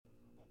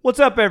What's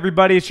up,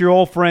 everybody? It's your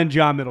old friend,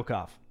 John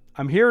Middlecoff.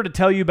 I'm here to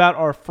tell you about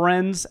our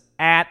friends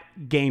at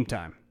Game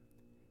Time.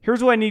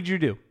 Here's what I need you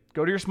to do.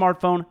 Go to your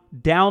smartphone,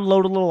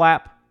 download a little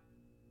app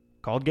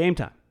called Game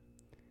Time.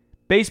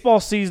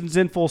 Baseball season's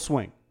in full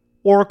swing.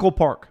 Oracle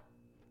Park.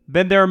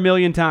 Been there a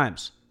million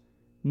times.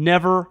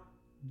 Never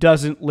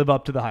doesn't live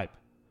up to the hype.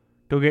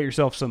 Go get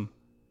yourself some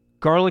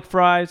garlic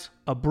fries,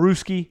 a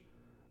brewski,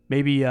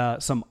 maybe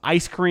some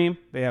ice cream.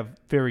 They have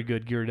very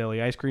good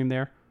Ghirardelli ice cream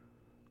there.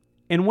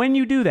 And when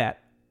you do that,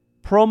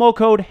 promo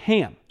code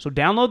HAM. So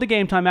download the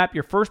Game Time app.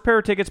 Your first pair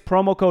of tickets,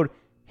 promo code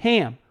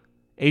HAM,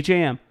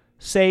 H-A-M,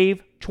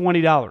 save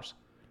 $20.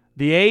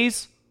 The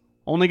A's,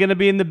 only going to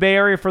be in the Bay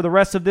Area for the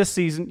rest of this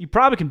season. You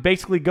probably can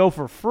basically go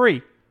for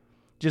free.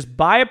 Just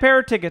buy a pair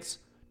of tickets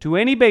to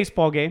any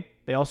baseball game.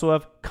 They also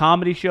have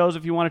comedy shows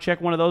if you want to check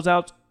one of those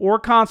out, or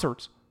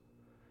concerts.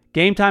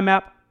 Game Time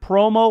app,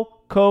 promo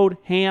code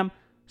HAM,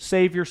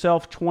 save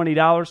yourself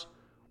 $20.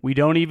 We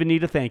don't even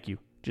need a thank you.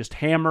 Just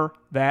hammer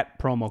that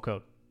promo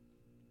code.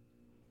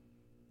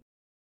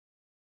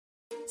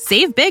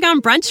 Save big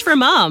on brunch for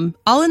mom,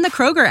 all in the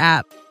Kroger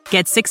app.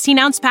 Get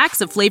 16-ounce packs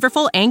of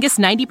flavorful Angus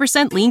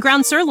 90% lean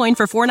ground sirloin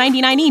for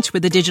 $4.99 each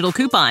with a digital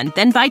coupon.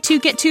 Then buy 2,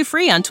 get 2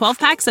 free on 12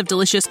 packs of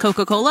delicious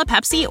Coca-Cola,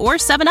 Pepsi, or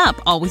 7-Up,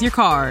 all with your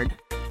card.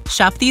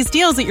 Shop these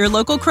deals at your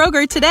local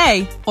Kroger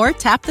today, or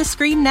tap the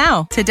screen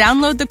now to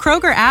download the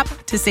Kroger app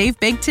to save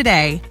big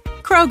today.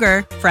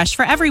 Kroger, fresh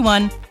for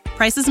everyone.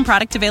 Prices and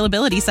product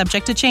availability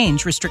subject to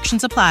change.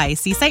 Restrictions apply.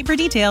 See site for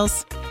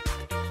details.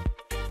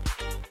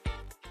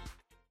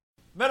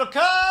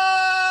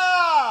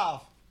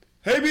 Middlecoff!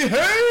 Hey,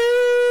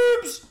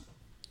 behaves!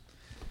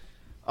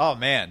 Oh,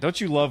 man.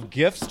 Don't you love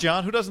gifts,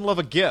 John? Who doesn't love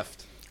a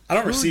gift? I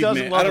don't Who receive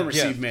doesn't many. love I a don't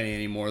receive gift? many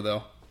anymore,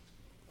 though.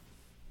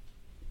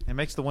 It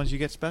makes the ones you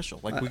get special.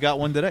 Like we got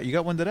one today. You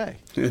got one today.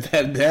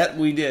 that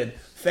we did.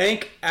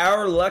 Thank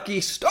our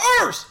lucky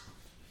stars!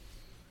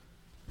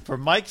 For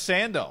Mike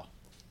Sando.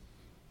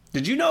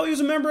 Did you know he was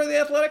a member of the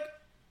Athletic?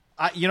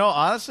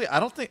 Honestly, I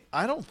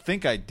don't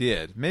think I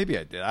did. Maybe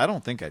I did. I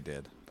don't think I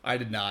did. I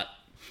did not.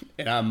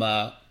 And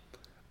I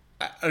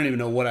don't even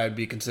know what I'd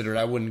be considered.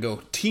 I wouldn't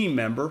go team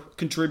member,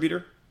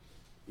 contributor.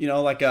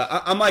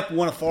 I'm like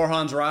one of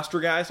Farhan's roster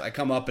guys. I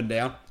come up and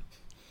down.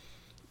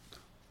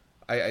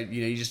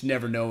 You just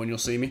never know when you'll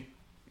see me.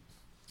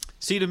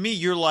 See, to me,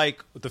 you're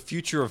like the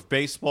future of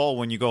baseball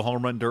when you go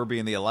home run derby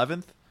in the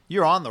 11th.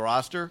 You're on the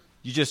roster.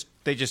 You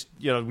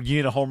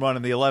need a home run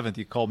in the 11th.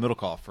 You call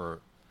Middlecoff, or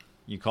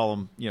you call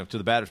him, to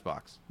the batter's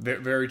box.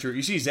 Very, very true.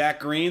 You see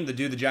Zach Green, the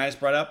dude the Giants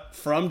brought up,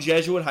 from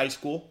Jesuit High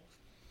School.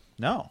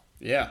 No.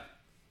 Yeah.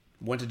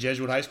 Went to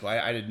Jesuit High School.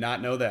 I did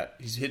not know that.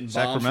 He's hitting bombs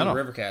Sacramento. for the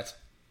River Cats.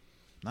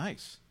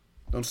 Nice.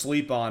 Don't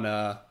sleep on,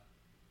 I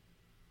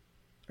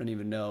don't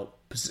even know.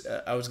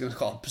 I was going to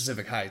call it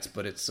Pacific Heights,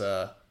 but it's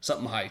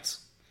something Heights.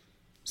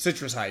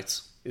 Citrus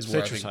Heights is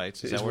where Citrus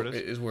Heights. Is that where it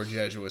is? Is where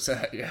Jesuit's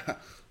at, yeah.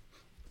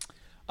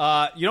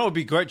 It would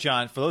be great,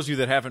 John, for those of you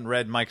that haven't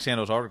read Mike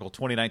Sando's article,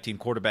 2019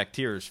 Quarterback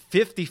Tiers,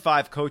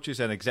 55 coaches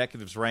and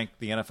executives ranked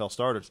the NFL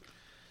starters,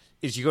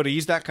 is you go to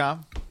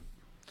ease.com,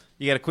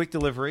 you get a quick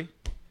delivery,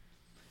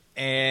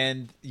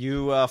 and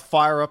you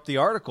fire up the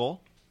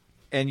article,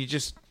 and you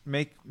just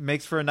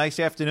makes for a nice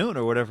afternoon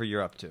or whatever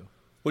you're up to.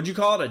 What'd you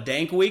call it, a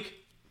dank week?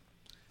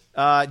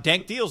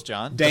 Dank deals,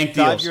 John. Dank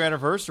the deals. 5-year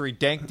anniversary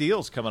Dank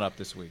deals coming up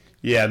this week.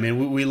 Yeah, I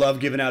mean, we love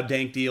giving out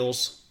dank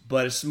deals,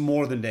 but it's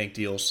more than dank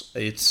deals.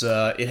 It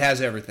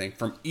has everything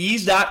from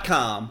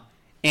ease.com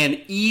and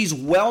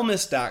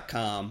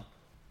easewellness.com.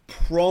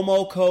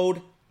 Promo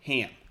code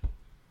HAM.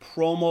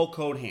 Promo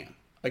code HAM.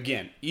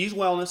 Again, Ease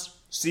Wellness,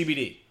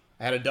 CBD.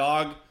 I had a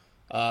dog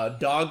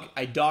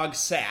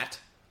sat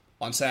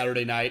on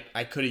Saturday night.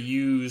 I could have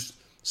used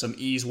some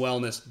Ease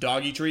Wellness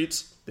doggy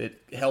treats that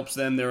helps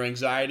them, their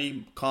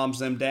anxiety, calms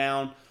them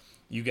down.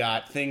 You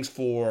got things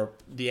for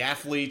the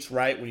athletes,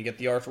 right? When you get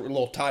the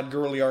little Todd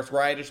Gurley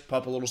arthritis,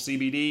 pump a little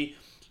CBD.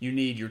 You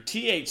need your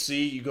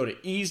THC. You go to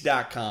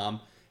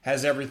ease.com.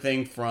 Has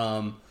everything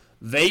from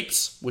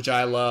vapes, which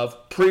I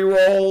love,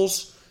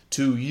 pre-rolls,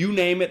 to you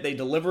name it. They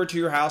deliver it to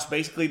your house.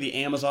 Basically, the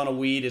Amazon of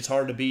weed. It's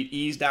hard to beat.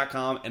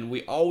 Ease.com. And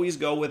we always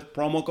go with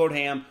promo code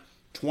HAM.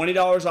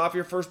 $20 off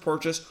your first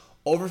purchase.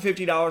 Over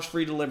 $50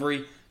 free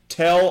delivery.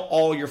 Tell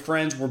all your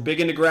friends. We're big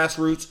into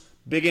grassroots.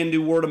 Big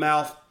into word of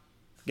mouth.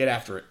 Get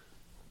after it.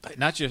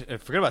 Not just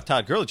forget about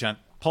Todd Gurley, John.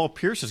 Paul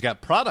Pierce has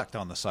got product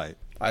on the site.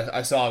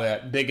 I saw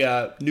that. Big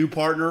new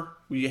partner.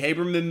 We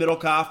Haberman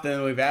Middlecoff.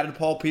 Then we've added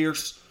Paul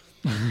Pierce.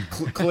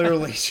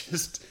 Clearly,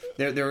 just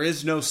there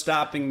is no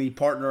stopping the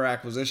partner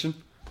acquisition.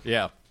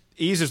 Yeah.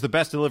 Ease is the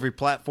best delivery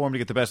platform to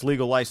get the best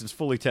legal license,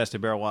 fully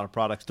tested marijuana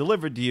products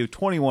delivered to you,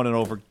 21 and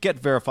over. Get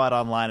verified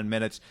online in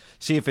minutes.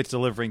 See if it's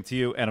delivering to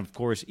you. And, of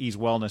course,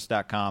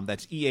 easewellness.com.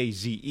 That's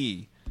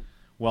EAZE,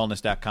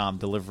 wellness.com,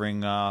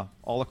 delivering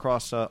all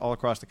across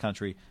the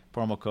country.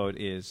 Promo code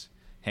is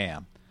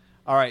HAM.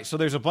 All right, so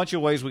there's a bunch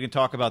of ways we can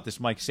talk about this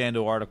Mike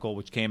Sando article,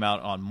 which came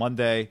out on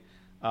Monday.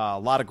 A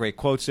lot of great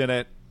quotes in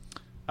it.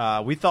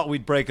 We thought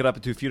we'd break it up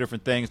into a few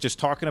different things, just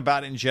talking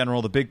about it in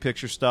general, the big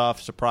picture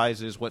stuff,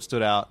 surprises, what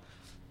stood out.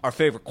 our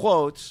favorite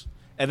quotes,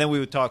 and then we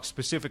would talk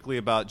specifically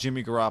about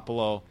Jimmy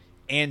Garoppolo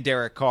and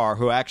Derek Carr,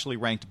 who actually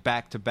ranked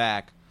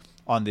back-to-back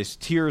on this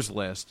tiers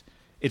list.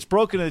 It's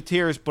broken into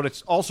tiers, but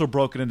it's also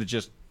broken into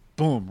just,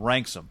 boom,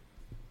 ranks them.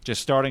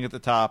 Just starting at the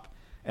top,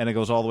 and it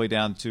goes all the way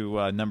down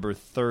to number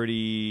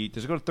 30.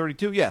 Does it go to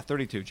 32? Yeah,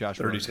 32, Josh.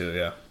 32,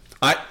 yeah.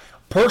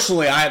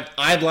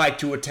 I'd like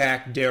to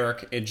attack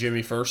Derek and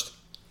Jimmy first.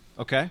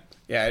 Okay.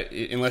 Yeah,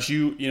 unless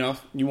you want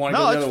to go the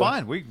No, other it's way.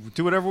 fine. We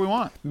do whatever we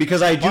want.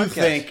 Because I do Podcast.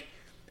 think,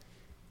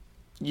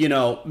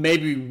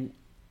 maybe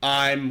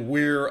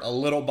we're a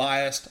little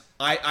biased.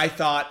 I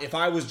thought if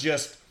I was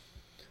just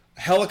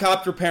a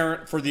helicopter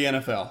parent for the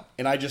NFL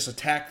and I just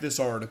attacked this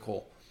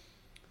article,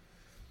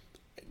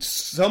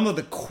 some of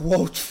the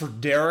quotes for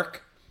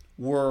Derek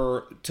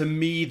were, to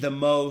me, the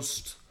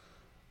most,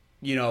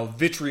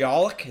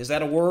 vitriolic. Is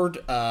that a word?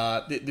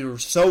 They were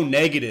so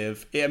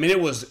negative. I mean,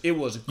 it was.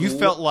 You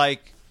felt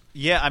like,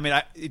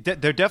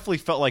 there definitely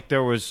felt like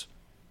there was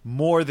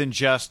more than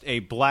just a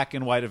black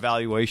and white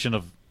evaluation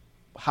of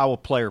how a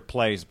player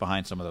plays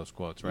behind some of those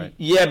quotes, right?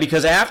 Yeah,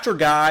 because after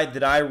guy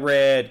that I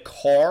read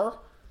Carr,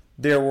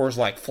 there was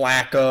like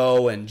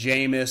Flacco and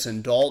Jameis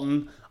and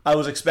Dalton. I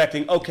was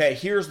expecting, okay,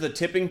 here's the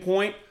tipping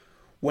point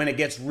when it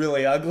gets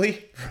really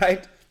ugly,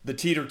 right? The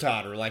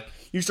teeter-totter. Like,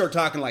 you start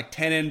talking like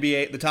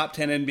the top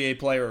 10 NBA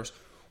players.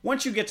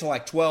 Once you get to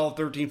like 12,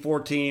 13,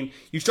 14,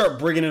 you start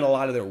bringing in a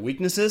lot of their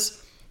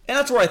weaknesses. And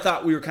that's where I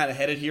thought we were kind of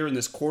headed here in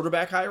this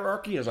quarterback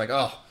hierarchy. I was like,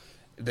 oh,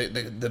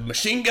 the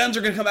machine guns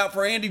are going to come out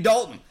for Andy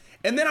Dalton.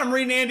 And then I'm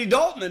reading Andy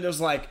Dalton, and it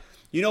was like,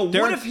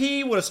 what if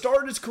he would have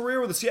started his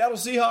career with the Seattle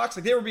Seahawks?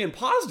 Like, they were being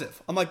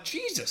positive. I'm like,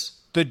 Jesus.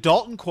 The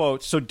Dalton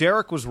quotes, so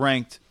Derek was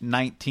ranked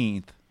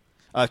 19th.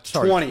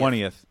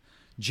 20th.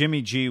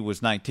 Jimmy G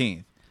was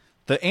 19th.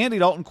 The Andy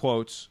Dalton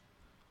quotes,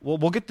 well,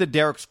 we'll get to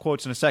Derek's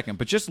quotes in a second,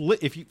 but just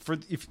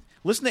if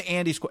listen to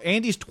Andy's quote.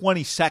 Andy's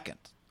 22nd,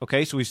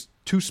 okay? So he's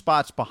 2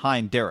 spots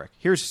behind Derek.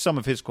 Here's some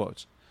of his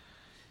quotes.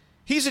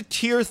 He's a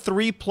tier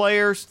 3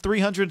 player,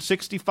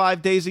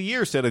 365 days a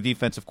year, said a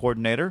defensive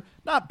coordinator.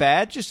 Not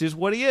bad, just is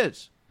what he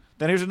is.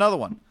 Then here's another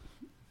one.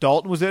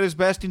 Dalton was at his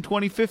best in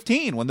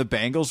 2015 when the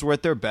Bengals were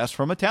at their best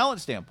from a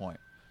talent standpoint.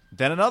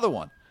 Then another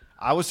one.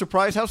 I was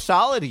surprised how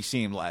solid he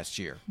seemed last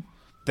year.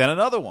 Then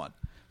another one.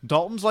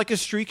 Dalton's like a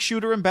streak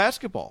shooter in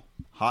basketball.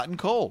 Hot and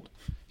cold.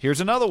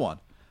 Here's another one.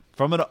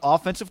 From an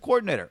offensive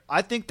coordinator.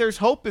 I think there's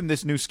hope in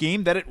this new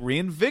scheme that it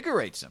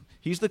reinvigorates him.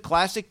 He's the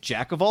classic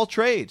jack of all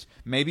trades,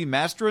 maybe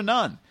master of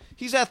none.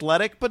 He's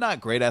athletic, but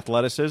not great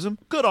athleticism.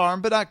 Good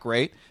arm, but not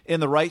great. In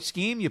the right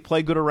scheme, you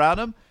play good around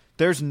him.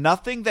 There's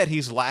nothing that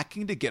he's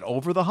lacking to get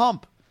over the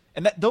hump.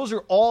 And those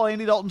are all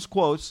Andy Dalton's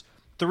quotes,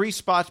 3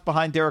 spots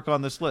behind Derek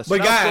on this list. But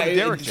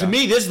now to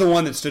me, this is the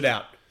one that stood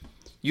out.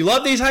 You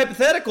love these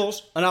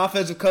hypotheticals, an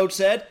offensive coach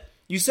said.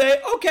 You say,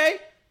 okay,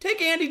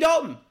 take Andy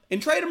Dalton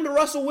and trade him to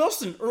Russell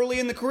Wilson early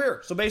in the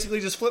career. So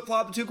basically just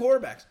flip-flop the 2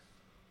 quarterbacks.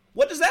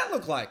 What does that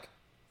look like?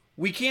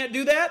 We can't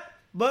do that,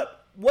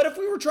 but what if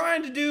we were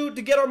trying to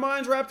get our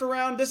minds wrapped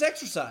around this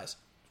exercise?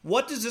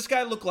 What does this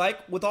guy look like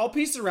with all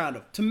pieces around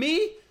him? To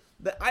me,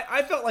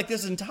 I felt like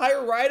this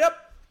entire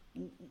write-up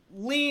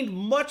leaned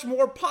much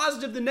more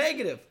positive than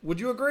negative. Would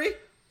you agree?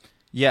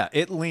 Yeah,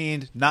 it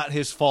leaned not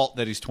his fault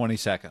that he's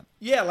 22nd.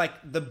 Yeah, like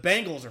the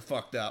Bengals are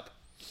fucked up.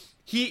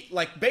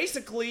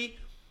 Basically,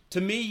 to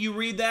me, you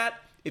read that,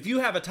 if you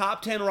have a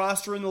top 10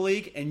 roster in the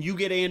league and you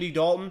get Andy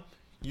Dalton,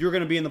 you're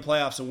going to be in the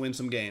playoffs and win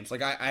some games.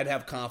 Like, I'd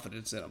have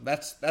confidence in him.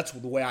 That's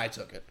the way I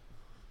took it.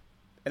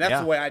 And that's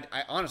the way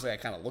I honestly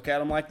kind of look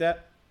at him like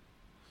that.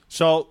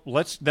 So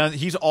then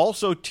he's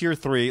also tier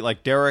 3,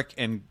 like Derek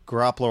and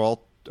Garoppolo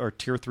are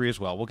tier 3 as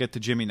well. We'll get to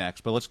Jimmy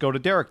next, but let's go to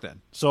Derek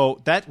then.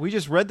 So that we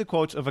just read the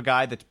quotes of a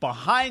guy that's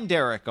behind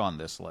Derek on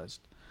this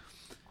list.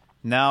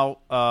 Now,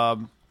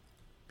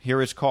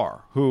 here is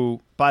Carr,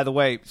 who, by the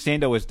way,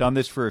 Sando has done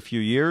this for a few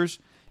years.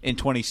 In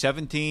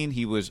 2017,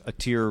 he was a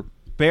tier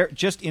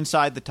just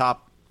inside the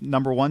top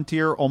number 1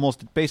 tier,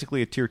 almost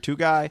basically a tier 2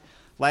 guy.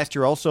 Last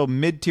year also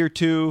mid-tier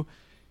 2,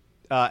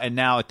 and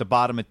now at the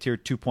bottom of tier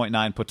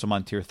 2.9 puts him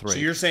on tier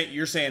 3. So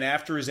you're saying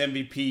after his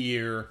MVP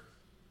year,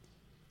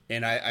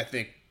 and I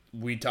think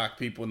we talked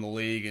to people in the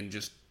league and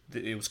just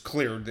it was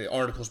clear the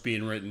articles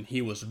being written,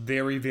 he was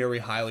very, very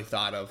highly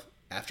thought of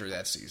after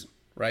that season,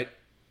 right?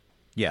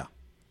 Yeah.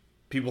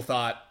 People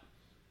thought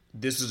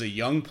this is a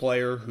young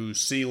player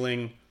whose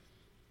ceiling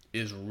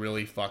is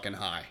really fucking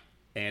high.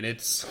 And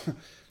it's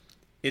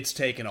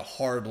taken a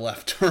hard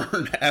left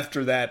turn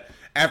after that.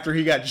 After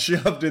he got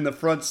shoved in the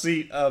front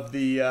seat of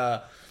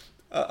the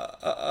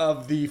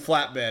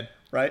flatbed,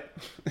 right?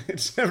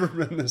 It's never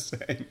been the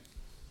same.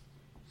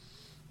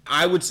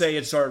 I would say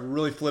it started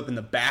really flipping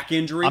the back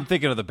injury. I'm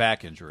thinking of the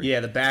back injury.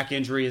 Yeah, the back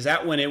injury. Is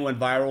that when it went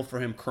viral for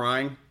him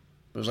crying?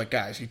 It was like,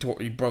 guys, he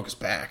broke his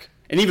back.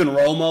 And even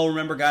Romo,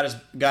 remember, got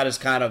his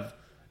kind of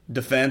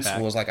defense.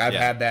 Back. Was like, I've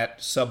had that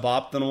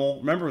suboptimal.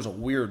 Remember, it was a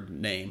weird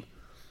name.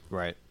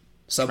 Right.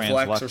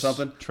 Subflex or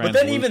something.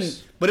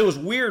 But it was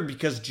weird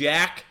because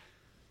Jack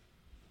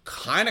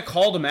kind of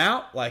called him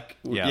out. Like,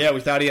 yeah,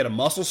 we thought he had a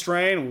muscle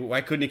strain.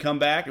 Why couldn't he come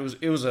back? It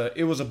was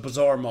a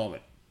bizarre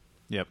moment.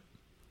 Yep.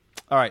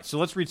 All right, so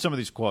let's read some of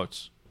these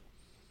quotes.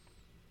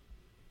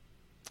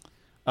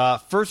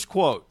 First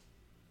quote,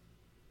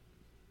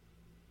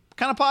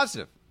 kind of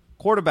positive.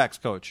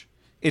 Quarterbacks coach.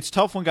 It's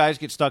tough when guys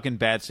get stuck in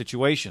bad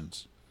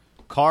situations.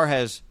 Carr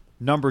has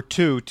number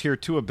 2, tier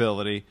 2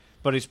 ability,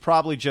 but he's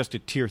probably just a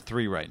tier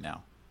 3 right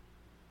now.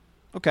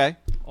 Okay,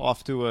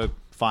 off to a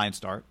fine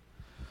start.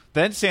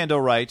 Then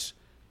Sando writes,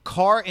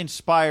 Carr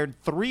inspired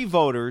 3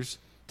 voters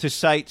to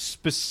cite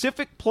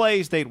specific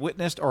plays they'd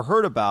witnessed or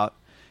heard about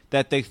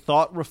that they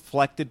thought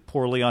reflected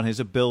poorly on his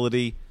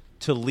ability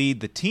to lead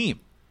the team.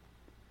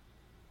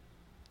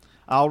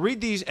 I'll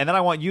read these, and then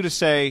I want you to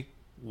say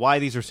why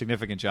these are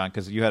significant, John,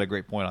 because you had a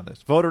great point on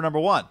this. Voter number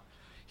 1,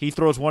 he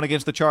throws one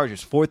against the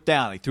Chargers. 4th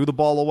down, he threw the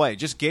ball away.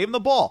 Just gave him the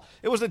ball.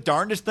 It was the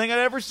darndest thing I'd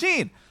ever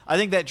seen. I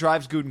think that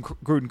drives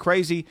Gruden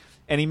crazy,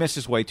 and he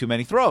misses way too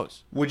many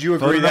throws. Would you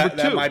agree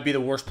that might be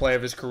the worst play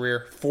of his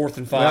career? 4th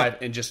and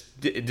 5, and just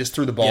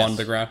threw the ball onto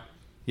the ground?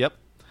 Yep.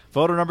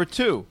 Voter number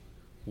 2,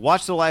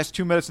 watch the last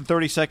 2 minutes and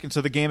 30 seconds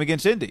of the game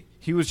against Indy.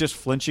 He was just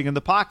flinching in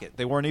the pocket.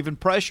 They weren't even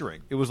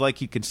pressuring. It was like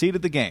he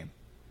conceded the game.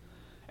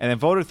 And then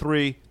voter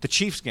 3, the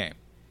Chiefs game.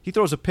 He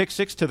throws a pick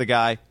 6 to the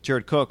guy,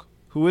 Jared Cook,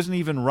 who isn't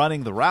even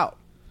running the route.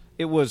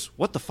 It was,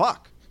 what the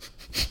fuck?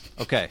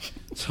 Okay,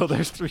 so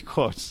there's 3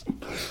 quotes.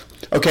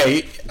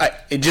 Okay,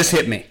 it just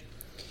hit me.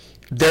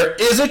 There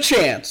is a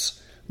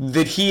chance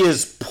that he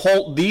has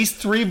pulled these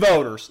 3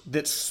 voters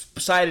that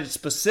cited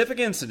specific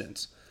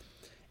incidents,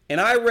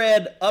 and I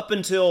read up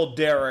until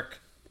Derek,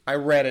 I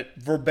read it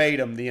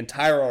verbatim, the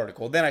entire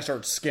article. Then I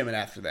started skimming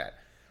after that.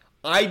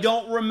 I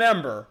don't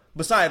remember,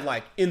 beside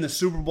like in the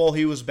Super Bowl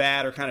he was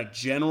bad or kind of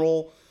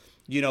general,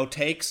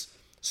 takes,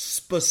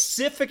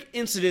 specific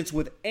incidents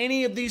with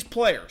any of these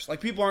players.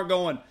 Like people aren't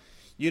going,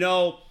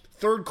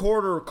 3rd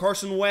quarter,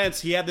 Carson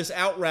Wentz, he had this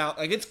out route.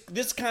 Like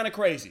this kind of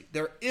crazy.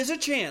 There is a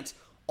chance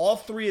all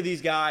 3 of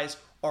these guys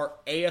are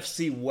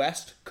AFC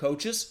West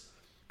coaches.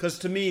 Because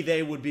to me,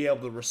 they would be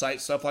able to recite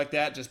stuff like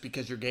that just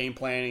because you're game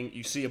planning,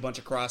 you see a bunch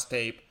of cross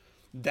tape.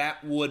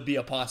 That would be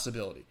a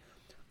possibility.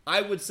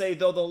 I would say,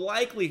 though, the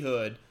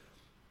likelihood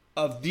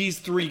of these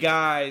 3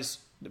 guys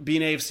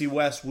being AFC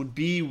West would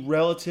be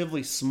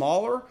relatively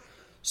smaller.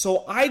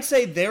 So I'd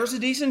say there's a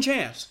decent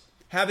chance,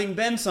 having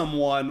been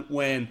someone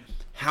when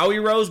Howie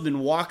Roseman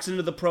walks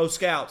into the pro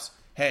scouts,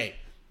 hey,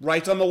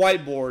 writes on the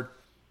whiteboard,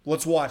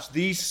 let's watch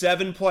these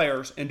 7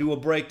 players and do a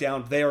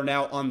breakdown. They are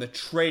now on the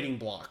trading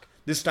block.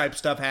 This type of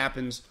stuff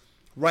happens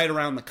right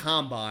around the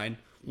combine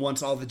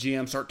once all the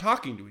GMs start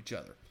talking to each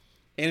other.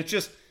 And it's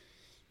just,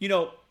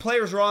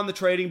 players are on the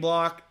trading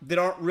block that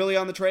aren't really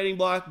on the trading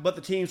block, but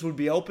the teams would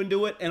be open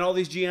to it, and all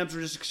these GMs are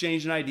just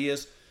exchanging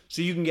ideas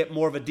so you can get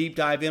more of a deep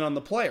dive in on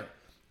the player.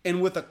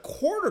 And with a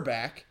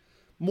quarterback,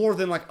 more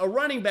than like a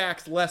running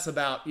back's less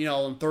about,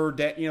 on third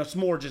down, it's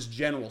more just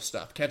general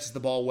stuff, catches the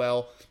ball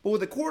well. But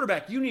with a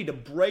quarterback, you need to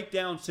break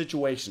down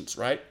situations,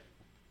 right?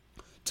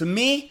 To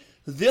me,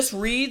 this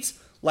reads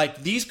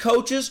like these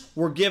coaches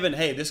were given,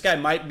 hey, this guy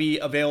might be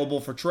available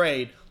for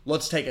trade.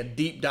 Let's take a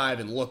deep dive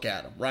and look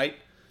at him, right?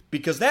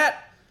 Because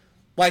that,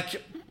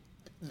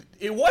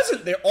 it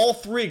wasn't there. All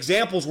 3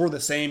 examples were the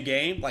same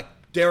game. Like,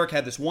 Derek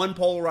had this one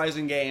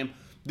polarizing game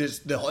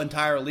the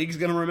entire league's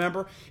going to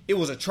remember. It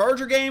was a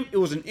Charger game, it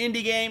was an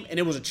Indy game, and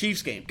it was a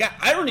Chiefs game. God,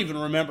 I don't even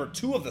remember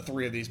 2 of the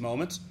 3 of these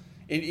moments.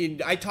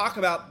 I talk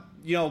about,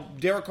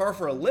 Derek Carr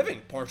for a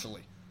living,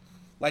 partially.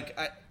 Like,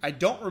 I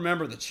don't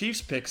remember the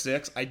Chiefs pick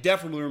 6. I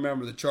definitely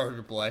remember the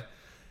Charger play.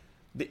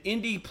 The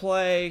Indy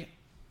play,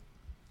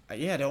 I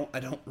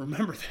don't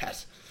remember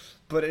that.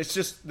 But it's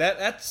just,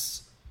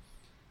 that's,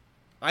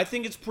 I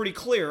think it's pretty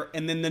clear.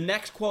 And then the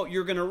next quote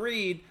you're going to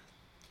read,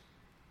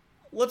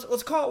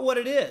 let's call it what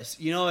it is.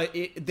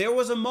 There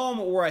was a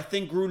moment where I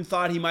think Gruden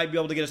thought he might be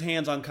able to get his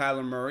hands on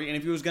Kyler Murray. And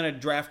if he was going to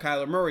draft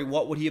Kyler Murray,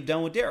 what would he have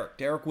done with Derek?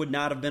 Derek would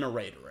not have been a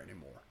Raider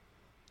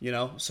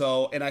anymore.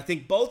 So, and I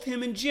think both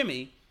him and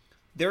Jimmy,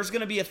 there's going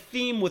to be a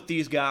theme with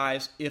these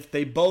guys if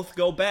they both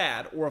go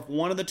bad, or if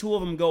one of the 2 of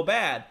them go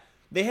bad.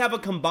 They have a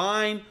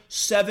combined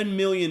 $7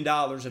 million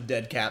of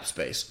dead cap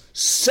space.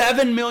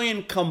 $7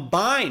 million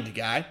combined,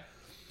 guy.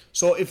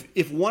 So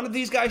if one of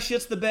these guys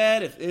shits the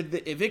bed,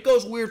 if it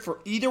goes weird for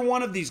either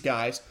one of these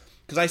guys,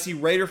 because I see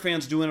Raider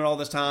fans doing it all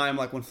this time,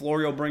 like when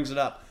Florio brings it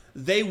up,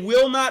 they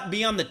will not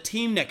be on the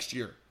team next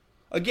year.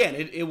 Again,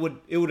 it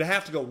would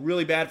have to go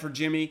really bad for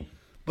Jimmy.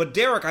 But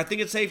Derek, I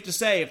think it's safe to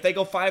say, if they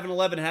go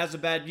 5-11 and has a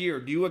bad year,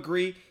 do you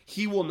agree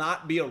he will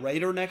not be a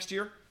Raider next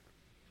year?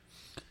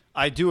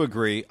 I do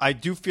agree. I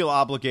do feel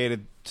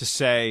obligated to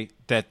say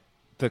that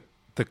the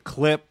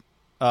clip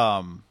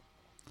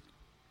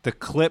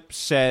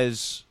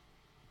says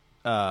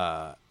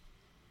that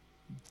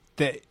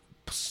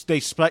they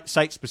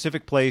cite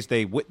specific plays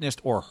they witnessed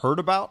or heard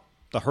about.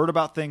 The heard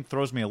about thing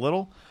throws me a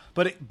little,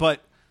 but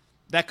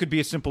that could be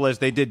as simple as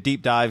they did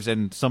deep dives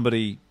and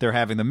they're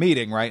having the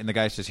meeting, right? And the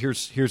guy says,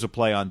 "Here's a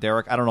play on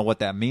Derek." I don't know what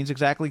that means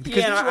exactly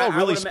because these are all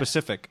really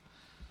specific.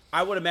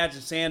 I would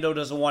imagine Sando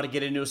doesn't want to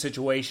get into a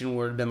situation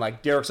where it's been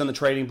like Derek's on the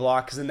trading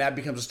block, because then that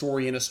becomes a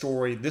story in a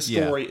story. This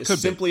story is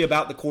simply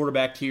about the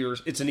quarterback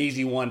tiers. It's an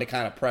easy one to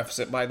kind of preface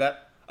it by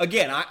that.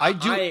 Again,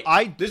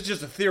 this is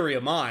just a theory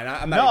of mine.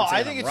 I'm not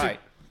even saying I'm right.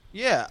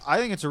 I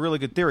think it's a really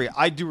good theory.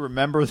 I do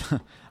remember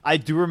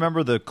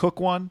the Cook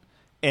one,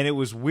 and it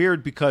was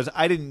weird because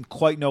I didn't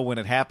quite know when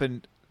it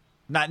happened,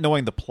 not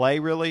knowing the play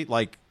really.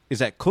 Like, is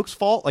that Cook's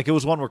fault? Like, it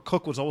was one where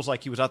Cook was almost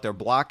like he was out there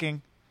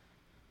blocking,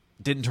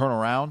 didn't turn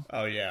around.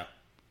 Oh, yeah.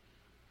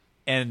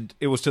 And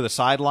it was to the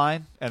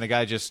sideline, and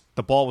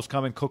the ball was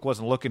coming, Cook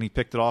wasn't looking, he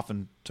picked it off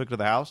and took it to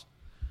the house.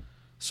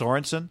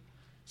 Sorensen.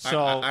 So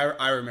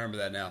I remember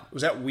that now.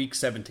 Was that week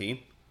 17?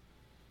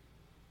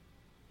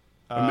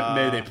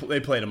 Maybe they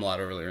played him a lot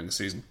earlier in the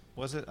season.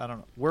 Was it? I don't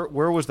know.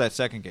 Where was that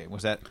second game?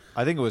 Was that?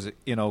 I think it was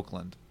in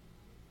Oakland.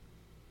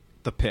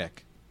 The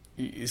pick.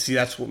 You see,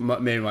 that's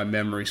what maybe my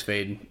memory's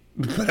fading.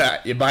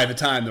 But by the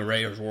time the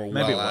Raiders were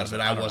well out of it,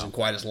 I wasn't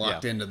quite as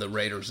locked into the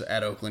Raiders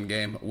at Oakland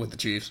game with the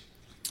Chiefs.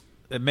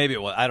 Maybe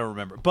it was. I don't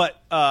remember.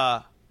 But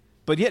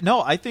yeah,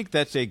 no, I think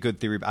that's a good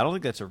theory. I don't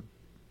think that's a.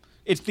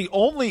 Is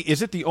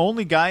it the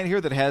only guy in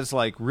here that has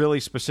like really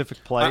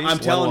specific plays? I'm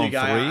telling you,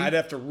 guy, I'd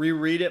have to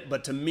reread it,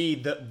 but to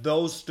me,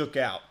 those stuck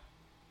out.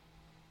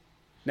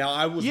 Now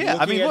I was looking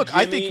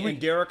at Jimmy and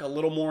Derek a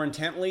little more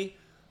intently,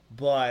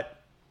 but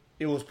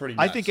it was pretty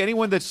nuts. I think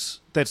anyone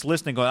that's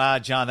listening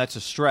going, John, that's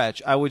a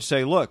stretch. I would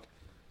say, look,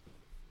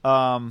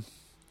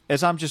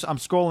 as I'm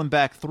scrolling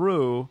back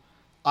through,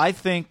 I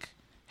think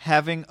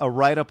having a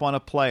write-up on a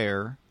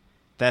player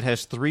that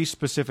has 3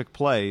 specific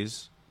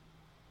plays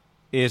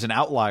is an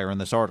outlier in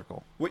this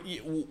article.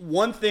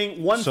 One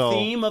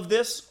theme of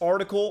this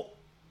article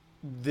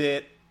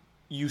that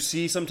you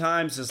see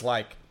sometimes is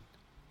like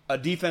a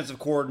defensive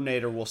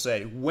coordinator will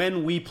say,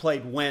 when we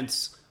played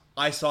Wentz,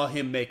 I saw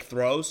him make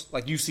throws.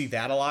 Like, you see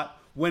that a lot.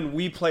 When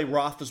we play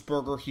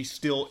Roethlisberger, he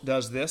still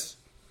does this.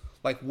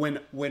 Like,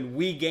 when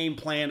we game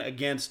plan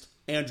against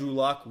Andrew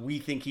Luck, we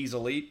think he's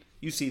elite.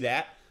 You see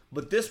that.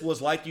 But this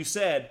was, like you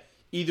said,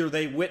 either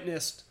they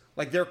witnessed,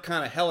 like they're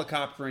kind of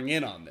helicoptering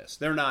in on this.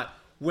 They're not,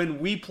 when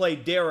we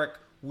played Derek,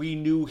 we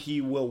knew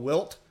he will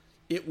wilt.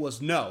 It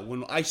was no.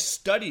 When I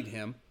studied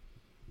him,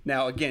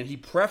 now again, he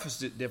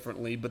prefaced it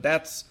differently, but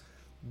that's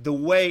the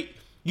way.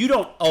 You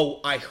don't,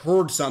 I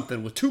heard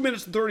something with 2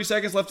 minutes and 30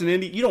 seconds left in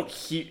Indy. You don't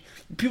hear,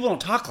 people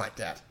don't talk like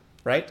that,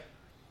 right?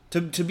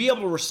 To be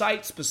able to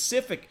recite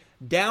specific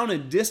down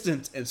and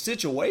distance and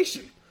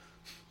situation,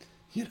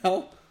 you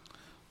know?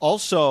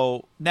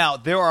 Also, now,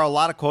 there are a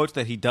lot of quotes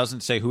that he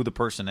doesn't say who the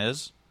person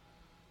is,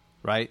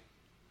 right?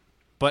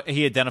 But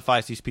he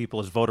identifies these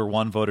people as voter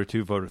 1, voter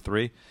 2, voter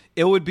 3.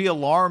 It would be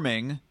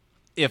alarming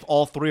if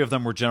all 3 of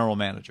them were general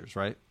managers,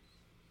 right?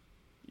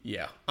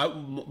 Yeah.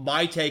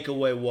 My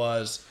takeaway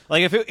was,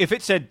 like, if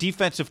it said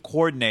defensive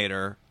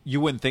coordinator,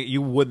 you wouldn't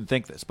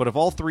think this. But if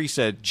all 3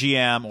 said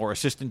GM or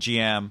assistant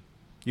GM,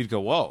 you'd go,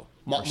 whoa.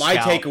 My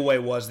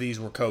takeaway was these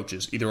were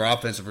coaches, either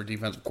offensive or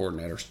defensive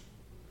coordinators.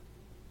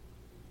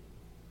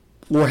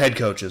 Or head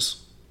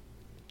coaches.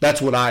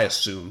 That's what I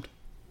assumed.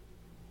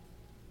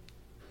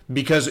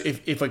 Because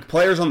if a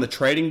player's on the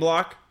trading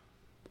block,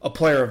 a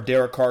player of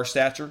Derek Carr's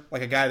stature,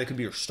 like a guy that could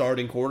be your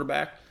starting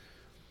quarterback,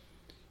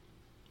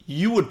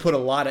 you would put a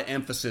lot of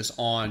emphasis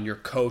on your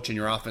coach and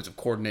your offensive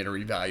coordinator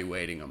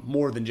evaluating them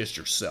more than just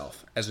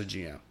yourself as a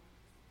GM.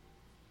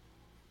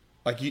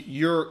 Like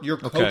your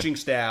coaching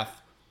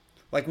staff,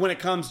 like when it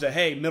comes to,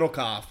 hey,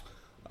 Middlecoff,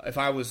 if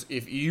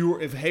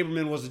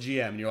Haberman was a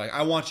GM and you're like,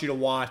 I want you to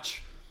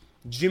watch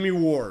Jimmy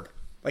Ward,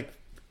 like,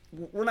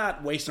 we're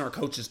not wasting our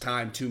coach's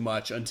time too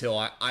much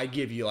until I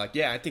give you, like,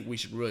 yeah, I think we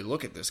should really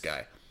look at this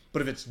guy.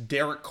 But if it's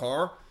Derek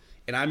Carr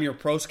and I'm your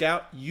pro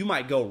scout, you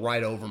might go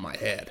right over my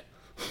head.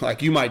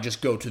 Like, you might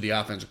just go to the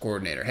offensive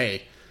coordinator.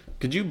 Hey,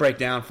 could you break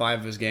down 5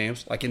 of his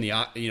games? Like,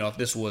 if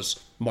this was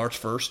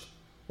March 1st,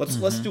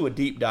 let's do a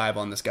deep dive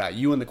on this guy,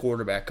 you and the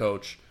quarterback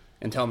coach,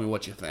 and tell me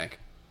what you think.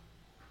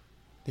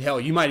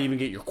 Hell, you might even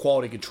get your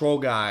quality control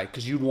guy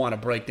because you'd want to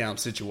break down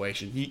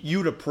situation.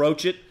 You'd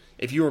approach it,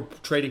 if you were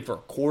trading for a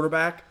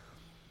quarterback,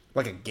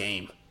 like a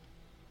game.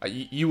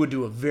 You would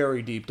do a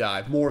very deep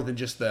dive, more than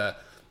just the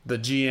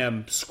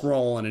GM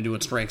scrolling and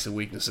doing strengths and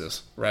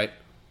weaknesses, right?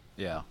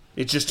 Yeah.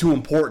 It's just too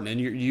important,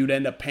 and you'd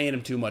end up paying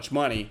him too much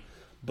money.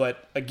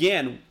 But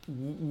again,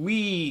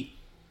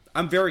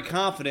 I'm very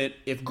confident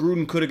if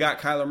Gruden could have got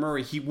Kyler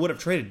Murray, he would have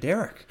traded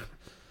Derek.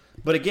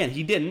 But again,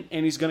 he didn't,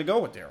 and he's going to go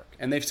with Derek.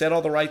 And they've said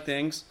all the right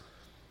things.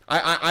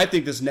 I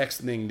think this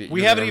next thing that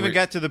we haven't even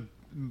got to the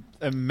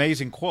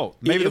amazing quote,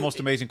 maybe the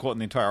most amazing quote in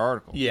the entire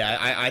article. Yeah,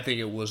 I think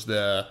it was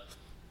I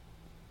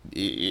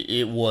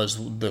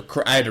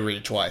had to read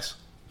it twice.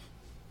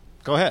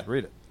 Go ahead,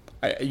 read it.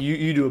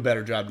 You do a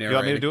better job narrating. You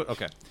want me to do it?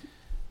 Okay.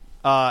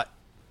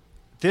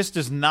 This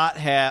does not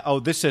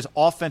have... this says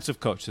offensive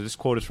coach. So this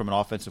quote is from an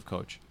offensive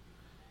coach.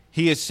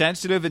 He is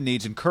sensitive and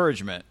needs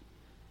encouragement,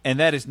 and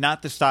that is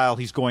not the style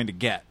he's going to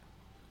get.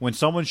 When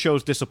someone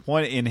shows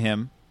disappointment in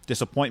him,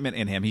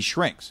 he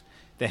shrinks.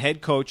 The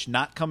head coach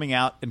not coming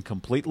out and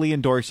completely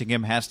endorsing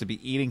him has to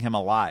be eating him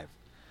alive.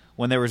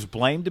 When there is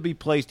blame to be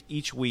placed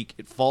each week,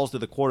 it falls to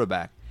the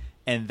quarterback,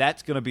 and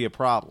that's going to be a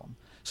problem.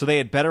 So they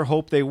had better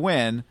hope they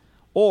win,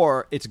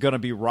 or it's going to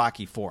be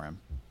rocky for him.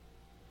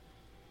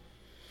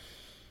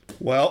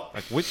 Well,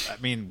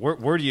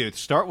 where do you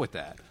start with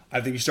that? I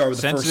think you start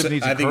with the first. Sensitive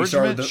needs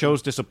encouragement,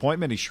 shows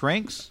disappointment, he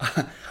shrinks,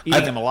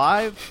 eating him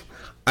alive.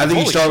 I think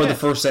you start with the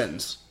first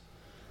sentence.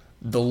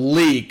 The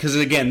league, because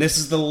again, this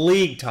is the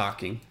league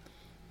talking.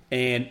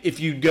 And if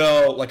you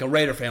go, like a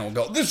Raider fan will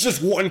go, this is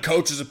just one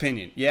coach's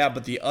opinion. Yeah,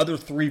 but the other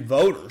 3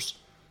 voters,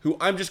 who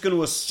I'm just going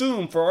to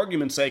assume, for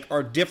argument's sake,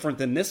 are different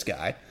than this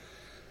guy.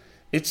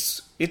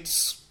 It's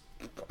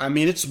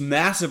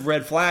massive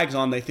red flags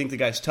on they think the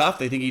guy's tough,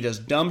 they think he does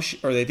dumb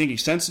shit, or they think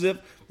he's sensitive,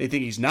 they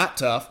think he's not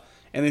tough,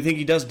 and they think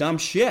he does dumb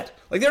shit.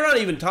 Like, they're not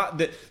even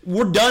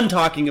we're done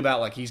talking about,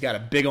 like, he's got a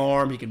big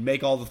arm, he can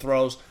make all the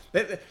throws.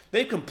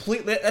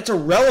 That's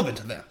irrelevant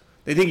to them.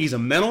 They think he's a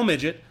mental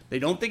midget, they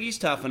don't think he's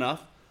tough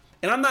enough.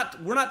 And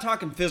we're not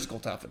talking physical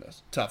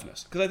toughness,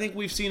 because I think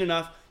we've seen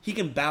enough. He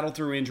can battle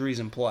through injuries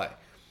and play.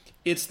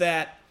 It's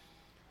that,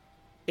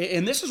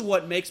 and this is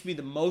what makes me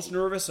the most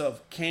nervous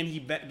of, can he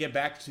get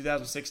back to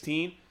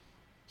 2016?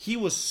 He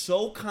was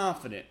so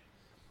confident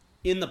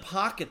in the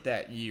pocket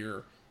that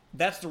year.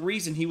 That's the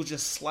reason he was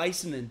just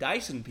slicing and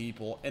dicing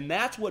people. And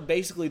that's what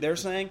basically they're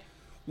saying.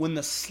 When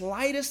the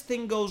slightest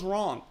thing goes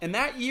wrong, and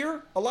that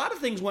year, a lot of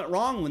things went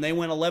wrong when they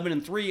went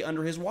 11-3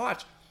 under his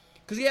watch,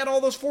 because he had all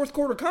those fourth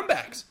quarter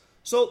comebacks.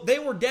 So they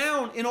were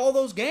down in all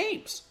those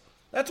games.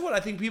 That's what I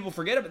think people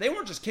forget about. They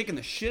weren't just kicking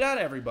the shit out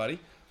of everybody.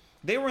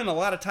 They were in a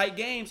lot of tight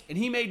games, and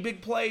he made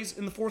big plays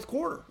in the fourth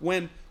quarter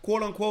when,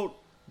 quote-unquote,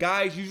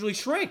 guys usually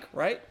shrink,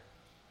 right?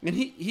 And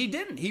he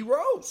didn't. He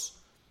rose.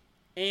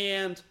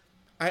 And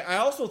I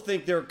also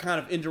think they're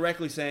kind of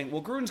indirectly saying,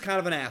 well, Gruden's kind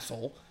of an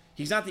asshole.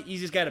 He's not the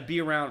easiest guy to be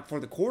around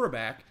for the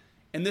quarterback,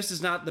 and this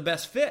is not the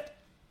best fit.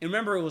 And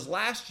remember, it was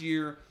last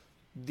year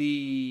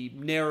the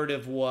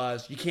narrative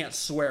was you can't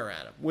swear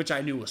at him, which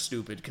I knew was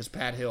stupid because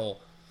Pat Hill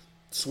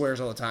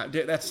swears all the time.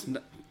 It's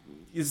the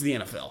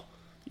NFL,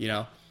 you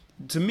know.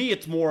 To me,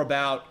 it's more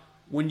about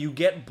when you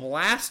get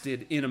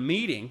blasted in a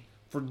meeting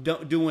for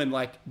doing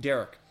like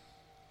Derek.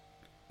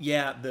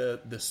 Yeah,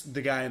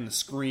 the guy in the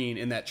screen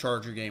in that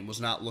Charger game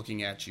was not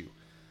looking at you,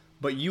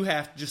 but you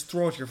have to just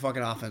throw it to your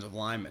fucking offensive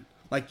lineman.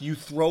 Like, you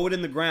throw it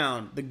in the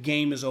ground, the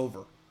game is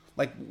over.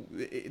 Like,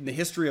 in the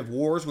history of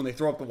wars, when they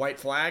throw up the white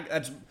flag,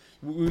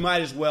 we might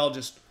as well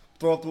just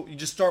you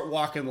just start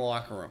walking in the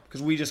locker room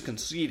because we just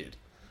conceded.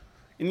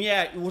 And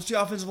yeah, what's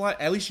the offensive line?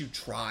 At least you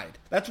tried.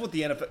 That's what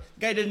the NFL. The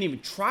guy didn't even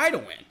try to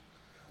win.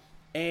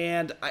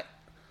 And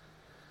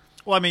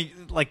Well, I mean,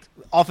 like,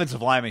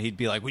 offensive lineman, he'd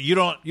be like, well, you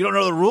don't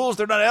know the rules,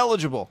 they're not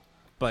eligible.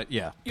 But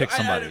yeah, pick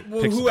somebody.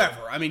 Whoever. Somebody.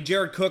 I mean,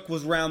 Jared Cook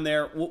was around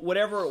there.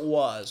 Whatever it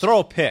was. Throw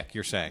a pick,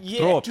 you're saying.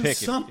 Yeah, throw a do pick.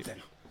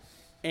 something.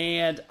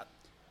 And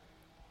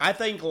I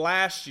think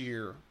last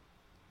year,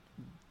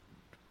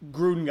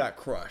 Gruden got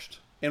crushed,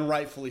 and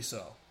rightfully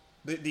so.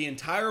 The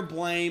entire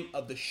blame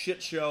of the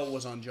shit show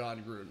was on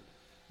John Gruden.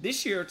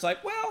 This year, it's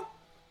like, well,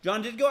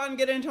 John did go out and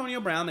get Antonio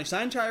Brown. They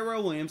signed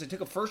Tyrell Williams. They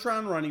took a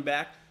first-round running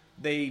back.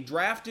 They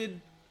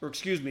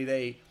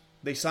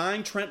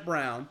signed Trent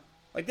Brown.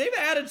 Like, they've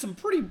added some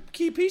pretty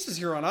key pieces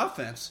here on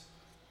offense.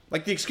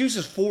 Like, the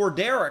excuses for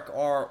Derek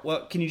are,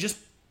 well, can you just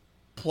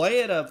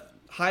play at a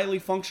highly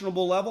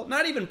functionable level?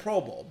 Not even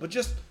Pro Bowl, but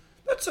just,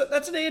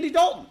 that's an Andy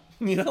Dalton,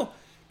 you know?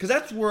 Because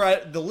that's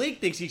where the league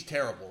thinks he's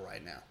terrible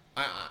right now.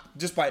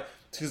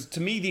 Because to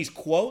me, these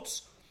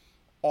quotes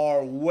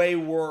are way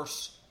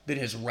worse than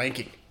his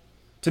ranking.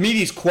 To me,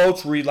 these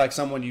quotes read like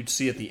someone you'd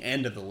see at the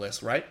end of the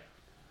list, right?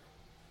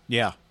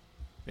 Yeah.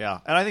 Yeah.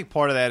 And I think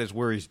part of that is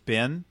where he's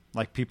been.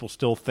 Like, people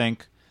still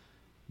think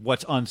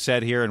what's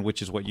unsaid here, and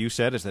which is what you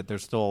said, is that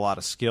there's still a lot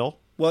of skill.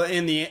 Well,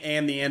 and the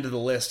end of the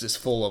list is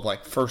full of,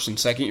 like, first and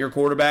second year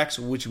quarterbacks,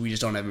 which we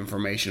just don't have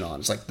information on.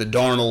 It's like the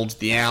Darnolds,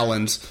 the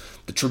Allens,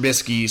 the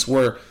Trubiskys,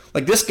 where,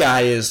 like, this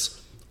guy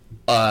is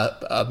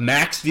a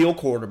max deal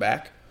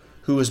quarterback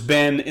who has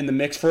been in the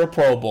mix for a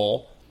Pro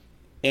Bowl,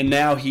 and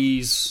now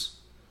he's,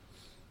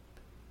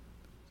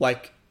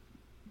 like,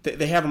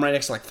 they have him right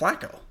next to, like,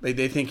 Flacco.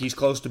 They think he's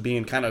close to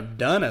being kind of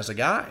done as a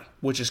guy,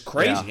 which is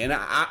crazy. Yeah. And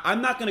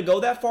I'm not going to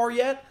go that far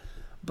yet,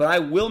 but I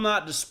will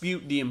not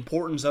dispute the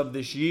importance of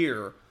this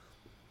year.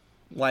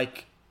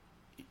 Like,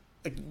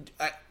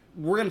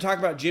 we're going to talk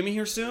about Jimmy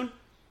here soon.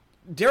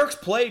 Derek's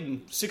played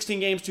in 16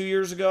 games 2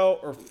 years ago,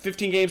 or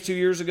 15 games 2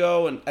 years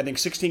ago, and I think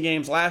 16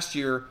 games last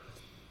year.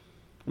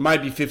 It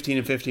might be 15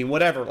 and 15,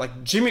 whatever.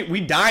 Like, Jimmy,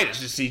 we died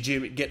to see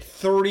Jimmy get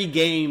 30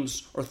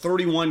 games or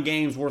 31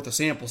 games worth of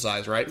sample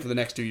size, right, for the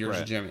next 2 years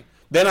of Jimmy.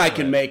 Then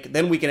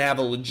then we can have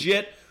a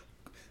legit,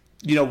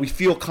 we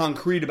feel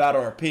concrete about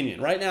our opinion.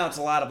 Right now it's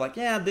a lot of like,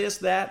 yeah, this,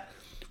 that.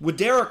 With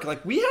Derek,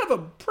 like, we have a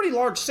pretty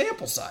large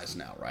sample size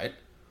now, right?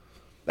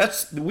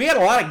 We had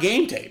a lot of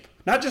game tape.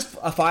 Not just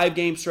a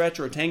 5-game stretch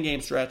or a 10-game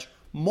stretch,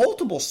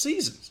 multiple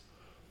seasons.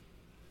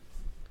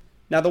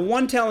 Now, the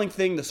one telling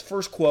thing, this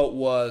first quote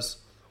was,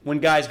 when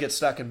guys get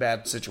stuck in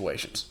bad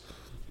situations.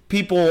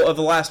 People of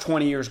the last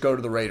 20 years go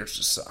to the Raiders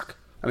to suck.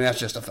 I mean, that's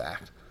just a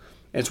fact.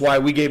 And it's why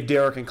we gave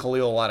Derek and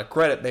Khalil a lot of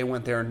credit. They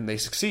went there and they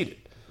succeeded.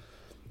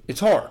 It's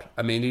hard.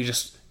 I mean,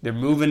 they're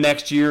moving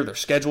next year. Their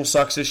schedule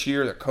sucks this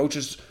year. Their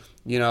coaches,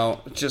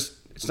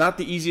 it's not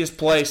the easiest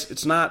place.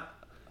 It's not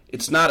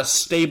a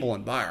stable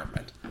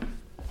environment.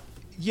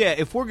 Yeah,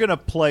 if we're going to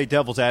play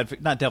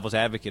not devil's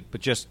advocate,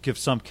 but just give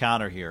some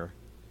counter here,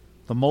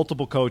 the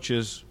multiple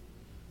coaches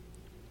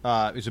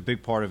is a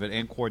big part of it,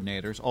 and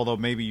coordinators, although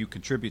maybe you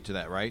contribute to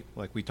that, right?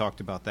 Like we talked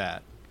about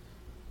that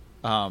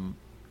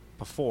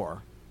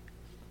before.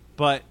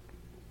 But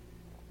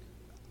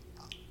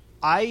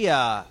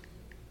I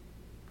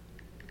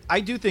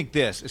do think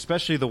this,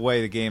 especially the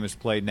way the game is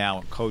played now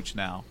and coached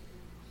now,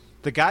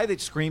 the guy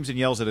that screams and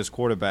yells at his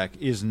quarterback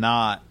is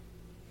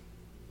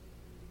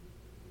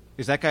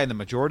that guy in the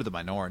majority or the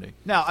minority?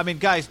 Now, I mean,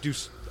 guys do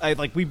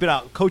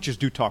coaches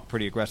do talk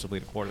pretty aggressively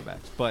to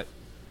quarterbacks,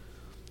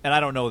 and I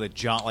don't know that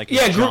John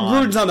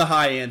Gruden's on the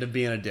high end of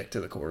being a dick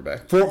to the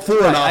quarterback for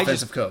an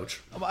offensive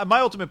coach. My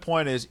ultimate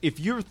point is,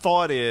 if your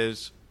thought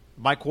is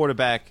my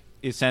quarterback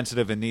is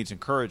sensitive and needs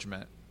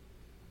encouragement,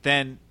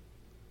 then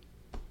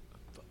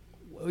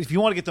if you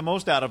want to get the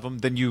most out of him,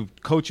 then you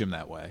coach him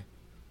that way,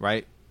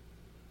 right?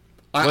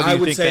 I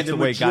would say the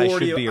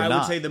majority. I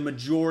would say the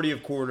majority of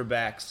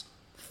quarterbacks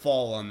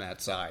fall on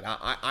that side.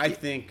 I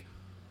think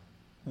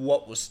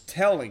what was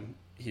telling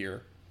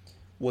here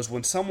was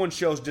when someone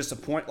shows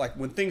disappointment, like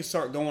when things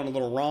start going a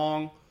little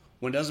wrong,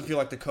 when it doesn't feel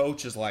like the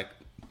coach is like,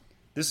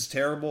 this is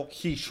terrible,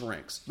 he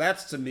shrinks.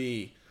 That's, to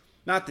me,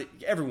 not that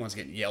everyone's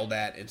getting yelled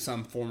at in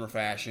some form or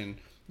fashion.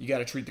 You got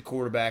to treat the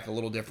quarterback a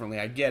little differently.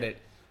 I get it.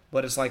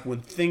 But it's like when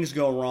things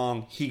go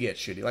wrong, he gets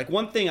shitty. Like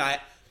one thing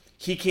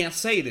he can't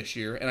say this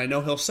year, and I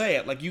know he'll say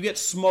it, like you get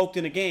smoked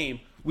in a game,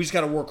 we just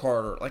got to work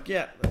harder. Like,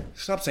 yeah,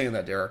 stop saying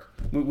that, Derek.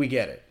 We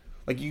get it.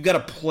 Like, you got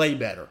to play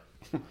better.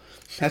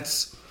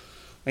 That's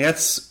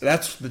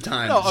the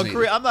time. No,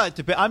 agree.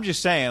 I'm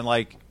just saying,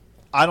 like,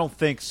 I don't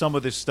think some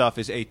of this stuff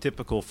is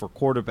atypical for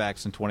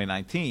quarterbacks in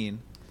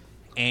 2019.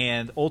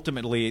 And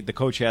ultimately, the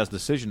coach has a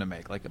decision to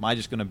make. Like, am I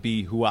just going to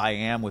be who I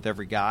am with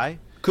every guy?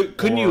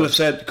 Couldn't you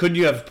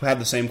have had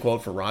the same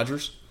quote for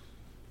Rodgers?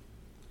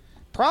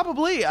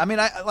 Probably. I mean,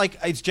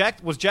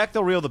 was Jack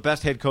Del Rio the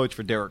best head coach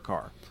for Derek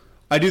Carr?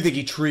 I do think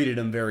he treated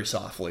him very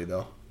softly,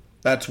 though.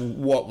 That's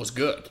what was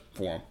good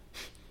for him.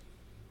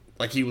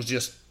 Like, he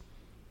was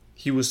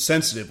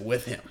sensitive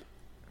with him.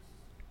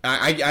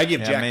 I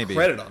give Jack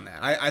credit on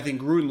that. I think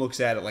Gruden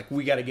looks at it like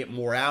we got to get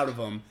more out of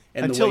him.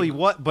 And until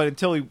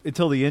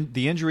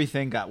the injury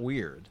thing got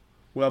weird.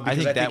 Well,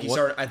 because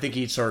I think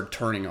he started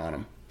turning on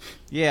him.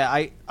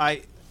 Yeah,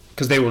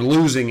 because they were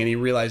losing and he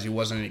realized he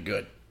wasn't any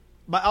good.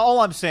 But all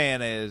I'm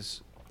saying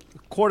is,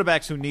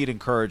 quarterbacks who need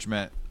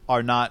encouragement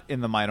are not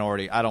in the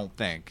minority, I don't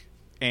think.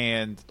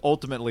 And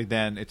ultimately,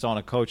 then it's on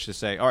a coach to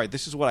say, all right,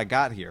 this is what I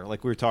got here.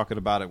 Like we were talking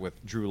about it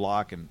with Drew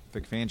Lock and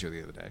Vic Fangio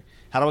the other day.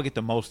 How do I get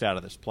the most out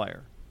of this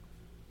player?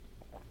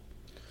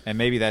 And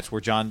maybe that's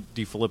where John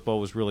DeFilippo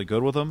was really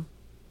good with him.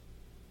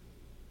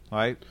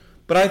 Right?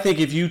 But I think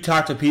if you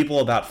talk to people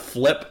about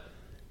Flip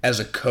as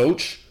a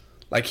coach,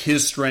 like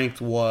his strength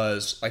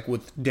was, like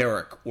with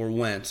Derek or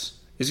Wentz,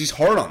 is he's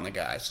hard on the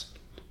guys.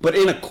 But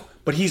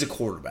he's a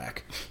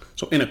quarterback.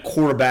 So in a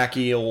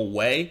quarterback-y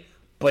way,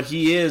 but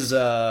he is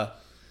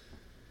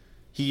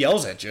he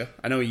yells at you.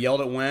 I know he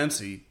yelled at Wentz,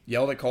 he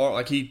yelled at Carr,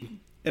 and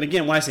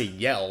again, when I say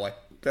yell, like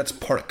that's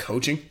part of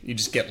coaching. You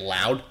just get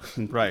loud.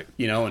 Right.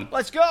 And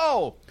let's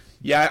go.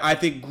 Yeah, I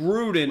think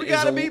Gruden we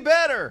got to be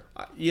better.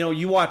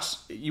 You watch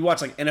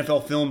like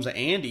NFL films of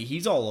Andy,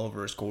 he's all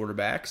over his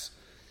quarterbacks.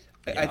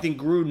 Yeah. I think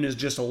Gruden is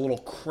just a little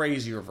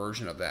crazier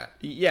version of that.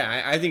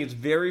 Yeah, I think it's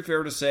very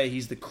fair to say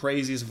he's the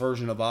craziest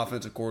version of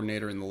offensive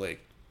coordinator in the league.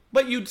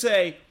 But you'd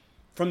say,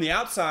 from the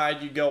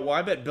outside, you'd go, well,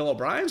 I bet Bill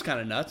O'Brien's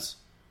kind of nuts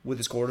with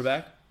his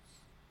quarterback.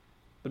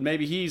 But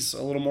maybe he's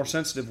a little more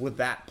sensitive with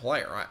that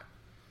player.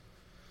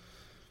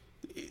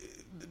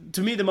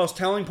 To me, the most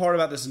telling part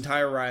about this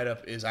entire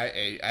write-up is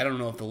I don't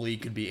know if the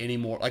league could be any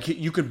more... Like,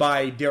 you could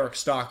buy Derek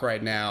stock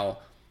right now.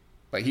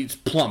 Like, he's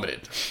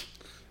plummeted.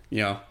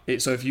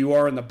 So if you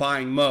are in the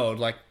buying mode,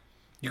 like,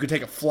 you could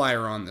take a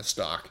flyer on this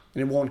stock,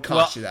 and it won't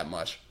cost you that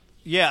much.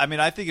 Yeah, I mean,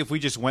 I think if we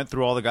just went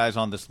through all the guys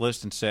on this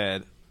list and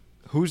said,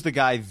 who's the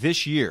guy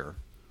this year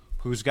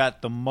who's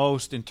got the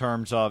most in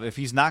terms of, if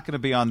he's not going to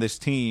be on this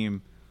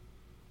team,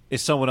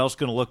 is someone else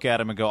going to look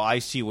at him and go, I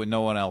see what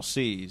no one else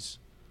sees?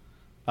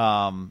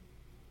 Flacco,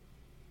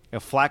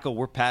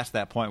 we're past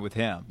that point with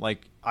him.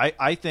 Like,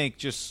 I think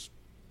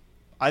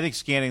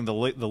scanning the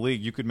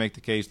league, you could make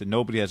the case that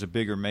nobody has a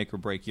bigger make or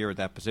break year at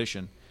that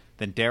position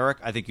than Derek.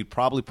 I think you'd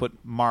probably put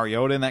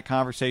Mariota in that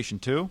conversation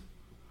too.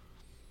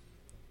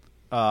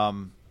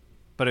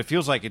 But it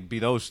feels like it'd be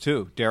those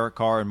two, Derek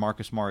Carr and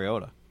Marcus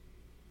Mariota.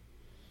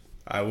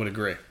 I would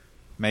agree.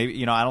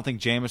 Maybe, I don't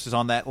think Jameis is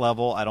on that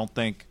level. I don't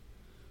think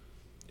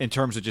in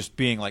terms of just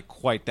being like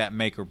quite that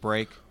make or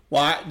break.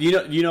 Well,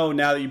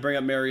 now that you bring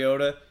up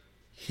Mariota,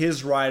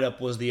 his write-up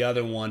was the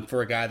other one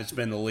for a guy that's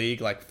been in the league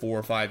like 4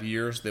 or 5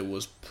 years that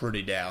was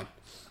pretty down.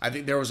 I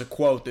think there was a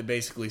quote that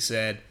basically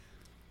said,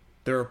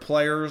 there are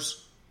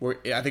players where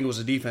I think it was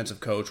a defensive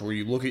coach, where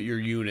you look at your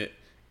unit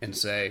and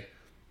say,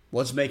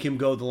 let's make him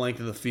go the length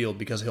of the field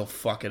because he'll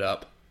fuck it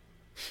up.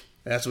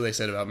 That's what they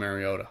said about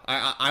Mariota.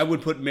 I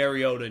would put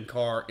Mariota and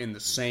Carr in the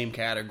same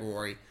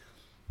category.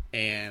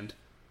 And,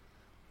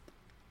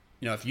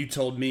 if you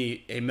told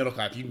me, hey,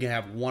 Middlekauff, if you can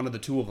have one of the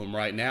two of them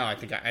right now, I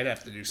think I'd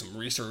have to do some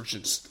research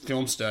and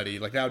film study.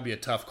 Like, that would be a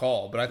tough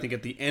call. But I think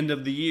at the end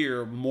of the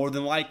year, more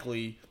than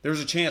likely,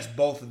 there's a chance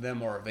both of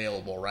them are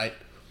available, right?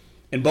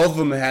 And both of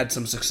them have had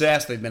some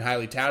success. They've been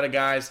highly touted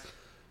guys.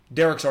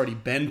 Derek's already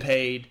been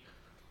paid,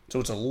 so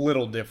it's a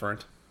little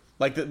different.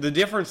 Like, the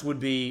difference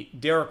would be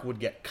Derek would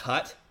get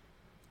cut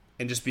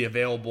and just be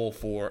available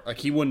for, like,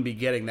 he wouldn't be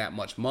getting that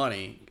much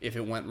money if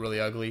it went really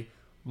ugly.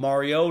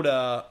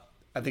 Mariota,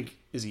 I think,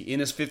 is he in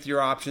his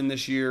fifth-year option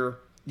this year?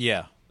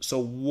 Yeah. So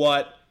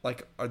what,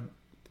 like,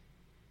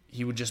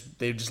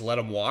 they'd just let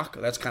him walk?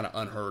 That's kind of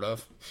unheard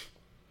of.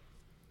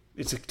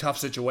 It's a tough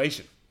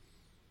situation.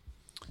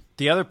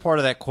 The other part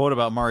of that quote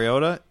about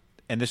Mariota,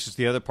 and this is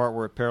the other part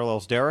where it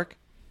parallels Derek,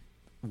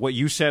 what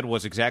you said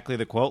was exactly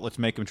the quote, let's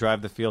make him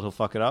drive the field, he'll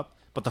fuck it up.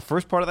 But the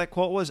first part of that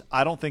quote was,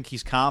 I don't think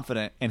he's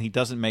confident and he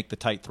doesn't make the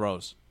tight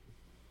throws.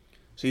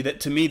 See,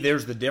 that to me,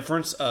 there's the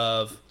difference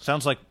of...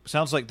 Sounds like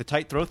the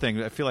tight throw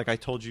thing. I feel like I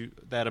told you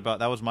that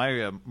was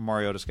my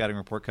Mariota scouting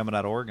report coming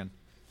out of Oregon.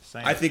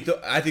 I think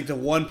the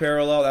one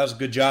parallel, that was a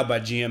good job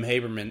by GM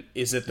Haberman,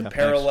 is that the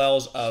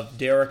parallels of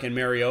Derek and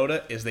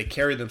Mariota is they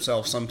carry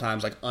themselves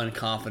sometimes like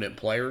unconfident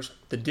players.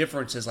 The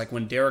difference is like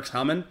when Derek's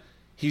humming,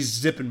 he's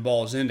zipping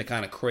balls into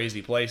kind of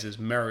crazy places.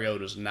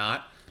 Mariota's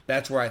not.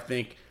 That's where I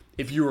think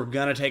if you were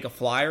going to take a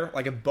flyer,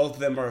 like if both of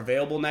them are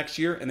available next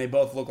year and they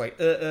both look like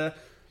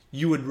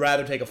you would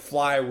rather take a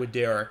flyer with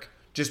Derek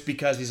just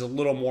because he's a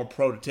little more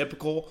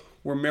prototypical,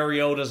 where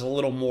Mariota's a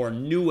little more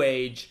new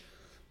age,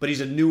 but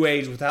he's a new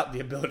age without the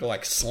ability to,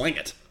 like, sling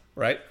it,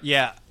 right?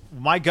 Yeah.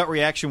 My gut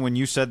reaction when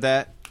you said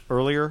that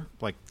earlier,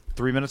 like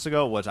 3 minutes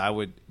ago, was I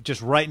would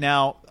just right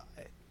now,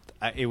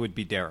 it would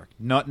be Derek.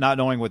 Not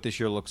knowing what this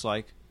year looks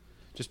like,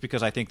 just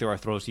because I think there are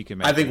throws he can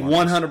make. I think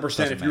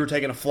 100% if you were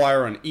taking a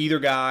flyer on either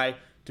guy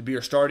to be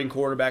your starting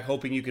quarterback,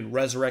 hoping you can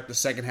resurrect the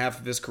second half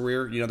of his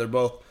career, they're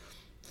both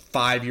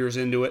 5 years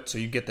into it, so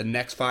you get the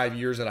next 5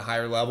 years at a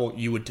higher level,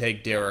 you would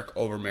take Derek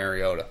over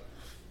Mariota.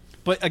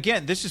 But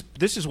again, this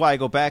is why I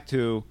go back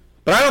to.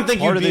 But I don't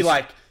think you'd be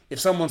like, if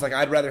someone's like,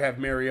 I'd rather have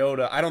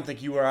Mariota, I don't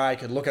think you or I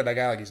could look at that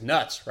guy like he's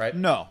nuts, right?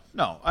 No,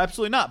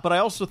 absolutely not. But I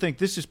also think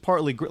this is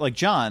partly like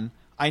John.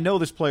 I know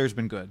this player's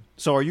been good.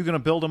 So are you going to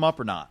build him up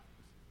or not?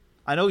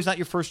 I know he's not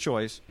your first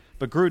choice,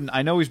 but Gruden,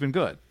 I know he's been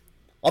good.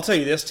 I'll tell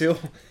you this too: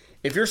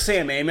 if you're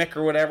Sam Amick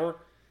or whatever,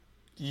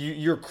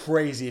 you're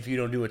crazy if you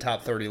don't do a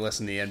top 30 list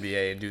in the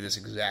NBA and do this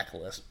exact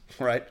list,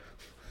 right?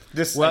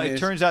 It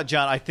turns out,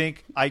 John, I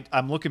think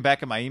I'm looking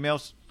back at my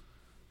emails.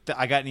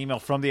 I got an email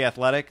from The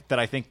Athletic that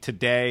I think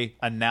today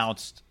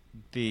announced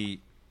the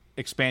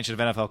expansion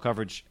of NFL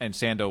coverage, and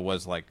Sando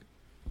was like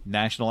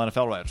national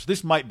NFL writer. So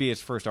this might be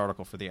his first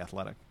article for The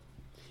Athletic.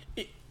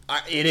 It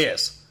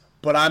is.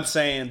 But I'm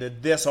saying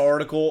that this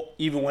article,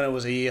 even when it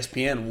was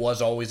ESPN,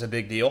 was always a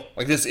big deal.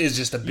 Like, this is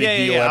just a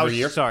big deal every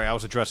year. Sorry, I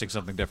was addressing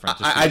something different.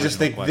 I just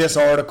think this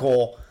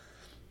article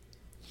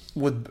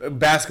with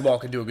basketball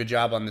could do a good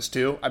job on this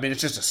too. I mean, it's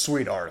just a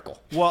sweet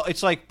article. Well,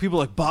 it's like people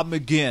like Bob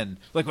McGinn.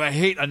 Like, I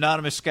hate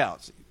anonymous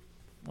scouts.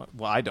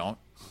 Well, I don't.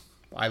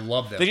 I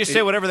love them. They just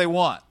say whatever they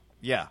want.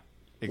 Yeah,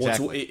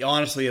 exactly.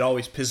 Honestly, it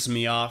always pisses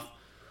me off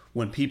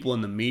when people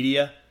in the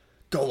media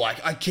go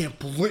like, I can't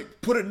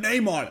believe, put a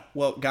name on it.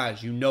 Well,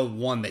 guys,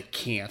 one, they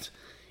can't.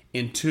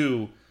 And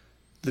two,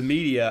 the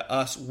media,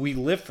 us, we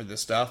live for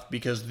this stuff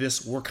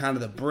because we're kind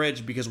of the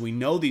bridge because we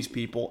know these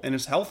people and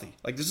it's healthy.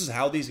 Like, this is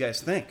how these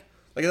guys think.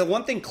 Like, the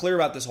one thing clear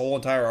about this whole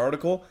entire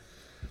article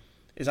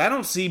is I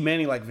don't see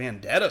many, like,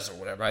 vendettas or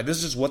whatever. Right? This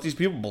is just what these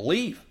people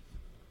believe.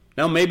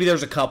 Now, maybe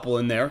there's a couple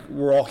in there.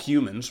 We're all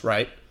humans,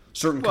 right?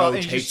 Certain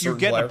coach hates certain player. You're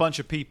getting a bunch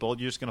of people.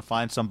 You're just going to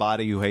find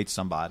somebody who hates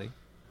somebody.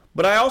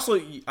 But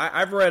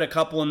I've read a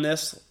couple in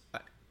this.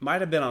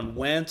 Might have been on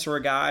Wentz or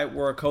a guy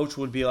where a coach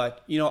would be like,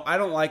 I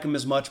don't like him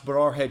as much, but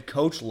our head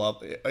coach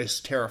is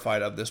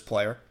terrified of this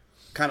player.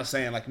 Kind of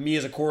saying, like, me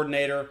as a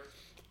coordinator,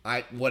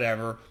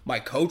 whatever. My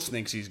coach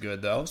thinks he's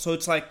good, though. So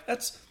it's like,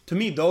 to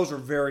me, those are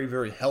very,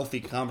 very healthy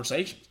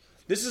conversations.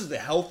 This is the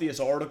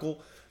healthiest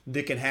article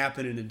that can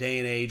happen in a day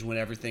and age when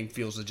everything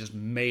feels just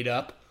made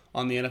up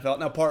on the NFL.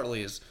 Now,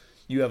 partly is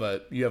you have a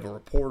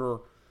reporter.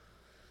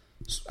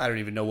 I don't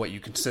even know what you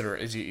consider.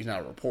 He's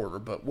not a reporter,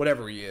 but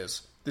whatever he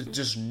is, that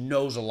just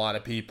knows a lot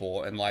of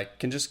people and like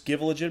can just give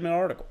a legitimate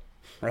article,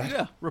 right?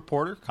 Yeah,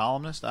 reporter,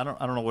 columnist. I don't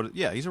know what.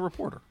 Yeah, he's a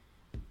reporter.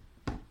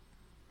 So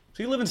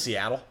you live in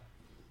Seattle.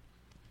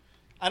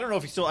 I don't know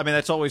if he still. I mean,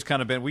 that's always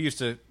kind of been. We used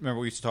to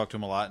talk to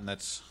him a lot, and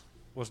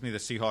wasn't he the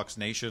Seahawks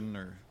Nation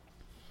or?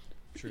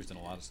 I'm sure he's done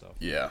a lot of stuff.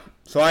 Yeah.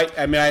 So I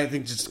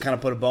think just to kind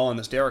of put a bow on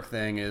this Derek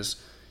thing is,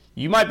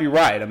 you might be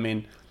right. I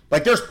mean,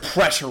 like there's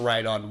pressure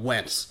right on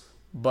Wentz,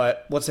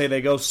 but let's say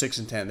they go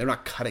 6-10, they're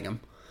not cutting him.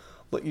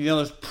 But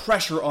there's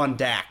pressure on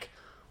Dak.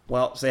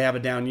 Well, say they have a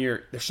down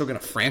year, they're still going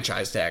to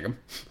franchise tag him.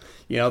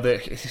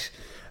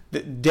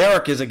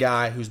 Derek is a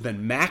guy who's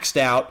been maxed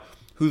out,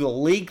 who the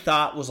league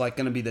thought was like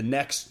going to be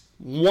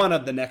one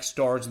of the next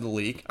stars of the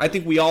league. I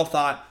think we all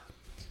thought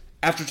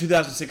after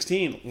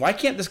 2016, why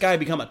can't this guy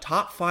become a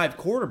top 5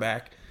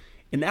 quarterback?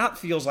 And now it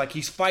feels like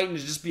he's fighting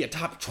to just be a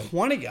top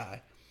 20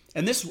 guy.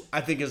 And this,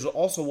 I think, is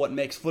also what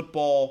makes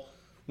football,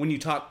 when you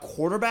talk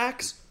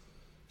quarterbacks,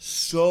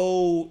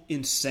 so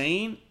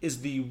insane,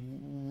 is the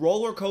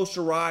roller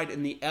coaster ride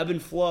and the ebb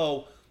and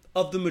flow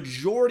of the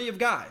majority of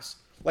guys.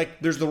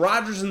 Like, there's the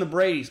Rodgers and the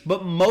Bradys,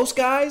 but most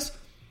guys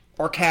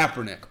are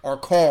Kaepernick, are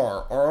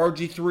Carr, are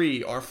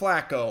RG3, are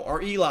Flacco,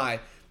 are Eli,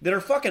 that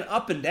are fucking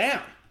up and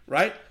down,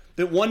 right?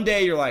 That one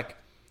day you're like,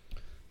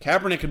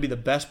 Kaepernick could be the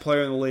best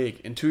player in the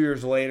league, and 2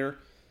 years later,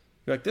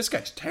 you're like, this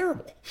guy's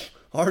terrible.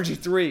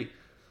 RG3,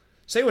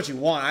 say what you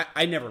want.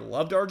 I never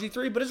loved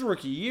RG3, but his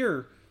rookie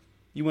year,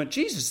 you went,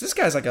 Jesus, this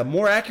guy's like a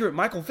more accurate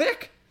Michael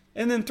Vick.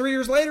 And then 3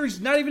 years later, he's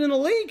not even in the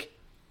league.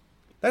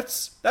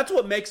 That's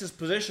what makes his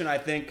position, I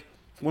think,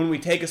 when we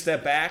take a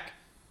step back,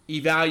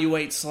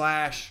 evaluate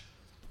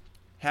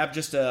 / have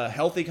just a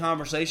healthy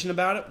conversation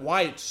about it,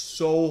 why it's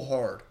so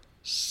hard.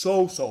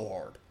 So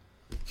hard.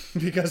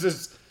 Because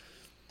it's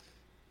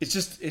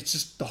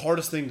just the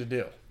hardest thing to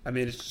do. I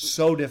mean, it's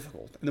so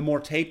difficult. And the more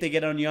tape they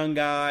get on young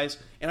guys,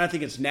 and I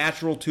think it's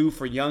natural, too,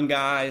 for young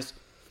guys,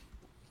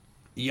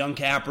 a young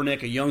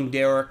Kaepernick, a young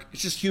Derek,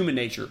 it's just human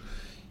nature.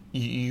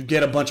 You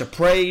get a bunch of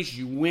praise,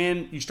 you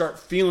win, you start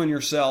feeling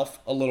yourself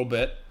a little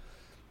bit,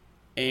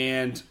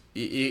 and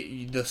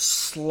the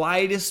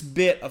slightest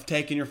bit of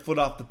taking your foot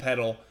off the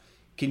pedal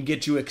can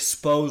get you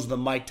exposed to the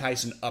Mike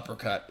Tyson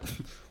uppercut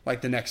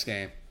like the next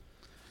game.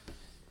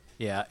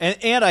 Yeah,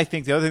 and I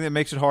think the other thing that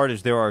makes it hard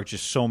is there are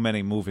just so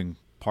many moving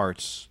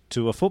parts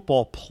to a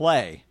football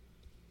play.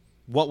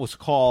 What was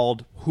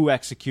called, who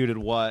executed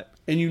what.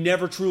 And you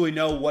never truly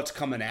know what's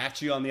coming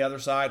at you on the other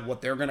side,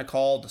 what they're going to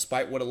call,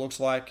 despite what it looks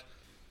like.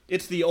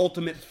 It's the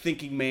ultimate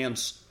thinking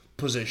man's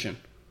position.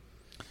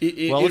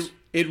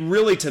 It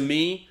really, to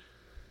me,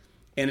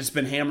 and it's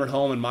been hammered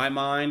home in my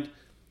mind,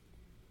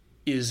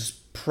 is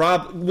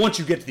once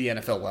you get to the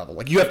NFL level.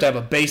 Like, you have to have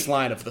a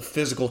baseline of the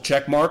physical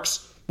check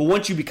marks, but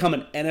once you become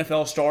an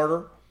NFL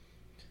starter,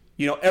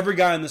 you know, every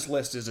guy on this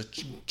list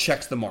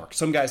checks the mark.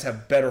 Some guys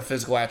have better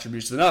physical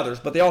attributes than others,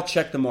 but they all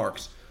check the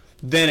marks.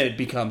 Then it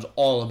becomes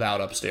all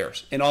about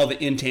upstairs and all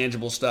the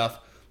intangible stuff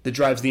that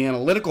drives the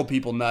analytical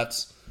people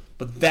nuts.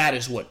 But that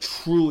is what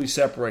truly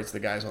separates the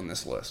guys on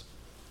this list.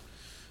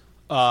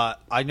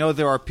 I know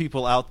there are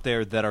people out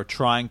there that are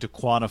trying to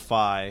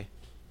quantify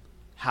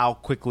how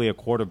quickly a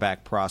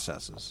quarterback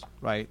processes,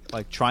 right?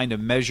 Like trying to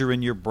measure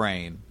in your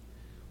brain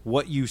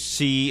what you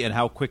see and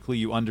how quickly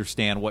you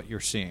understand what you're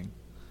seeing.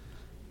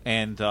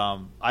 And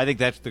I think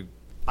that's the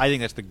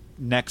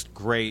next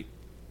great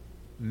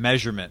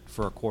measurement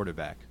for a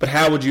quarterback. But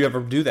how would you ever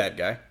do that,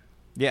 Guy?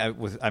 Yeah,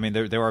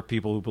 there are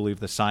people who believe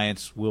the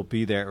science will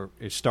be there,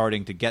 is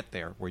starting to get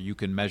there, where you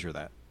can measure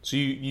that. So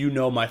you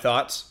know my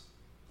thoughts?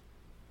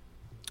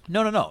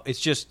 No. It's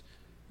just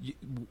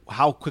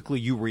how quickly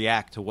you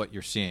react to what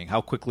you're seeing,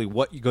 how quickly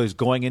what goes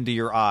going into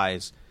your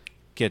eyes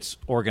gets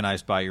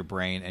organized by your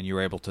brain, and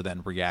you're able to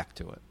then react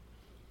to it.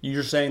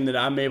 You're saying that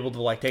I'm able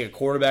to take a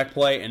quarterback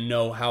play and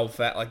know how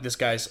fast, like this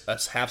guy's a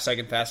half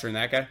second faster than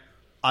that guy?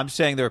 I'm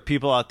saying there are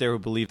people out there who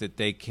believe that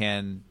they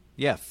can,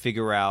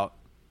 figure out.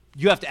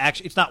 You have to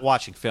actually. It's not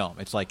watching film.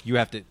 It's like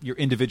you're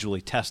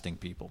individually testing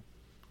people.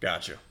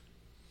 Gotcha.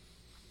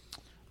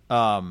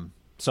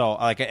 So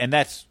and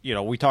that's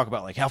we talk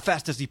about how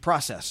fast does he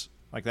process?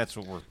 Like that's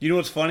what we're. You know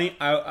what's funny?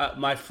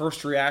 My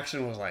first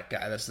reaction was like,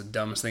 God, that's the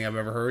dumbest thing I've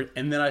ever heard.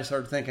 And then I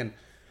started thinking,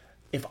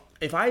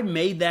 if I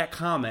made that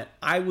comment,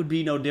 I would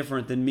be no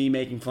different than me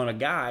making fun of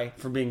Guy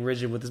for being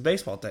rigid with his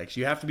baseball takes.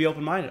 You have to be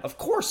open minded. Of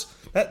course,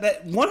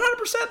 that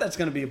 100% that's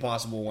going to be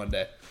possible one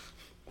day.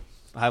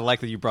 I like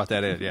that you brought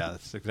that in. Yeah,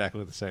 that's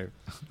exactly the same.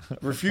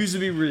 refuse to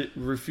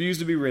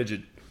be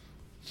rigid.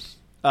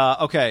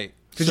 Okay,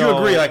 because you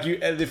agree.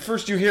 The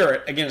first you hear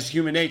it against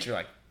human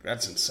nature,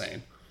 that's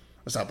insane.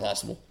 That's not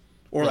possible.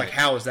 Or right.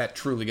 How is that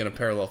truly going to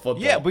parallel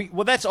football? Yeah,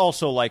 but that's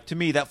also to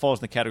me that falls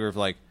in the category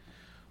of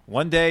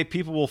one day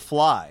people will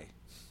fly.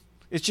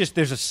 It's just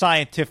there's a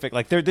scientific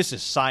this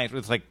is science.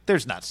 It's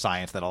there's not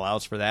science that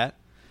allows for that.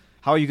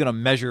 How are you going to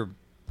measure?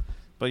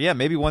 But yeah,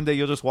 maybe one day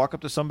you'll just walk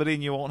up to somebody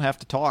and you won't have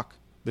to talk.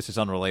 This is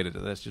unrelated to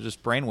this. You're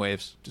just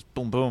brainwaves. Just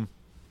boom, boom.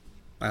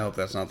 I hope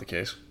that's not the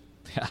case.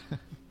 Yeah.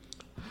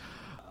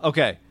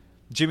 Okay.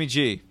 Jimmy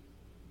G.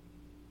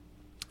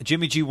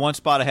 Jimmy G 1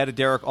 spot ahead of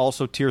Derek,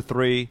 also tier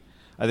 3.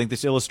 I think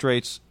this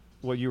illustrates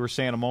what you were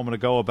saying a moment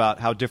ago about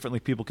how differently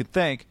people could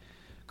think.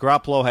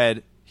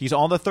 Garoppolo he's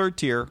on the 3rd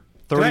tier.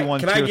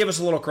 31 Can I give us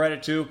a little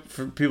credit, too,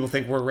 for people who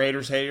think we're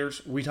Raiders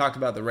haters? We talked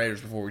about the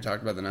Raiders before we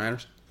talked about the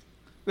Niners.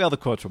 Well, the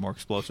quotes were more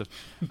explosive.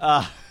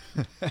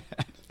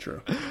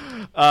 True.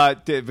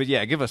 But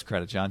yeah, give us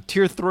credit, John.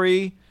 Tier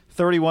 3,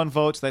 31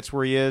 votes. That's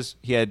where he is.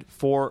 He had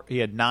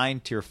 9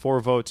 tier 4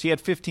 votes. He had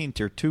 15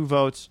 tier 2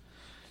 votes.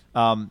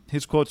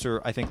 His quotes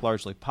are, I think,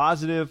 largely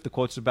positive. The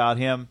quotes about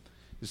him,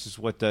 This is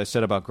what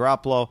said about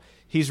Garoppolo.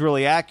 He's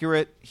really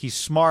accurate. He's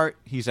smart.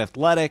 He's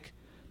athletic,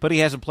 but he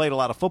hasn't played a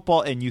lot of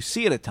football, and you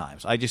see it at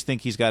times. I just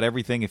think he's got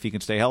everything if he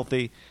can stay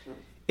healthy.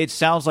 It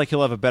sounds like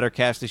he'll have a better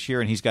cast this year,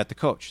 and he's got the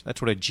coach.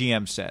 That's what a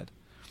GM said.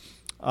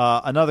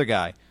 Another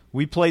guy.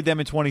 We played them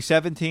in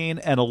 2017,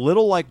 and a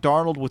little like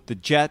Darnold with the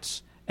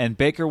Jets and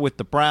Baker with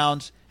the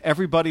Browns,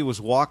 everybody was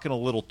walking a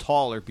little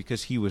taller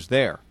because he was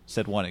there,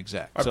 said one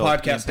exec. Our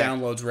podcast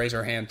downloads raise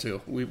our hand,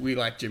 too. We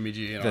like Jimmy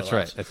G. That's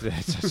right.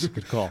 That's a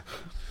good call.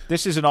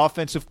 This is an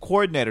offensive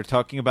coordinator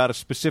talking about a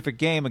specific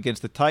game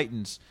against the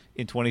Titans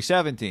in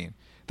 2017.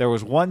 There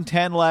was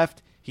 1:10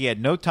 left. He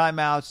had no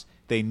timeouts.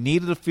 They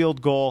needed a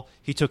field goal.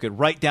 He took it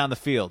right down the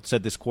field,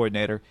 said this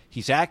coordinator.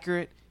 He's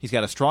accurate. He's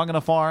got a strong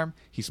enough arm.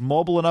 He's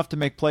mobile enough to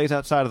make plays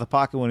outside of the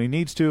pocket when he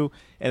needs to.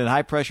 And in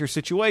high-pressure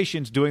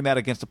situations, doing that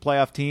against a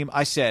playoff team,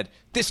 I said,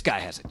 this guy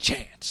has a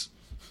chance.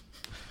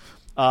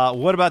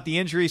 What about the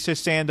injuries, says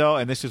Sando?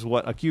 And this is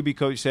what a QB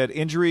coach said.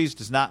 Injuries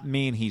does not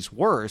mean he's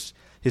worse.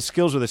 His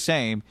skills are the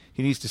same.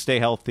 He needs to stay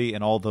healthy,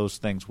 and all those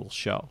things will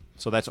show.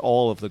 So that's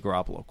all of the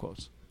Garoppolo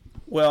quotes.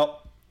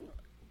 Well,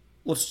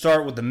 let's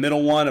start with the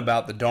middle one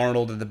about the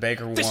Darnold and the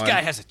Baker one. This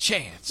guy has a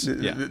chance.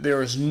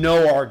 There is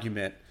no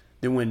argument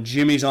that when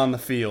Jimmy's on the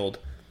field,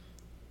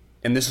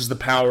 and this is the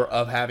power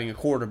of having a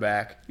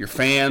quarterback, your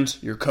fans,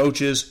 your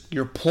coaches,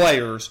 your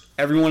players,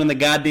 everyone in the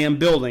goddamn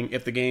building,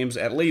 if the game's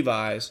at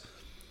Levi's,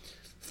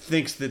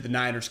 thinks that the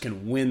Niners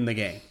can win the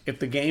game. If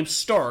the game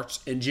starts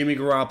and Jimmy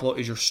Garoppolo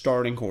is your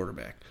starting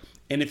quarterback,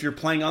 and if you're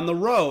playing on the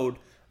road,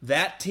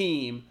 that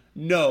team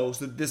knows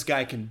that this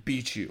guy can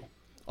beat you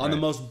on the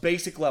most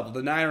basic level.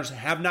 The Niners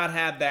have not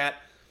had that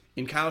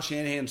in Kyle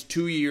Shanahan's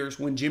 2 years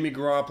when Jimmy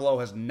Garoppolo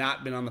has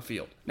not been on the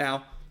field.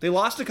 Now, they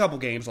lost a couple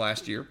games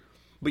last year,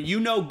 but you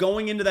know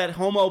going into that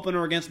home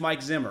opener against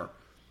Mike Zimmer,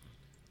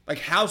 like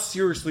how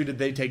seriously did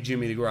they take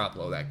Jimmy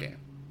Garoppolo that game?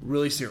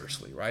 Really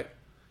seriously, right?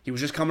 He was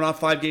just coming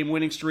off 5-game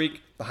winning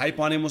streak. The hype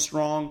on him was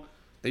strong.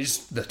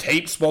 The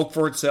tape spoke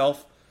for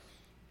itself,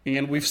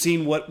 and we've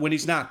seen when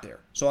he's not there.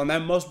 So on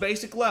that most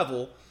basic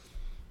level,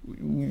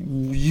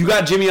 you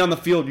got Jimmy on the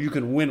field, you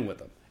can win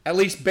with him. At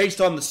least based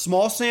on the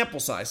small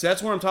sample size. So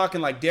that's where I'm talking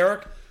like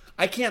Derek.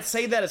 I can't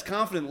say that as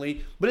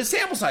confidently, but his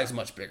sample size is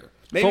much bigger.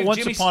 Maybe but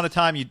once upon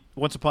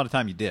a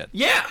time you did.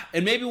 Yeah,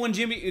 and maybe when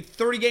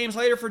 30 games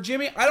later for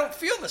Jimmy, I don't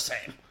feel the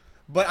same.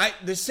 But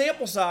the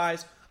sample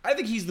size, I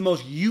think he's the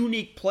most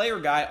unique player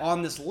guy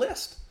on this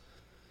list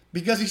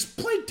because he's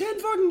played 10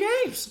 fucking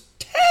games.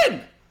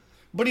 10!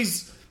 But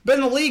he's been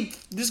in the league,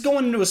 this is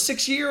going into his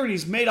 6th year, and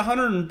he's made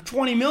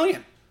 $120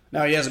 million.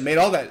 Now, he hasn't made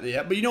all that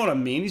yet, but you know what I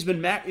mean. He's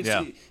been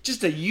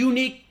just a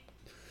unique,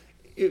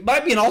 it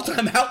might be an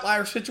all-time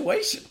outlier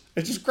situation.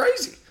 It's just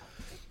crazy,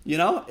 you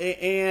know?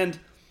 And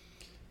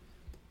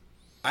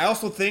I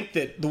also think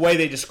that the way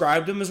they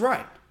described him is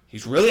right.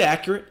 He's really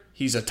accurate.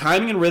 He's a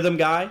timing and rhythm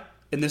guy.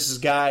 And this is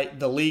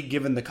the league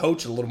giving the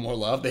coach a little more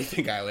love. They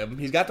think I live him.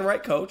 He's got the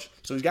right coach.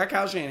 So he's got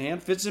Kyle Shanahan.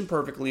 Fits in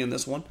perfectly in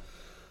this one.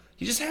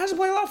 He just hasn't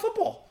played a lot of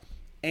football.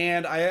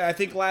 And I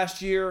think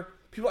last year,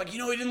 people are like, he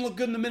didn't look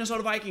good in the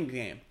Minnesota Vikings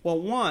game.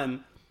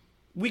 Well,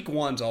 week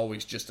one's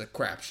always just a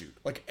crapshoot.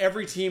 Like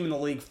every team in the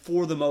league,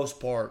 for the most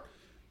part,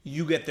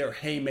 you get their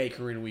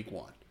haymaker in week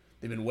one.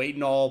 They've been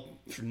waiting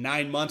for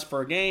 9 months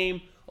for a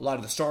game. A lot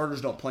of the starters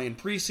don't play in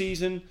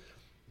preseason,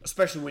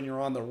 especially when you're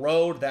on the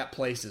road. That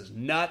place is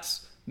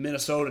nuts.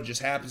 Minnesota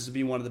just happens to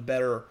be one of the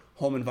better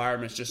home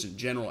environments just in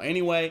general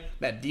anyway.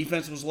 That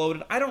defense was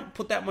loaded. I don't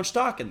put that much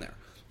stock in there.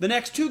 The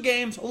next 2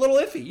 games, a little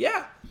iffy,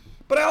 yeah.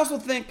 But I also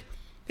think,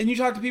 and you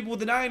talk to people with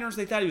the Niners,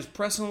 they thought he was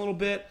pressing a little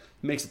bit.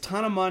 He makes a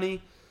ton of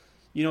money.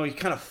 He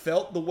kind of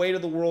felt the weight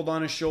of the world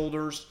on his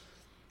shoulders.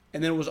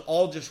 And then it was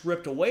all just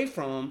ripped away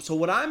from him. So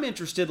what I'm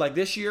interested, like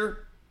this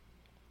year,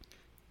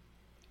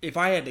 if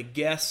I had to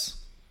guess,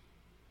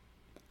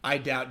 I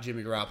doubt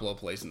Jimmy Garoppolo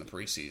plays in the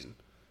preseason.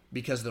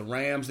 Because the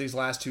Rams these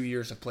last 2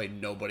 years have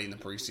played nobody in the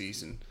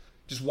preseason.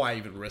 Just why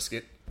even risk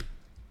it?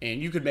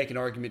 And you could make an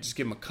argument, just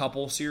give him a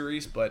couple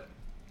series, but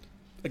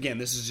again,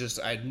 this is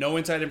just, I had no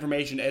inside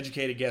information,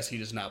 educated guess he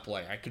does not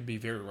play. I could be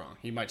very wrong.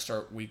 He might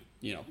start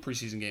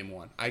preseason game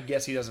 1. I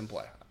guess he doesn't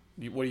play.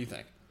 What do you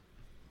think?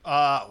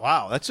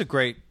 Wow, that's a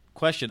great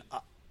question.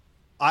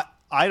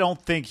 I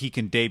don't think he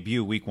can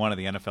debut week 1 of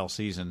the NFL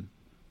season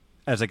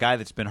as a guy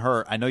that's been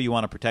hurt. I know you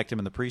want to protect him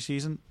in the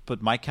preseason,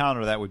 but my counter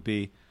to that would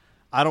be,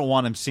 I don't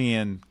want him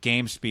seeing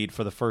game speed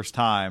for the first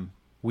time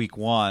week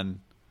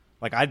 1.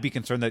 Like, I'd be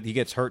concerned that he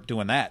gets hurt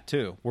doing that,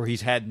 too, where he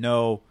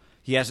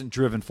hasn't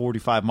driven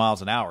 45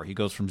 miles an hour. He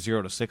goes from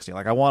 0 to 60.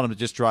 Like, I want him to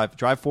just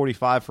drive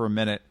 45 for a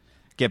minute,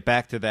 get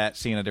back to that,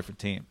 seeing a different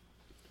team.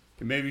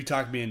 Maybe you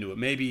talk me into it.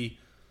 Maybe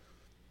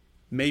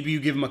you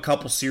give him a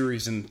couple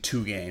series in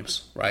 2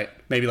 games, right?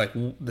 Maybe like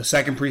the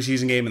second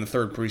preseason game and the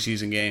third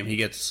preseason game, he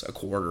gets a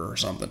quarter or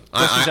something.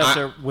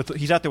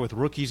 He's out there with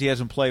rookies he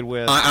hasn't played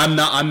with.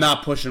 I'm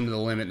not pushing him to the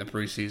limit in the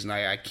preseason.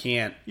 I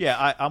can't.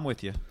 Yeah, I'm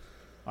with you.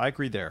 I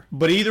agree there.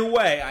 But either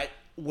way,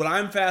 what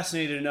I'm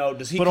fascinated to know,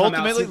 does he? But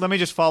ultimately, let me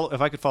just follow.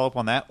 If I could follow up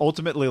on that,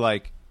 ultimately,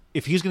 like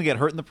if he's going to get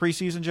hurt in the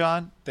preseason,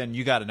 John, then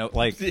you got to know.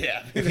 Like,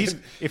 Yeah. if he's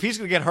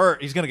going to get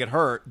hurt, he's going to get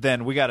hurt.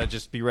 Then we got to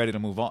just be ready to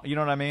move on. You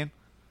know what I mean?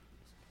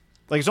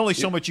 Like, there's only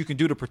so much you can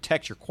do to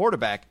protect your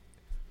quarterback.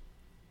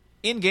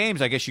 In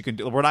games, I guess you can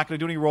do. We're not going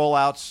to do any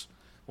rollouts.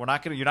 We're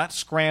not going to. You're not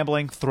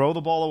scrambling. Throw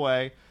the ball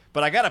away.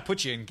 But I got to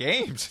put you in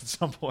games at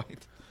some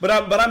point. But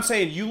I'm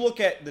saying, you look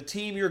at the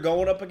team you're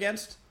going up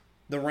against,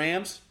 the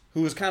Rams,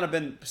 who has kind of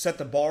been set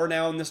the bar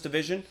now in this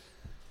division.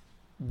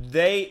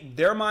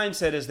 Their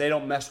mindset is they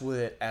don't mess with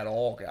it at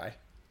all, guy.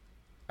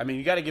 I mean,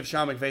 you got to give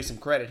Sean McVay some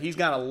credit. He's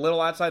gone a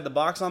little outside the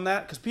box on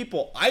that because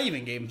I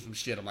even gave him some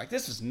shit. I'm like,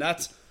 this is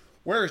nuts.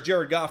 Where is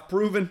Jared Goff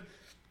proven?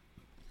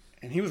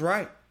 And he was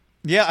right.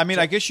 Yeah, I mean,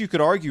 I guess you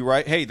could argue,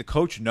 right? Hey, the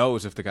coach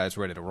knows if the guy's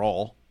ready to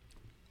roll.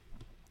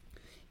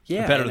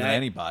 Yeah, better than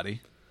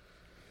anybody.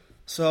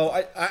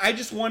 So I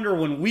just wonder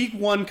when week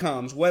 1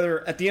 comes,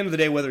 whether at the end of the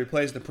day, whether he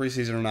plays the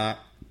preseason or not,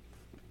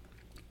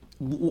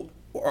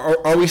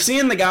 are we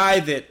seeing the guy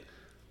that,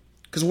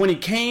 because when he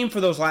came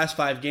for those last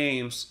 5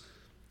 games,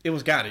 it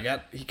was, God,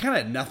 he kind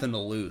of had nothing to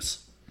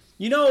lose.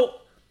 You know,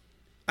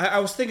 I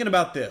was thinking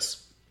about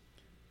this.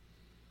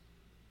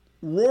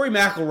 Rory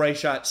McIlroy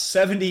shot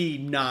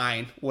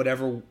 79,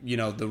 whatever,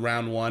 the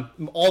round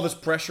 1, all this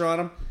pressure on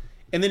him,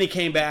 and then he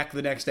came back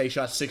the next day,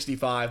 shot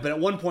 65, but at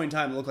one point in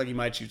time, it looked like he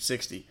might shoot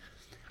 60.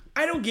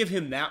 I don't give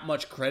him that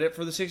much credit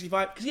for the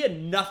 65 because he had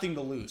nothing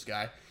to lose,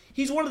 guy.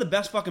 He's one of the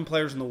best fucking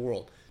players in the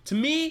world. To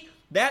me,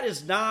 that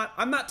is not,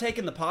 I'm not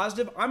taking the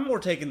positive, I'm more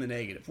taking the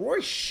negative.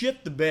 Rory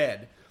shit the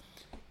bed.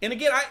 And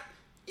again,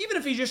 even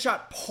if he just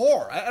shot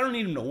par, I don't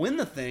need him to win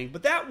the thing,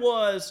 but that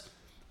was,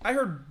 I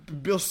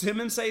heard Bill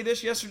Simmons say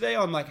this yesterday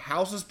on like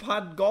House's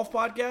golf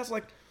podcast,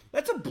 like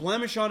that's a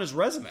blemish on his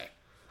resume.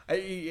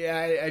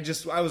 I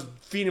was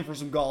feeding for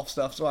some golf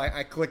stuff, so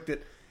I clicked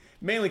it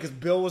mainly because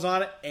Bill was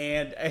on it,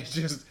 and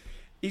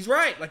he's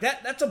right. Like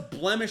that's a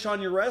blemish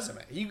on your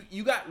resume.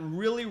 You got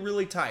really,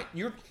 really tight.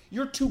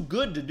 You're too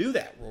good to do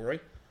that, Rory.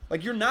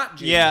 Like you're not.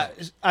 James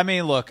Harden. I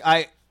mean, look,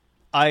 I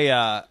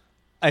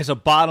as a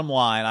bottom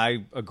line,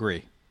 I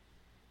agree.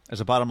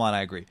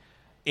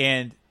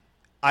 And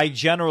I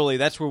generally,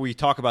 that's where we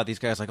talk about these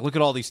guys. Like, look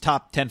at all these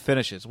top 10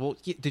 finishes. Well,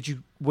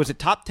 was it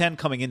top 10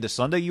 coming into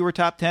Sunday? You were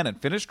top 10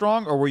 and finished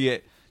strong, or were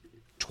you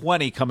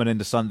 20 coming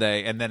into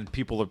Sunday, and then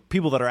people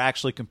that are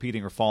actually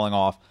competing are falling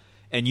off,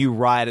 and you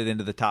ride it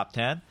into the top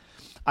 10?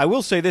 I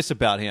will say this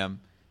about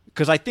him,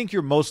 because I think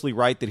you're mostly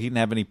right that he didn't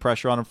have any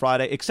pressure on him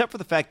Friday, except for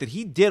the fact that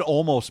he did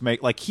almost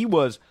make, like he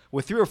was,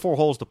 with 3 or 4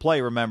 holes to play,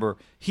 remember,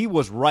 he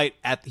was right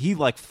at, he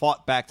like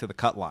fought back to the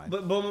cut line.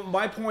 But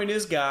my point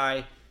is,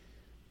 Guy,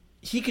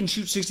 he can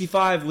shoot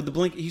 65 with the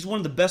blink. He's one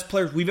of the best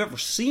players we've ever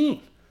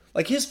seen.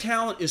 Like, his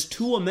talent is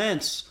too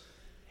immense.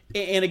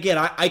 And again,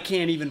 I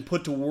can't even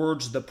put to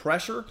words the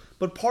pressure,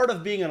 but part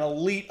of being an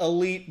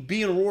elite,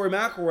 being Rory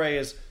McIlroy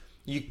is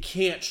you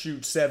can't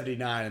shoot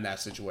 79 in that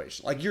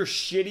situation. Like, your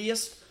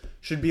shittiest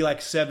should be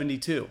like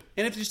 72.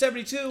 And if you're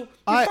 72, you're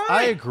fine.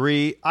 I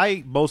agree.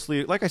 I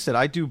mostly, like I said,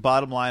 I do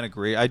bottom line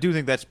agree. I do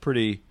think that's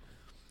pretty...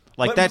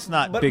 Like, that's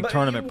not big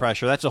tournament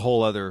pressure. That's a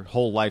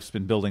whole life's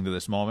been building to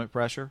this moment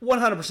pressure.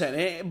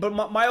 100%.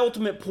 But my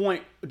ultimate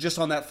point just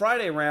on that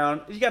Friday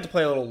round, you got to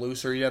play a little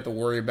looser. You don't have to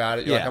worry about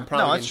it. You're like, I'm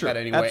probably going to cut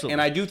anyway. Absolutely.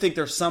 And I do think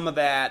there's some of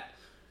that.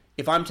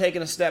 If I'm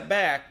taking a step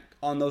back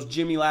on those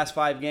Jimmy last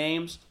 5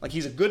 games, like,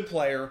 he's a good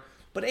player.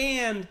 But,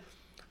 when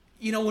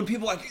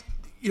people like,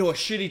 a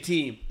shitty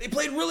team, they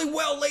played really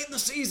well late in the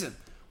season.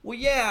 Well,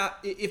 yeah,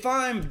 if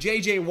I'm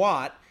J.J.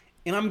 Watt,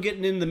 and I'm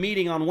getting in the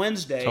meeting on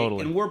Wednesday,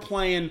 and we're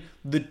playing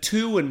the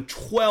 2-12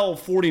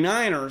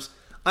 49ers,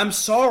 I'm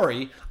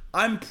sorry,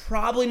 I'm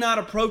probably not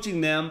approaching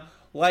them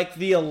like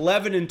the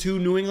 11-2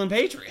 New England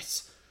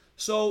Patriots.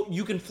 So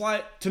you can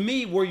fly, to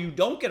me, where you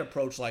don't get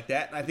approached like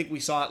that, and I think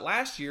we saw it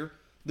last year,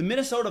 the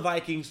Minnesota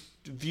Vikings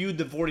viewed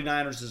the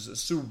 49ers as a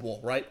Super Bowl,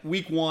 right?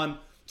 Week 1,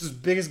 it's as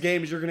big as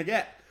game as you're going to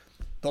get.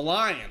 The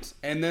Lions,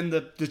 and then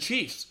the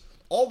Chiefs.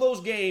 All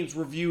those games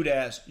were viewed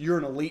as, you're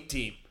an elite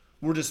team.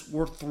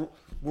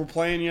 We're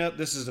playing you.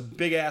 This is a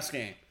big-ass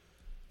game.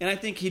 And I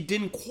think he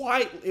didn't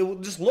quite,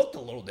 it just looked a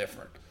little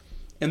different.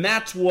 And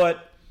that's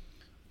what,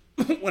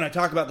 when I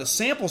talk about the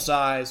sample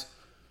size,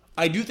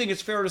 I do think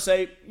it's fair to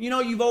say,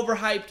 you've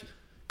overhyped,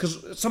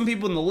 because some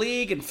people in the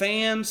league and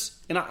fans,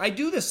 and I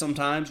do this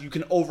sometimes, you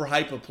can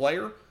overhype a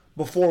player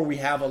before we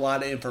have a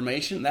lot of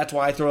information. That's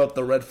why I throw up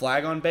the red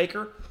flag on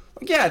Baker.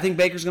 Like, yeah, I think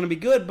Baker's going to be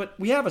good, but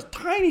we have a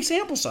tiny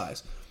sample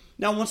size.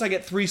 Now, once I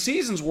get 3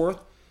 seasons worth,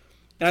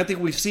 and I think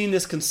we've seen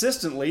this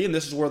consistently, and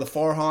this is where the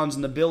Farhans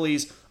and the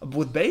Billies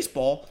with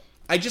baseball,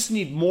 I just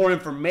need more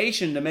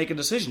information to make a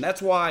decision.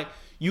 That's why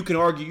you can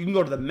argue, you can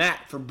go to the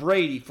mat for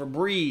Brady, for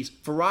Breeze,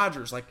 for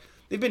Rodgers. Like,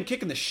 they've been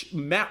kicking the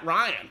Matt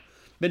Ryan,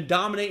 been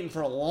dominating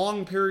for a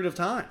long period of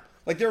time.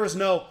 Like, there was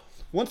no,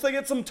 once they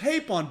get some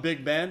tape on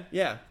Big Ben,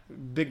 yeah,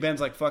 Big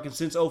Ben's like fucking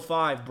since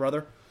 05,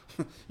 brother.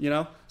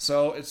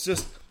 So it's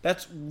just,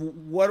 that's,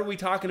 what are we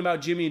talking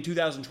about Jimmy in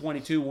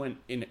 2022 when,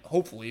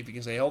 hopefully, if you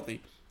can stay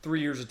healthy, 3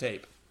 years of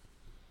tape?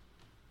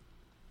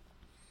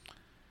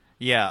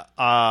 Yeah,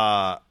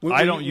 I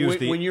don't use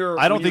the.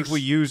 I don't think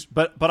we use,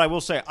 but I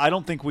will say I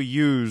don't think we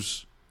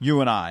use. You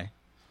and I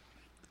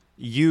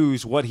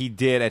use what he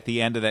did at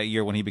the end of that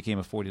year when he became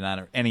a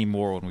 49er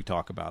anymore when we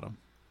talk about him.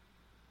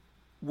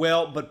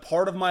 Well, but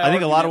part of my I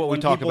think a lot of what we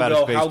talk about is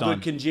based how on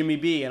good can Jimmy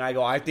be, and I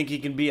go, I think he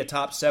can be a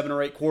top 7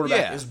 or 8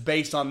 quarterback. Yeah. Is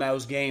based on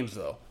those games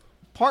though.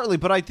 Partly,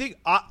 but I think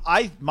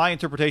my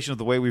interpretation of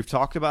the way we've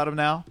talked about him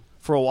now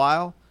for a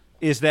while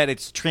is that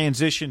it's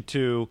transitioned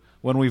to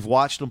when we've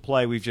watched him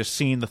play, we've just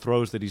seen the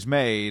throws that he's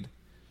made,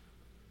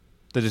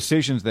 the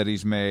decisions that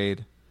he's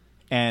made,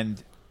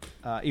 and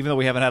even though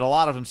we haven't had a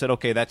lot of them, said,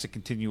 okay, that's a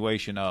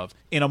continuation of,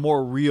 in a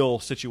more real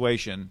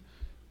situation,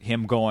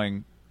 him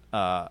going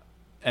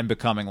and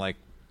becoming like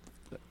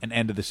an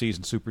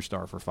end-of-the-season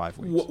superstar for 5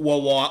 weeks.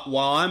 Well,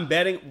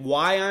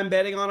 why I'm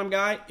betting on him,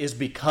 Guy, is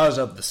because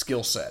of the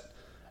skill set.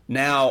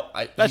 Now,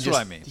 that's what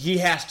I mean. He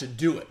has to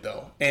do it,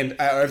 though. And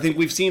I think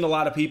we've seen a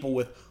lot of people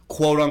with,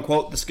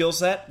 quote-unquote, the skill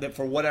set that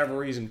for whatever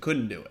reason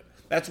couldn't do it.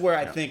 That's where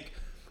I think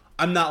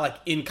I'm not like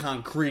in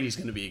concrete he's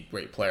going to be a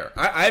great player.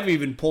 I've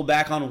even pulled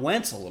back on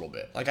Wentz a little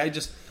bit. Like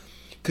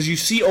because you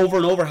see over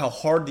and over how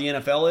hard the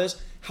NFL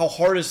is, how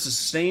hard it is to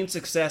sustain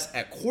success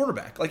at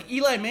quarterback. Like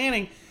Eli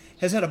Manning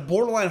has had a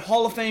borderline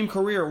Hall of Fame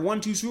career,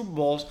 won 2 Super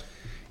Bowls,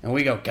 and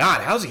we go,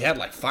 God, how's he had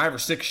like 5 or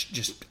 6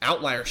 just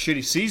outlier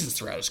shitty seasons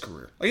throughout his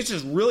career? Like it's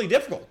just really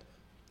difficult.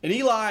 And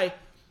Eli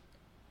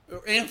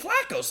and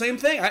Flacco, same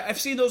thing. I've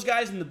seen those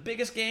guys in the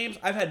biggest games.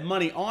 I've had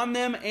money on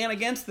them and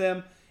against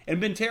them, and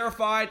been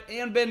terrified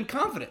and been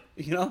confident,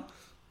 you know?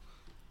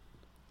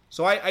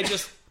 So I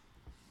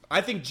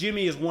think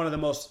Jimmy is one of the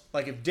most,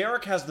 like if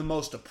Derek has the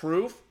most to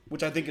prove,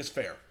 which I think is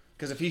fair,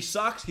 because if he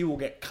sucks, he will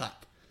get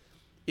cut.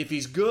 If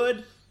he's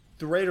good,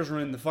 the Raiders are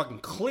in the fucking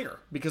clear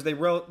because they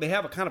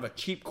have a kind of a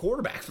cheap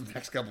quarterback for the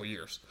next couple of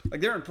years. Like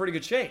they're in pretty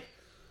good shape.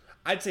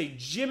 I'd say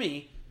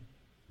Jimmy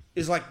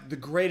is like the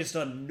greatest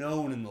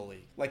unknown in the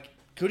league. Like,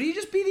 could he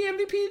just be the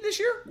MVP this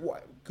year?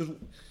 Why? Because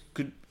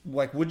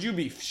would you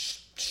be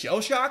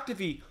shell shocked if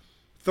he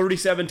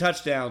 37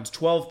 touchdowns,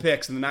 12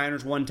 picks, and the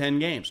Niners won 10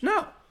 games?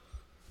 No.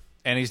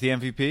 And he's the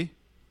MVP?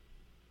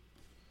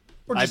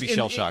 I'd be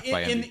shell shocked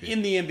by MVP.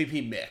 In the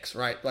MVP mix,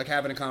 right? Like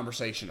having a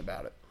conversation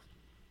about it.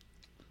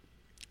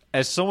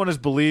 As someone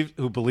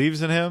who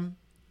believes in him,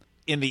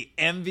 in the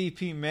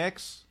MVP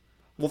mix,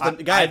 well,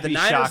 if the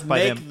Niners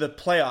make the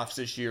playoffs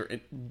this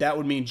year, that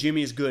would mean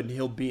Jimmy is good and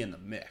he'll be in the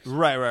mix.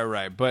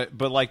 Right. But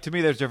like to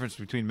me, there's a difference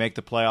between make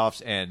the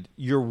playoffs and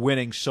you're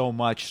winning so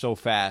much so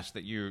fast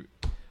that you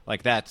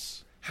like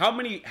that's how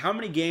many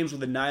games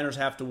would the Niners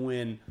have to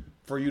win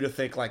for you to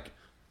think like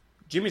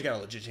Jimmy's got a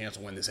legit chance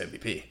to win this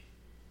MVP?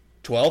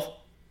 12?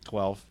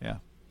 12, yeah.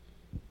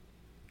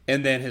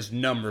 And then his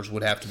numbers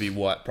would have to be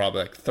what?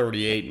 Probably like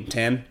 38 and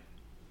 10.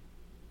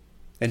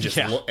 And just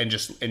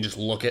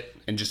look it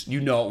and just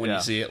you know it when you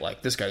see it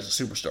like this guy's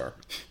a superstar.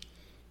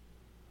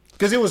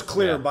 Because it was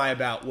clear by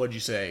about what'd you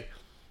say?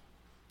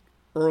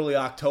 Early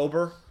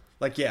October.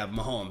 Like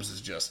Mahomes is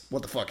just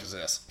what the fuck is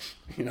this?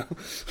 You know?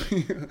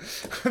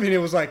 I mean,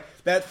 it was like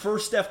that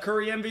first Steph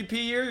Curry MVP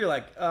year. You're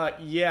like,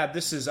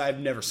 I've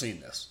never seen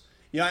this.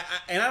 You know,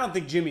 and I don't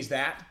think Jimmy's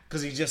that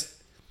because he just.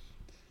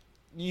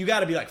 You got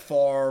to be like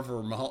Favre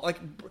or Mahomes. Like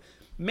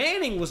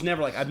Manning was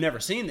never like I've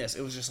never seen this.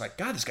 It was just like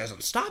God, this guy's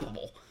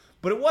unstoppable.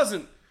 But it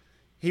wasn't.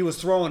 He was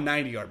throwing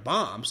 90-yard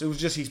bombs. It was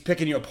just he's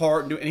picking you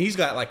apart and he's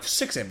got like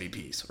 6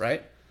 MVPs,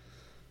 right?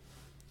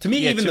 To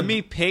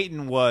me,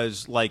 Peyton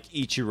was like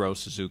Ichiro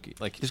Suzuki.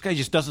 Like this guy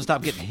just doesn't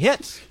stop getting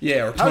hits.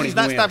 Yeah, or how does he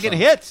not stop getting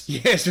hits?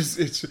 Yeah,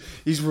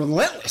 he's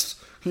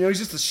relentless. You know, he's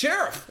just the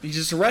sheriff. He's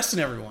just arresting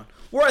everyone.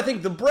 Where I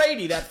think the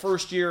Brady that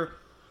first year,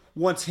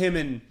 once him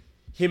and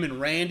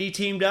Randy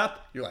teamed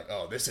up, you're like,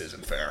 oh, this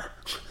isn't fair.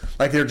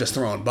 Like they're just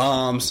throwing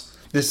bombs.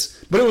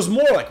 But it was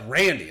more like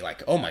Randy.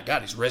 Like, oh my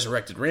God, he's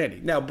resurrected Randy.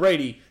 Now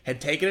Brady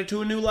had taken it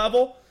to a new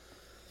level,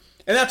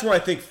 and that's where I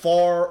think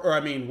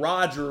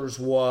Rodgers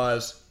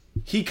was.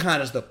 He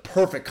kind of is the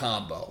perfect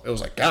combo. It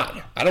was like,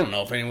 God, I don't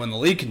know if anyone in the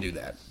league can do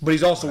that. But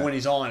he's also when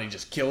he's on, he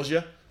just kills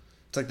you.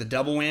 It's like the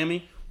double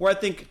whammy. Where I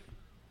think,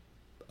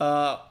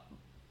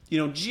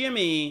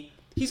 Jimmy.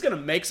 He's going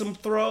to make some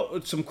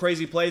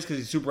crazy plays because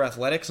he's super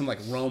athletic, some like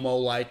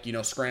Romo-like,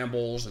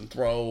 scrambles and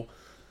throw.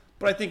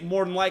 But I think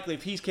more than likely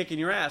if he's kicking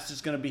your ass,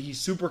 it's going to be he's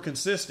super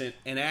consistent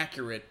and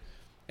accurate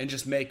and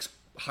just makes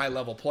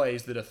high-level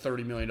plays that a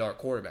 $30 million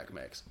quarterback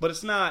makes. But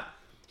he's not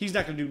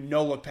going to do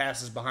no-look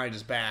passes behind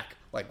his back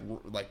like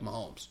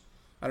Mahomes.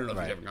 I don't know if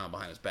he's ever gone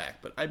behind his back,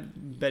 but I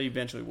bet he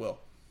eventually will.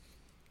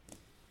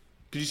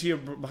 Did you see a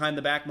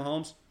behind-the-back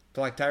Mahomes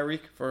to like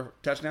Tyreek for a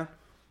touchdown?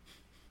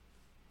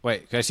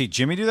 Wait, can I see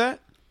Jimmy do that?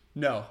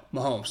 No,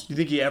 Mahomes. Do you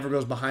think he ever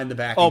goes behind the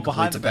back? Oh,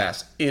 behind the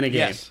pass in a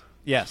game?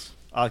 Yes.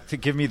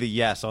 Give me the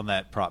yes on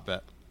that prop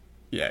bet.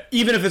 Yeah,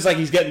 even if it's like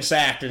he's getting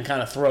sacked and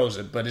kind of throws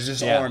it, but it's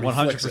just arm.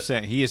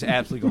 100%. He is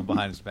absolutely going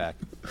behind his back.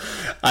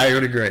 I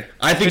would agree.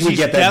 I think we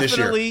get that this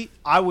year.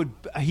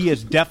 He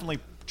has definitely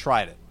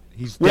tried it.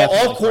 He's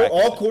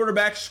all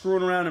quarterbacks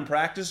screwing around in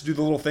practice do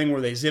the little thing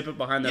where they zip it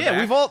behind their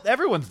back.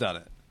 Everyone's done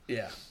it.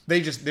 Yeah.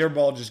 Their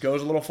ball just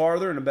goes a little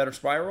farther in a better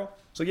spiral.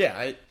 So,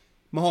 yeah,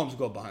 Mahomes will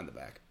go behind the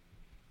back.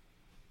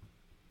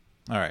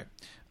 All right.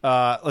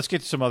 Let's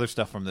get to some other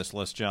stuff from this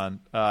list, John.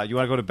 You want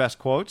to go to best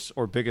quotes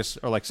or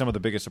like some of the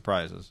biggest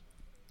surprises?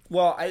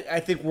 Well, I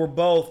think we're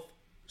both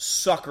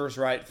suckers,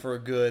 right, for a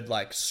good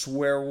like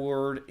swear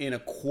word in a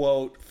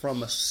quote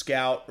from a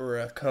scout or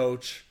a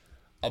coach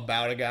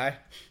about a guy.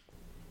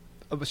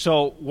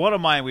 So one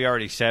of mine we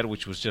already said,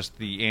 which was just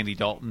the Andy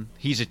Dalton.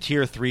 He's a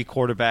tier 3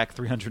 quarterback,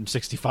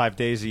 365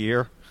 days a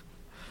year.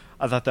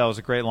 I thought that was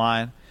a great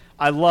line.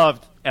 I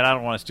loved, and I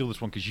don't want to steal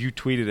this one because you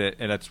tweeted it,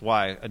 and that's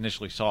why I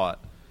initially saw it,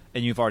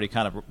 and you've already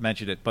kind of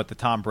mentioned it, but the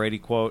Tom Brady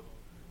quote,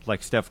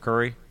 like Steph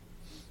Curry.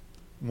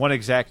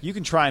 You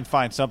can try and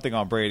find something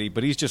on Brady,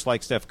 but he's just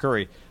like Steph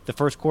Curry. The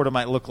first quarter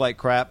might look like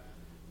crap,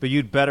 but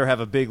you'd better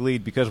have a big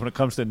lead because when it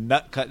comes to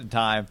nut-cutting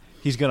time,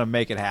 he's going to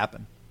make it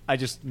happen.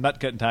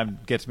 Nut-cutting time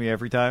gets me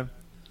every time.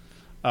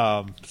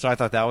 So I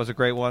thought that was a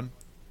great one.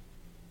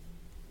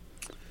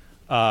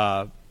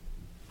 Maybe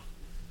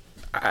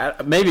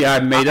I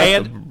made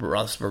up the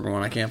Roethlisberger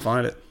one. I can't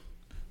find it.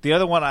 The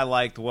other one I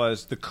liked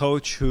was the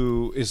coach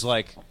who is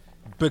like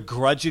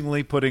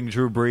begrudgingly putting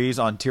Drew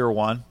Brees on tier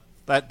 1.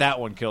 That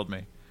one killed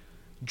me.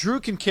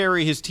 Drew can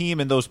carry his team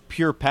in those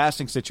pure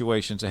passing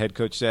situations, a head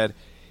coach said.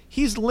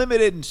 He's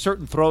limited in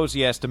certain throws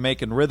he has to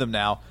make in rhythm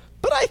now,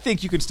 but I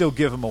think you can still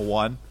give him a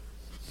 1.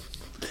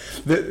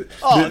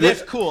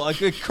 That's cool.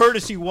 A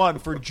courtesy 1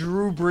 for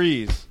Drew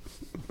Brees,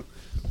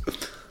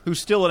 who's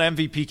still an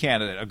MVP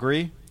candidate.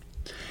 Agree?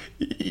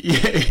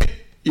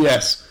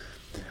 Yes.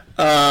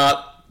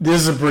 This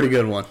is a pretty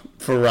good one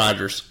for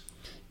Rodgers.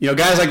 You know,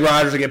 guys like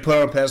Rodgers that get put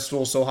on a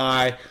pedestal so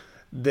high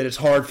that it's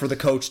hard for the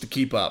coach to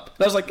keep up.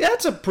 And I was like,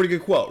 that's a pretty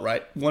good quote,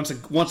 right? Once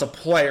a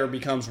player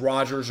becomes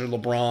Rodgers or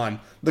LeBron,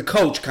 the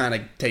coach kind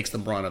of takes the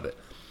brunt of it.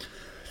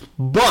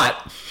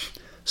 But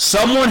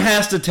someone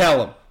has to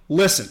tell him,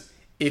 listen,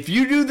 if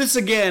you do this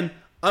again,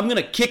 I'm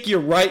going to kick you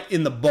right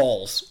in the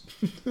balls.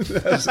 Who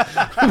said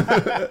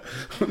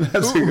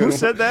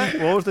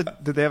that?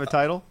 Did they have a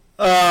title?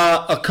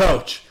 A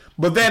coach.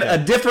 But then a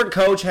different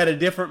coach had a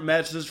different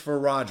message for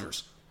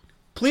Rodgers.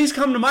 Please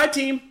come to my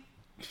team.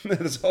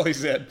 That's all he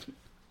said.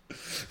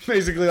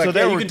 Basically, like,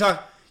 so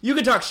you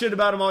can talk shit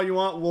about him all you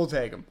want. We'll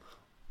take him.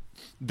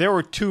 There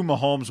were 2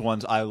 Mahomes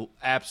ones I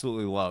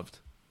absolutely loved.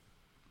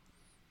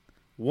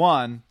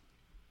 One,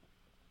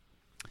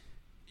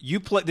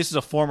 this is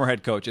a former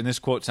head coach, and this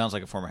quote sounds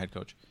like a former head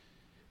coach.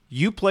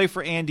 You play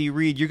for Andy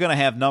Reid, you're going to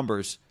have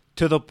numbers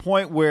to the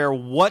point where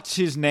what's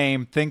his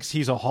name thinks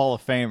he's a Hall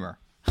of Famer.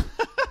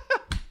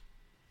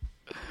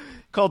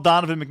 Called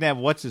Donovan McNabb,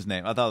 what's his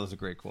name? I thought it was a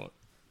great quote.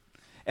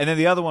 And then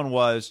the other one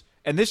was,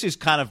 and this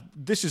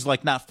is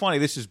like not funny,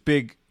 this is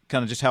big,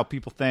 kind of just how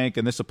people think,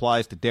 and this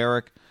applies to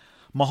Derek.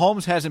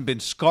 Mahomes hasn't been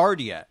scarred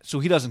yet,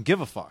 so he doesn't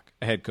give a fuck,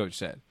 a head coach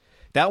said.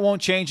 That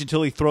won't change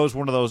until he throws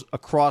one of those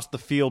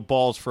across-the-field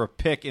balls for a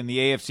pick in the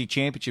AFC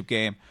Championship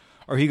game,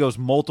 or he goes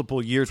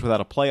multiple years without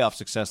a playoff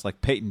success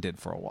like Peyton did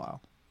for a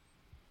while.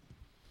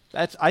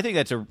 I think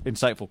that's an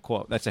insightful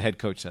quote. That's a head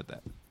coach said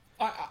that.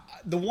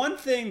 The one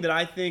thing that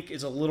I think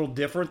is a little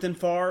different than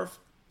Favre,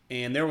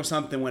 and there was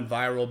something went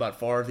viral about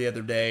Favre the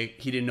other day.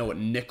 He didn't know what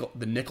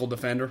the nickel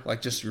defender,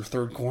 like just your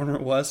third corner,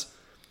 was.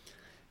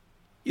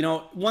 You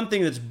know, one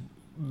thing that's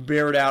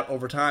bared out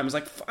over time is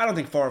like, I don't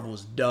think Favre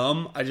was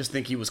dumb. I just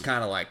think he was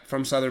kind of like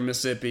from Southern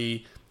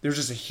Mississippi. There's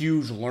just a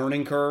huge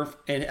learning curve,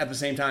 and at the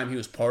same time, he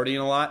was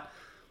partying a lot.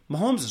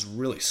 Mahomes is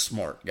really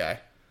smart guy.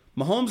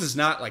 Mahomes is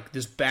not like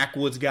this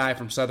backwoods guy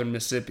from Southern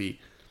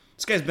Mississippi.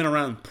 This guy's been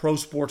around pro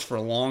sports for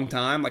a long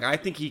time. Like, I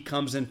think he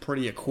comes in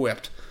pretty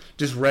equipped,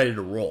 just ready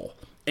to roll.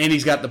 And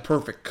he's got the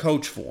perfect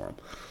coach for him.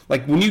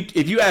 Like,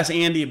 if you ask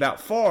Andy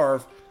about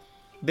Favre,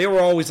 they were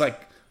always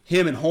like,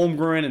 him and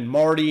Holmgren and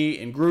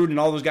Marty and Gruden and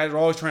all those guys were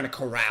always trying to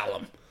corral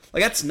him.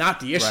 Like, that's not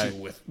the issue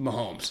with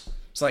Mahomes.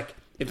 It's like,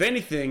 if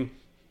anything,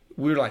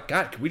 we were like,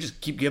 God, can we just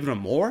keep giving him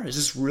more? Is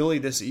this really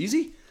this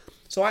easy?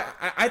 So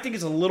I think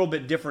it's a little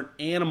bit different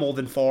animal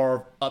than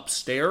Favre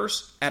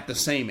upstairs at the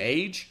same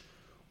age,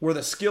 where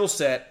the skill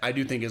set I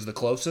do think is the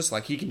closest.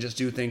 Like, he can just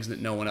do things that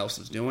no one else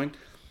is doing.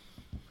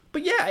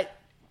 But yeah,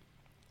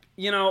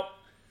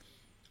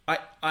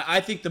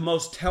 I think the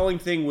most telling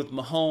thing with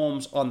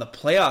Mahomes on the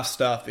playoff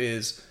stuff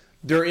is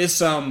there is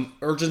some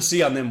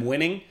urgency on them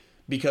winning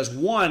because,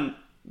 one,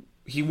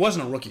 he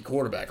wasn't a rookie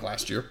quarterback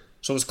last year.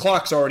 So his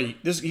clock's already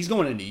 – he's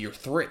going into year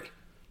 3.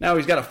 Now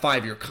he's got a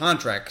 5-year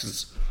contract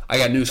because I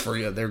got news for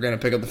you. They're going to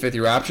pick up the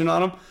 5th-year option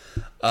on him.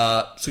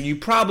 So you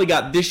probably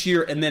got this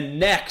year and then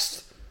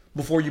next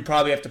before you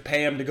probably have to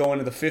pay him to go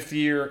into the 5th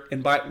year.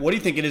 And what do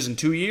you think it is in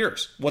 2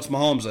 years? What's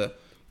Mahomes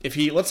if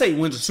he – let's say he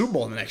wins a Super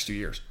Bowl in the next 2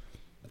 years.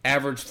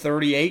 Average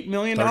 $38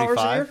 million a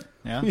year?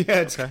 Yeah,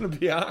 it's going to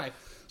be high.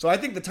 So I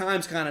think the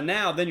time's kind of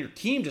now. Then your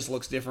team just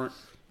looks different.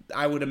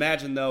 I would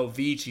imagine, though,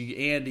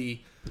 Vici,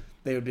 Andy,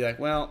 they would be like,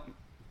 well,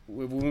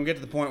 when we get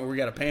to the point where we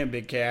got to pay him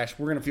big cash,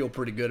 we're going to feel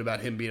pretty good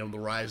about him being able to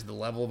rise to the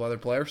level of other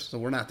players. So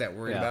we're not that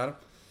worried about him.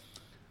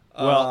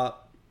 Well,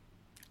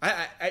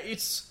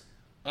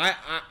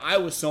 I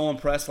was so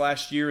impressed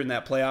last year in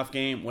that playoff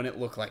game when it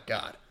looked like,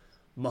 God,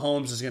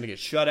 Mahomes is going to get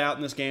shut out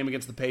in this game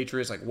against the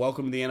Patriots. Like,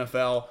 welcome to the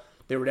NFL.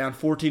 They were down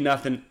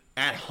 14-0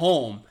 at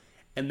home,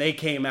 and they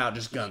came out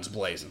just guns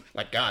blazing.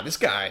 Like, God, this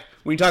guy,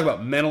 when you talk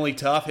about mentally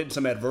tough, hitting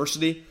some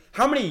adversity,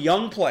 how many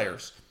young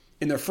players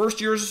in their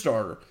first year as a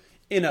starter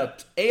in a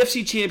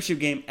AFC Championship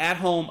game at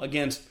home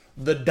against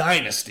the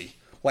dynasty,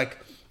 like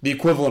the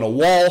equivalent of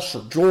Walsh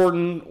or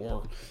Jordan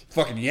or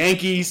fucking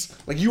Yankees,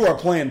 like you are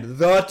playing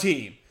the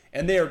team,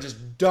 and they are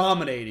just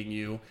dominating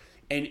you,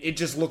 and it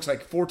just looks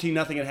like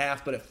 14-0 at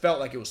half, but it felt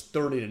like it was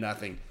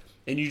 30-0,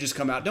 and you just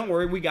come out, don't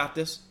worry, we got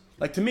this.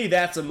 Like, to me,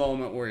 that's a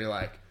moment where you're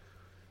like,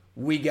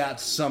 we got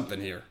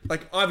something here.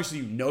 Like, obviously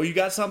you know you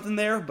got something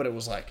there, but it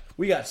was like,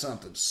 we got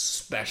something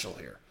special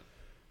here.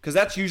 Because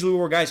that's usually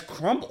where guys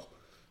crumble.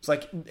 It's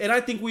like, and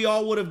I think we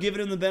all would have given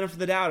him the benefit of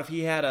the doubt if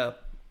he had a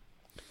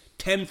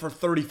 10 for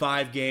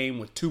 35 game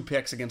with 2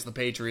 picks against the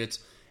Patriots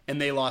and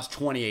they lost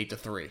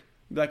 28-3. You'd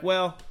be like,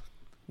 well,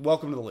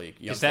 welcome to the league,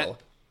 young fella.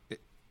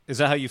 Is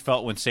that how you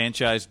felt when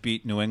Sanchez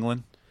beat New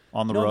England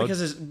on the road?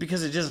 No,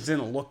 because it just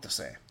didn't look the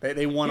same.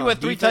 They won on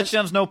defense. He had 3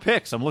 touchdowns, no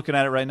picks. I'm looking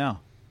at it right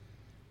now.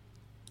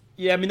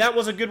 Yeah, I mean, that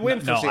was a good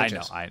win for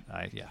Sanchez. I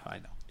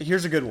know.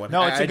 Here's a good one.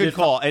 No, it's a good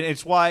call, and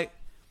it's why.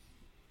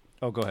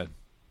 Oh, go ahead.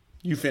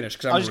 You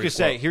finish. I was just going to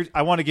say, here.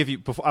 I want to give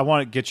you. I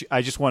want to get you.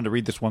 I just wanted to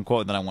read this one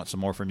quote, and then I want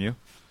some more from you.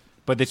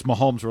 But it's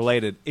Mahomes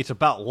related. It's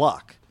about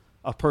Luck.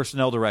 A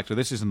personnel director.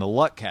 This is in the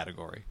Luck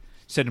category.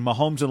 Said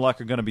Mahomes and Luck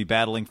are going to be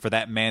battling for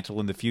that mantle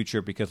in the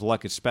future because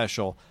Luck is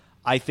special.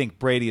 I think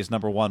Brady is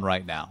number 1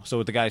 right now. So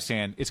what the guy's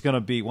saying, it's going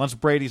to be once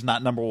Brady's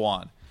not number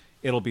 1,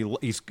 it'll be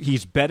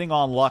he's betting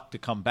on Luck to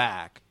come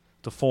back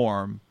to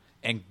form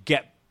and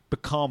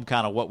become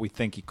kind of what we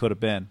think he could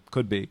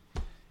be,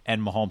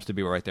 and Mahomes to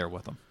be right there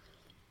with him.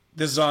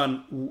 This is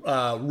on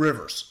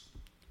Rivers.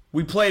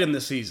 We played him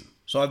this season,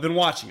 so I've been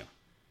watching him,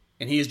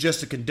 and he is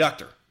just a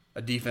conductor,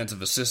 a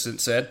defensive assistant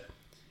said.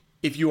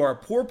 If you are a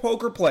poor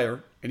poker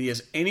player and he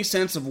has any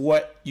sense of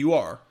what you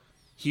are,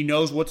 he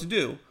knows what to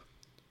do.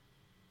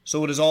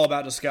 So it is all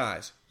about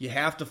disguise. You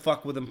have to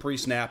fuck with him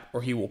pre-snap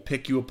or he will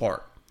pick you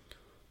apart.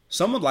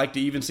 Some would like to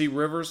even see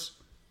Rivers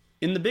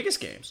in the biggest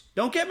games.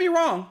 Don't get me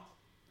wrong.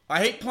 I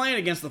hate playing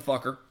against the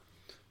fucker,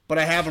 but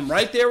I have him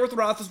right there with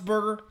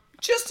Roethlisberger,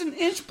 just an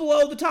inch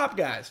below the top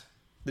guys,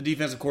 the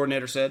defensive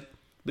coordinator said.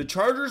 The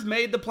Chargers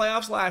made the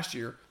playoffs last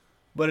year,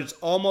 but it's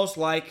almost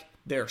like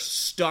they're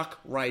stuck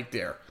right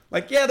there.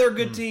 Like, yeah, they're a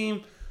good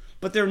team,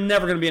 but they're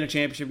never going to be in a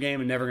championship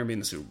game and never going to be in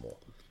the Super Bowl.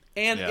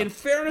 And in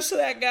fairness to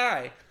that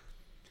guy,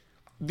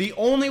 the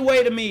only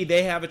way to me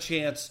they have a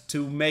chance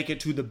to make it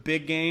to the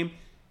big game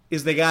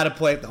is they got to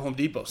play at the Home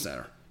Depot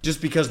Center,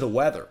 just because of the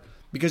weather.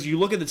 Because you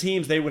look at the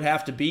teams they would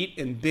have to beat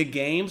in big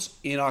games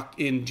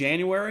in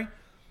January,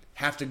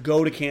 have to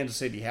go to Kansas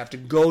City, have to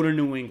go to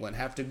New England,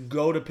 have to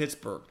go to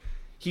Pittsburgh.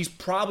 He's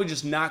probably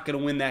just not going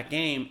to win that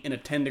game in a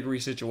 10-degree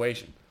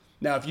situation.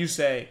 Now, if you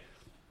say,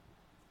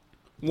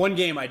 one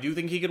game I do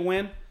think he could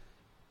win,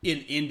 in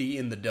Indy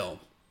in the Dome.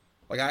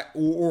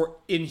 Or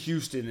in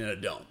Houston in a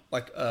dome.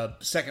 Like a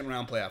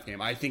second-round playoff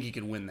game. I think he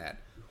could win that.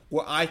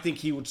 Or I think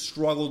he would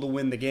struggle to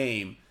win the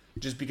game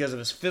just because of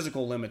his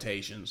physical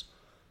limitations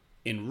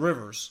in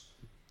Rivers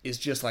is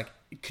just like,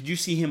 could you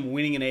see him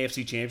winning an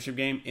AFC Championship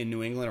game in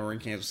New England or in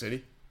Kansas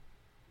City?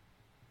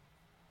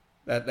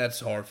 That's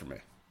hard for me.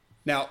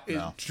 Now,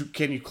 No.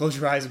 Can you close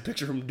your eyes and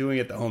picture him doing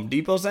it at the Home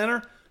Depot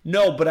Center?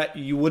 No, but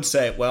you would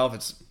say, well, if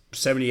it's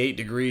 78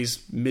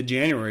 degrees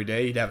mid-January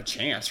day, you'd have a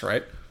chance,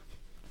 right?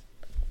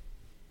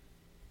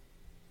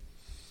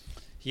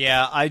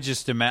 Yeah, I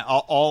just imagine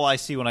all I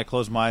see when I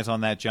close my eyes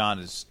on that, John,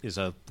 is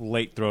a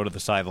late throw to the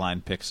sideline,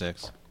 pick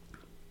 6.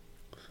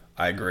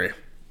 I agree.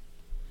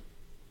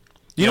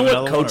 You know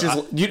what coaches?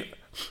 You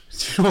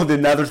know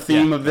another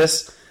theme of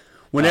this?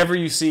 Whenever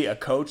you see a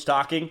coach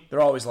talking, they're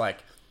always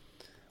like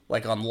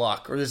on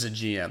Luck, or this is a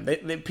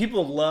GM.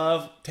 People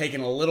love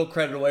taking a little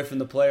credit away from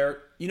the player.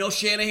 You know,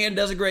 Shanahan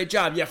does a great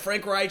job. Yeah,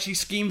 Frank Reich, he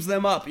schemes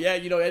them up. Yeah,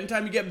 you know,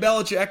 anytime you get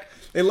Belichick,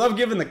 they love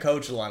giving the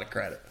coach a lot of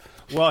credit.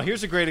 Well,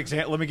 here's a great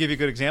example. Let me give you a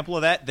good example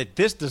of that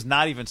this does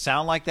not even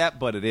sound like that,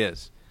 but it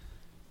is.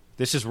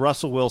 This is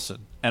Russell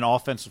Wilson, an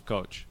offensive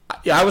coach.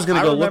 Yeah, I was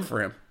going to go look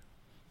for him.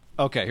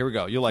 Okay, here we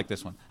go. You'll like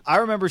this one. I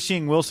remember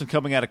seeing Wilson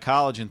coming out of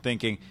college and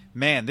thinking,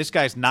 man, this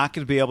guy's not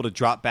going to be able to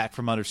drop back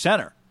from under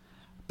center.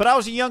 But I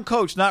was a young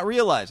coach not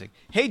realizing,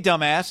 hey,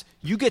 dumbass,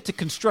 you get to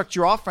construct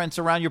your offense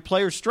around your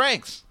players'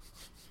 strengths.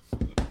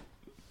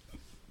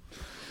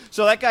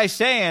 So that guy's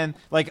saying,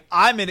 like,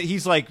 I'm in it.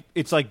 He's like,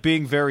 it's like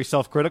being very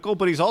self-critical,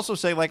 but he's also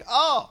saying, like,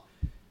 oh,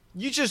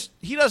 he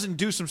doesn't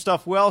do some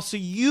stuff well, so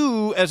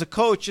you, as a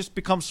coach, just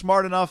become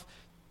smart enough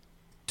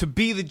to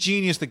be the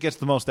genius that gets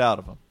the most out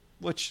of him,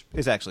 which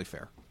is actually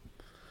fair.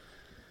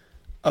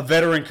 A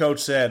veteran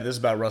coach said, this is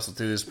about Russell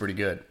too, this is pretty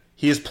good.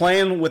 He is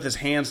playing with his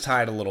hands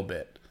tied a little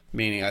bit,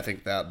 meaning I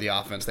think that the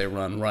offense they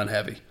run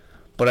heavy.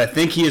 But I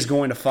think he is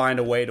going to find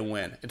a way to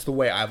win. It's the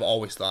way I've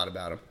always thought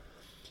about him.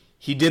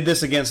 He did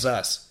this against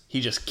us. He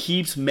just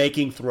keeps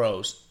making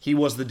throws. He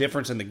was the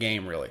difference in the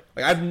game, really.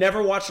 Like, I've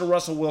never watched a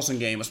Russell Wilson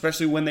game,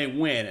 especially when they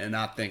win, and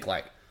not think,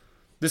 like,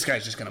 this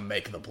guy's just going to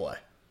make the play.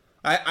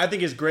 I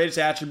think his greatest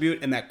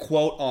attribute, and that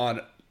quote on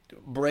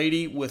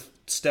Brady with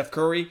Steph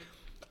Curry,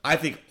 I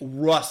think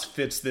Russ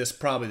fits this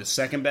probably the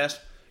second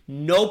best.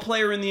 No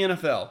player in the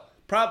NFL,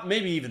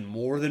 maybe even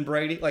more than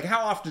Brady. Like, how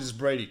often does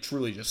Brady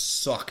truly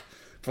just suck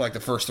for, like, the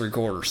first 3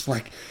 quarters?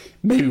 Like,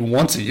 maybe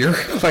once a year.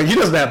 Like, he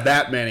doesn't have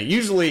that many.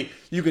 Usually,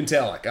 you can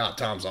tell, like,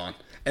 Tom's on.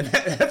 And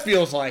that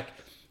feels like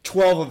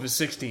 12 of his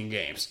 16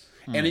 games.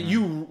 And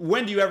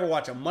when do you ever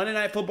watch a Monday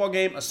Night Football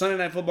game, a Sunday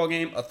Night Football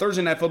game, a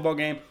Thursday Night Football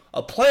game,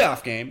 a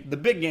playoff game, the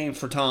big game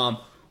for Tom,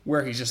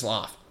 where he's just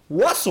off?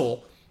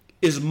 Russell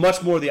is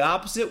much more the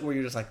opposite, where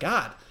you're just like,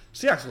 God,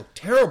 Seahawks look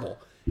terrible.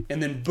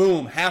 And then,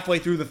 boom, halfway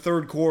through the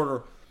third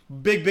quarter,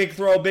 big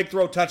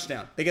throw,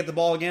 touchdown. They get the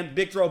ball again,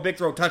 big throw,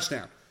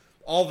 touchdown.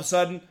 All of a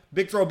sudden,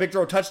 big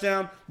throw,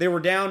 touchdown. They were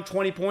down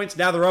 20 points,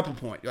 now they're up a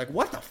point. You're like,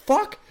 what the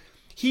fuck?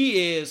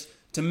 He is,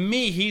 to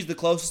me, he's the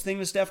closest thing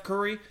to Steph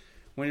Curry.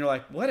 When you're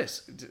like,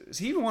 does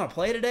he even want to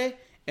play today?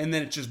 And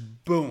then it's just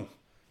boom.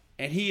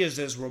 And he is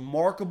as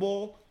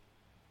remarkable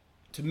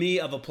to me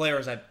of a player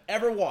as I've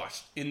ever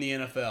watched in the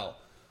NFL,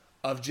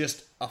 of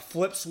just a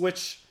flip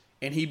switch,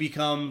 and he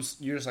becomes,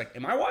 you're just like,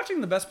 am I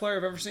watching the best player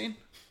I've ever seen?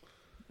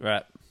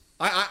 Right.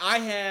 I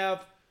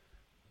have,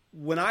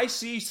 when I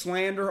see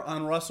slander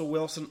on Russell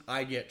Wilson,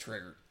 I get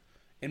triggered.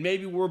 And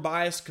maybe we're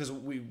biased because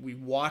we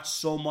watch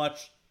so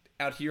much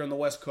out here on the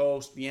West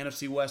Coast, the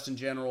NFC West in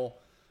general.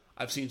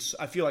 I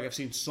feel like I've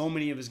seen so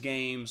many of his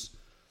games.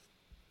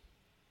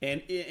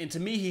 And to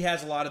me, he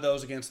has a lot of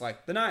those against,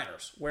 like, the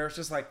Niners, where it's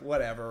just like,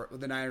 whatever,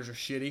 the Niners are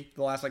shitty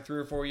the last, like, 3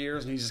 or 4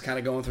 years, and he's just kind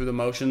of going through the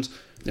motions.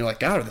 And you're like,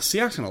 God, are the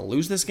Seahawks going to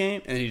lose this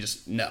game? And he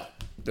just, no,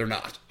 they're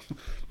not.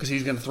 Because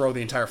he's going to throw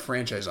the entire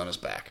franchise on his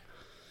back.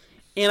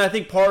 And I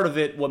think part of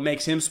it, what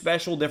makes him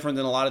special, different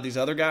than a lot of these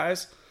other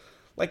guys,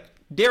 like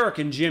Derek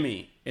and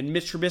Jimmy and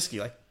Mitch Trubisky,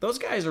 like, those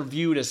guys are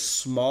viewed as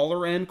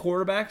smaller-end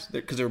quarterbacks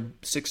because they're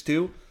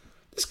 6'2".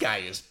 This guy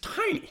is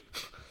tiny.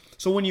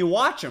 So when you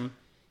watch him,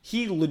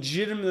 he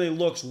legitimately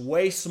looks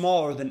way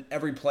smaller than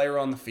every player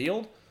on the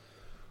field,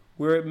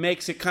 where it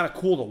makes it kind of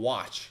cool to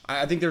watch.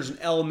 I think there's an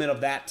element of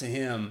that to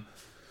him,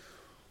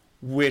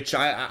 which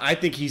I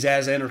think he's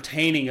as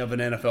entertaining of an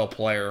NFL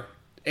player,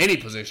 any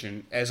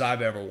position, as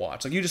I've ever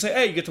watched. Like, you just say,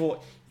 hey,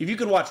 if you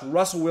could watch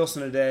Russell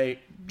Wilson today,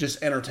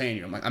 just entertain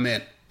you. I'm like, I'm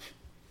in.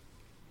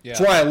 Yeah.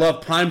 That's why I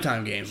love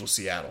primetime games with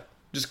Seattle,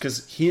 just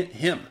because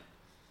him.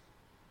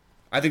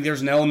 I think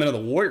there's an element of the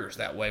Warriors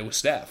that way with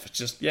Steph. It's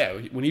just, yeah,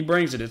 when he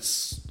brings it,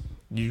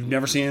 you've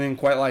never seen anything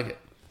quite like it.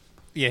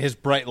 Yeah, the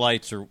bright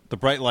lights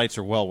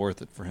are well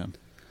worth it for him.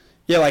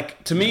 Yeah,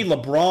 like, to me,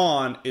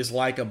 LeBron is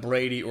like a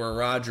Brady or a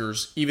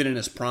Rodgers, even in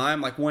his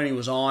prime. Like, when he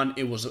was on,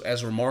 it was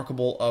as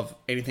remarkable of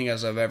anything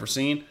as I've ever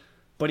seen.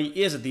 But he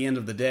is, at the end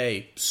of the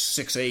day,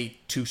 6'8",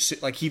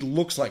 2'6". Like, he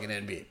looks like an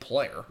NBA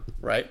player,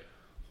 right?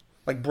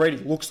 Like, Brady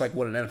looks like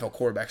what an NFL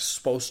quarterback's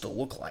supposed to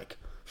look like.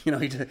 You know,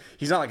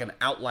 he's not like an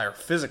outlier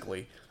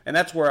physically. And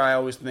that's where I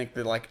always think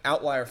that, like,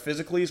 outlier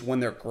physicallys, when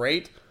they're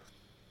great,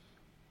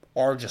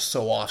 are just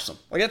so awesome.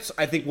 Like, that's,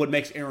 I think, what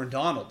makes Aaron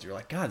Donald. You're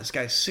like, God, this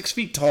guy's 6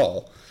 feet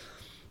tall,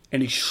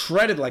 and he's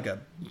shredded like a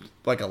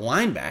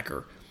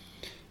linebacker,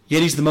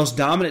 yet he's the most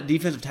dominant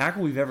defensive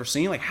tackle we've ever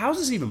seen. Like, how is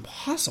this even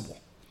possible?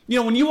 You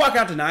know, when you walk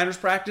out to Niners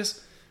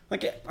practice,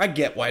 like, I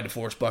get why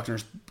DeForest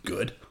Buckner's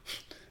good.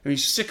 I mean,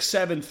 he's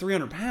 6'7",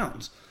 300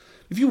 pounds.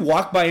 If you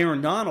walk by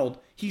Aaron Donald,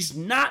 he's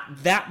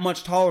not that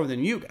much taller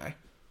than you, guy.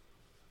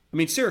 I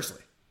mean,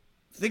 seriously.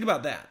 Think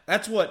about that.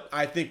 That's what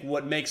I think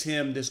what makes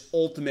him this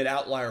ultimate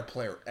outlier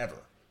player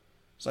ever.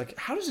 It's like,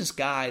 how does this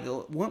guy,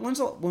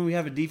 when we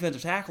have a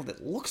defensive tackle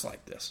that looks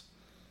like this?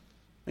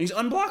 And he's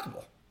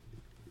unblockable.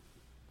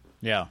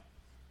 Yeah.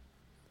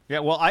 Yeah,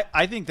 well,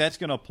 I think that's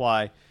going to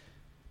apply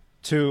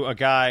to a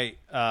guy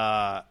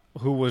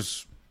who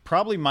was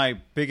probably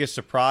my biggest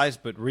surprise,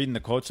 but reading the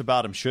quotes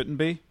about him shouldn't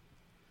be.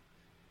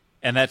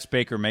 And that's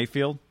Baker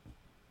Mayfield.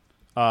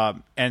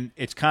 And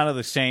it's kind of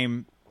the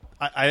same.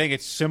 I think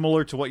it's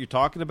similar to what you're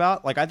talking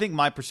about. Like, I think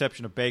my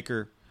perception of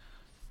Baker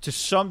to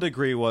some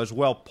degree was,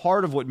 well,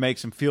 part of what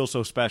makes him feel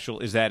so special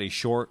is that he's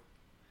short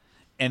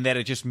and that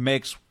it just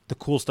makes the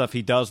cool stuff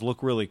he does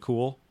look really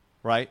cool,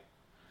 right?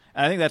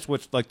 And I think that's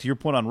what's, like, to your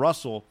point on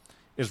Russell,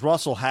 is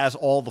Russell has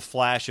all the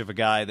flash of a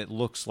guy that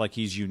looks like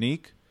he's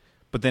unique,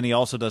 but then he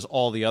also does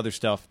all the other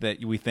stuff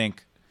that we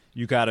think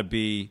you got to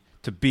be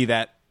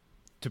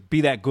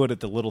that good at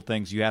the little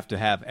things. You have to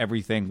have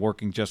everything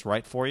working just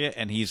right for you,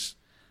 and he's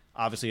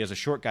obviously, as a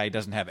short guy, he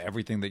doesn't have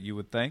everything that you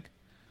would think.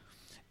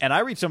 And I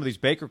read some of these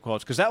Baker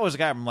quotes because that was a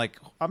guy I'm like,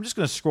 I'm just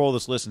going to scroll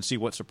this list and see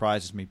what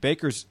surprises me.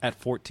 Baker's at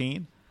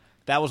 14.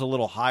 That was a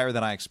little higher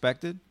than I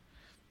expected.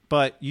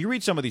 But you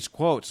read some of these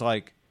quotes,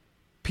 like,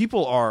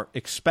 people are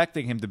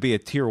expecting him to be a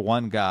tier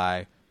 1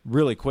 guy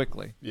really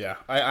quickly. Yeah,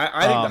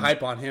 I think the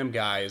hype on him,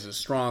 guy, is as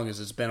strong as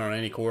it's been on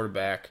any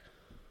quarterback.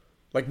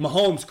 Like,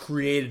 Mahomes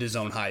created his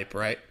own hype,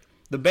 right?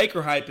 The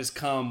Baker hype has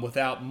come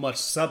without much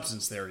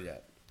substance there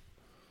yet.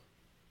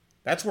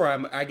 That's where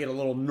I get a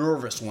little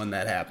nervous when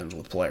that happens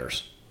with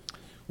players.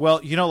 Well,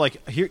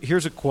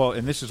 here's a quote,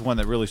 and this is one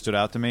that really stood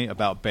out to me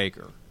about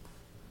Baker.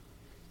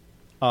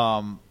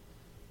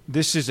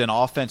 This is an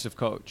offensive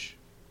coach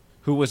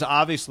who was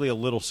obviously a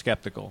little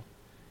skeptical.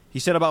 He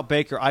said about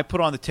Baker, I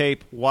put on the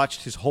tape,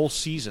 watched his whole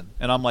season,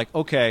 and I'm like,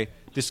 okay,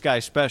 this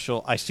guy's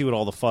special. I see what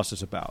all the fuss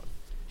is about.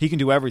 He can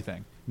do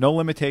everything. No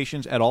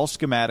limitations at all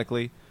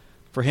schematically.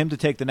 For him to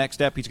take the next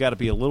step, he's got to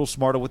be a little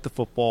smarter with the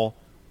football,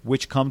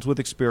 which comes with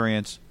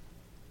experience.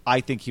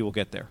 I think he will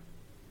get there.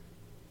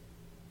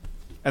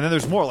 And then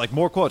there's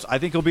more quotes. I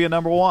think he'll be a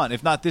number one,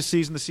 if not this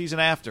season, the season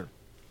after.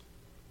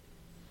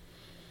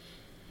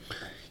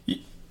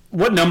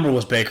 What number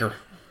was Baker?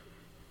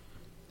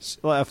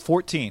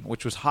 14,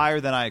 which was higher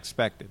than I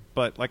expected.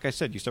 But like I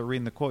said, you start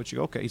reading the quotes, you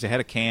go, okay, he's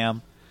ahead of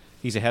Cam,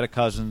 he's ahead of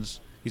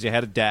Cousins, he's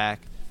ahead of Dak,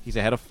 he's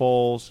ahead of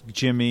Foles,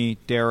 Jimmy,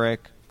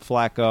 Derek,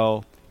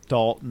 Flacco,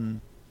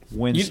 Dalton,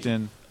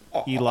 Winston,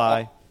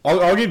 Eli.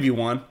 I'll give you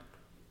one.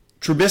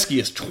 Trubisky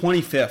is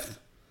 25th.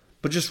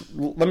 But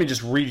let me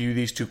just read you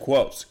these two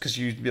quotes, because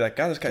you'd be like,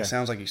 God, this guy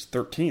sounds like he's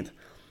 13th.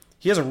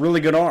 He has a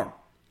really good arm.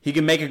 He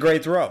can make a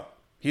great throw.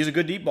 He's a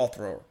good deep ball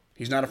thrower.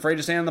 He's not afraid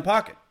to stand in the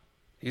pocket.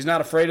 He's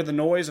not afraid of the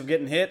noise of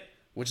getting hit,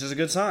 which is a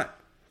good sign.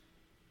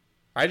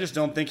 I just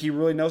don't think he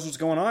really knows what's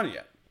going on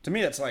yet. To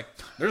me, that's like,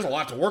 there's a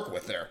lot to work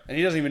with there, and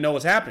he doesn't even know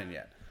what's happening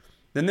yet.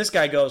 Then this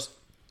guy goes,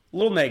 a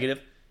little negative.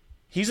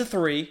 He's a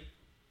 3,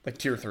 like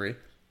tier 3.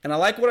 And I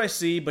like what I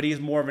see, but he's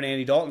more of an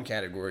Andy Dalton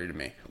category to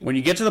me. When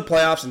you get to the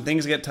playoffs and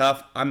things get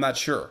tough, I'm not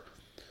sure.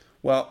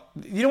 Well,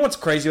 you know what's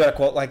crazy about a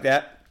quote like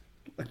that?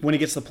 Like when he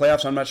gets to the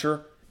playoffs, I'm not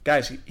sure.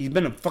 Guys, he's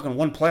been in fucking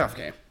one playoff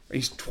game.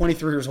 He's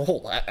 23 years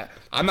old.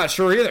 I'm not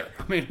sure either.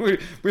 I mean,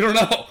 we don't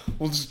know.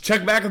 We'll just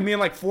check back with me in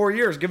like 4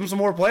 years. Give him some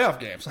more playoff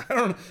games.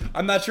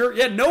 I'm not sure.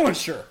 Yeah, no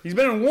one's sure. He's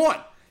been in one.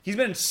 He's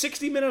been in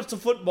 60 minutes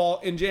of football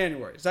in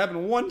January. It's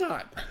happened one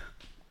time.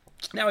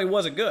 Now he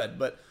wasn't good,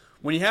 but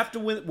when he has to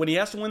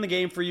win the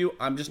game for you,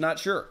 I'm just not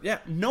sure. Yeah,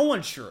 no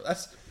one's sure.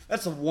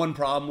 That's the one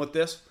problem with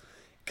this.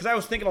 Because I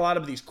was thinking a lot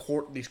of these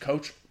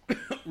coach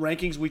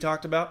rankings we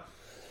talked about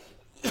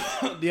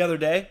the other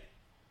day.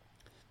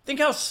 Think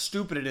how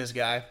stupid it is,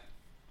 guy,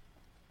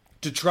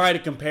 to try to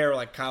compare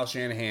like Kyle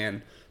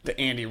Shanahan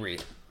to Andy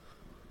Reid.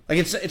 Like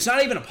it's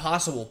not even a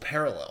possible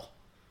parallel.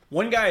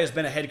 One guy has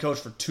been a head coach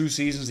for 2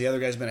 seasons, the other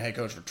guy's been a head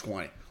coach for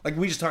 20. Like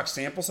we just talked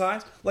sample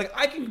size. Like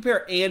I can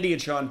compare Andy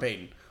and Sean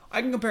Payton.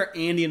 I can compare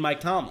Andy and Mike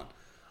Tomlin.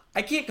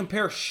 I can't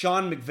compare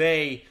Sean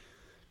McVay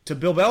to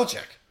Bill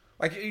Belichick.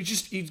 Like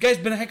you guys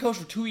been a head coach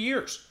for 2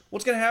 years.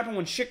 What's going to happen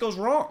when shit goes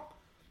wrong?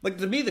 Like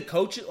to me, the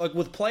coach, like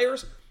with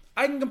players,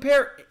 I can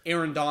compare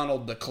Aaron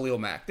Donald to Khalil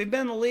Mack. They've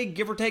been in the league,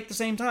 give or take, the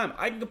same time.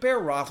 I can compare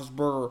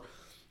Roethlisberger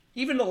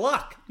even to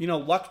Luck. You know,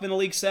 Luck's been in the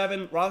league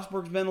 7.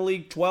 Roethlisberger's been in the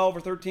league 12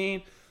 or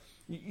 13.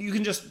 You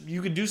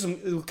can do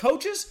some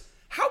coaches.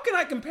 How can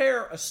I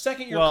compare a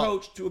second-year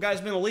coach to a guy who's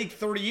been in the league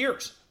 30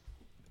 years?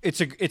 It's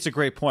a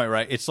great point,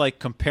 right? It's like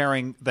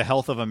comparing the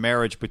health of a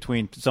marriage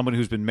between someone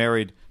who's been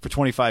married for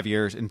 25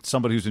 years and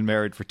somebody who's been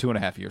married for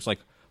 2.5 years. Like,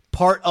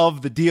 part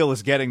of the deal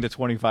is getting to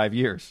 25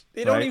 years.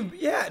 They don't even.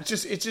 Yeah, it's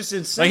just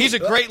insane. Like, he's a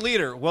great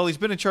leader. Well, he's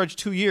been in charge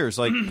 2 years.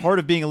 Like, part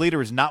of being a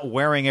leader is not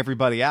wearing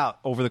everybody out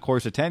over the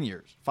course of 10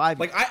 years, 5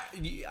 years.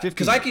 Like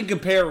because I can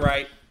compare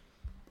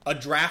a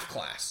draft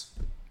class.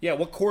 Yeah,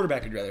 what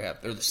quarterback would you rather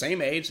have? They're the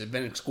same age. They've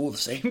been in school at the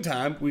same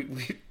time. We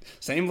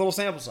same little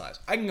sample size.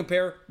 I can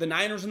compare the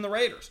Niners and the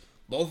Raiders.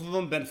 Both of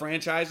them been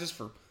franchises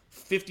for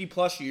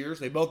 50-plus years.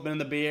 They've both been in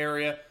the Bay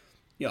Area.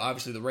 You know,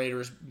 obviously the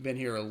Raiders been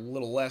here a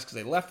little less because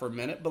they left for a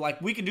minute. But,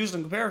 like, we can do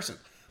some comparison.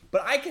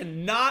 But I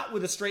cannot,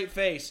 with a straight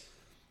face,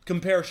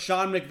 compare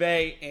Sean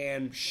McVay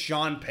and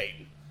Sean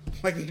Payton.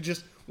 Like,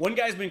 one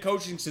guy's been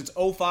coaching since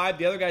 2005.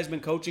 The other guy's been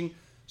coaching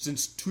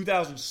since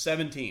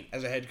 2017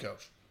 as a head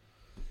coach.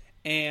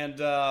 And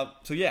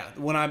so yeah,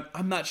 when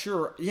I'm not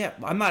sure. Yeah,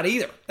 I'm not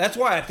either. That's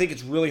why I think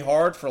it's really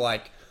hard for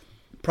like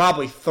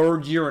probably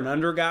 3rd year and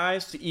under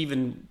guys to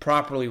even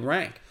properly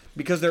rank,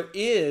 because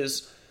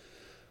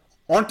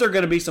aren't there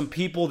going to be some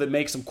people that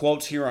make some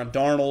quotes here on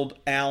Darnold,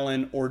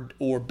 Allen,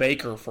 or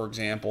Baker, for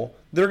example?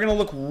 They're going to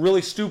look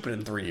really stupid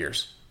in 3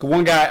 years.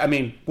 One guy, I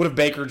mean, what if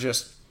Baker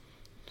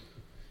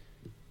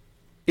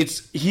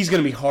he's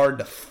going to be hard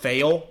to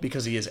fail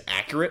because he is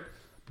accurate.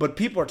 But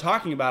people are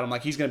talking about him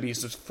like he's going to be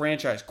this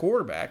franchise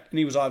quarterback, and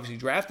he was obviously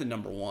drafted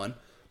number 1.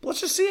 But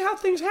let's just see how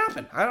things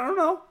happen. I don't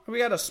know. We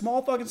got a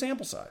small fucking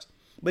sample size.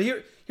 But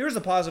here's the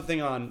positive thing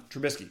on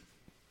Trubisky.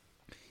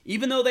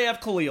 Even though they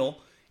have Khalil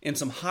and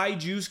some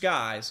high-juice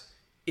guys,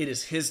 it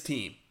is his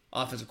team,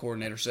 offensive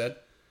coordinator said.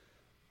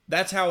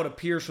 That's how it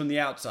appears from the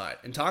outside.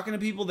 And talking to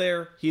people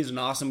there, he is an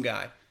awesome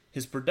guy.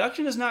 His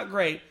production is not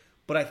great,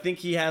 but I think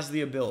he has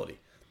the ability.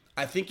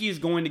 I think he is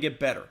going to get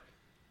better.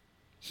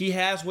 He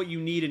has what you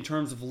need in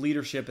terms of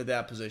leadership at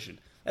that position.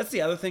 That's the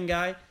other thing,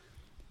 guy,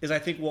 is I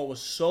think what was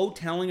so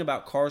telling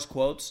about Carr's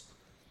quotes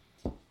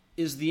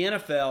is the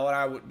NFL,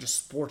 and just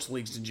sports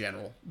leagues in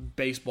general,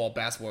 baseball,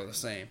 basketball are the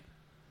same.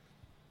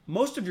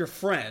 Most of your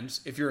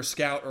friends, if you're a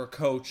scout or a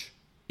coach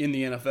in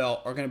the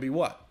NFL, are going to be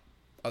what?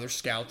 other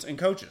scouts and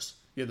coaches.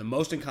 You have the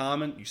most in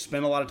common. You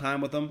spend a lot of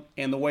time with them.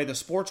 And the way the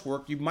sports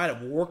work, you might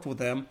have worked with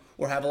them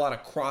or have a lot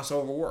of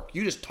crossover work.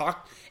 You just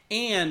talk.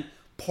 And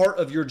part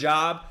of your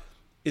job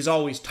is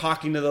always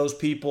talking to those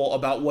people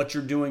about what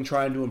you're doing,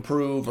 trying to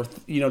improve, or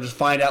just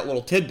find out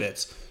little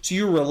tidbits. So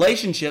your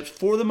relationships,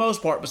 for the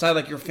most part, besides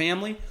like your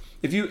family,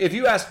 if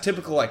you ask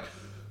typical, like,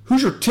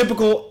 who's your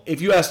typical,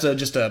 if you asked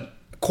just a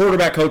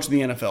quarterback coach in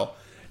the NFL,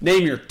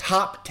 name your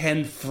top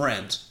 10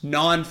 friends,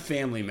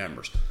 non-family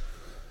members.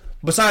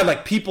 Besides,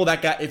 like, people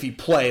that got, if he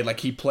played, like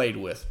he played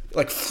with,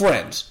 like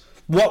friends,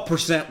 what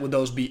percent would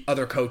those be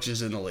other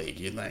coaches in the league,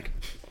 you think?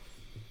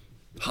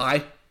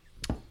 High?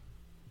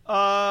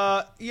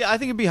 Yeah, I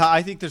think it'd be high.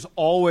 I think there's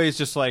always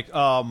just like,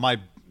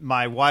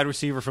 my wide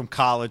receiver from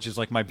college is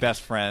like my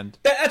best friend.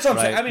 That's what I'm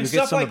right? saying. I mean, You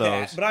stuff get some like of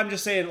those. that. But I'm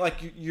just saying, like,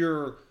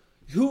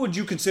 who would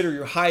you consider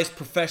your highest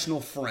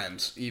professional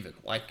friends, even?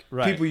 Like,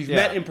 Right, people you've yeah.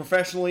 met in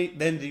professionally,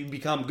 then you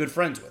become good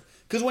friends with.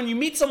 Because when you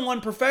meet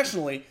someone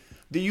professionally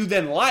that you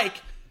then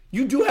like,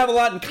 you do have a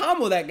lot in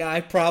common with that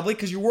guy, probably,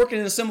 because you're working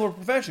in a similar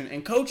profession.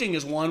 And coaching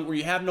is one where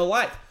you have no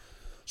life.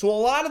 So a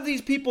lot of these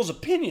people's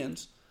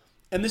opinions,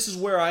 and this is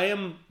where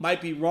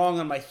might be wrong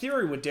on my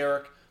theory with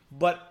Derek,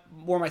 but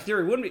where my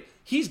theory wouldn't be,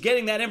 he's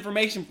getting that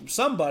information from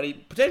somebody,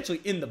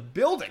 potentially in the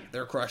building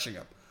they're crushing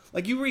him.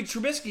 Like, you read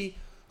Trubisky,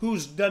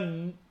 who's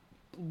done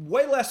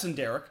way less than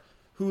Derek,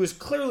 who is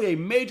clearly a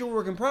major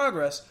work in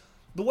progress.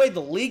 The way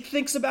the league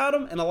thinks about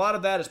him, and a lot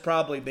of that is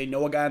probably they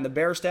know a guy on the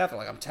Bears staff. They're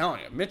like, I'm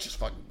telling you, Mitch is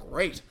fucking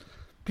great.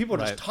 People are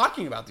just Right.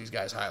 talking about these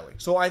guys highly.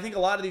 So I think a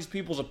lot of these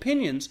people's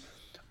opinions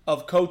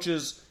of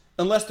coaches,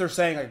 unless they're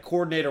saying like a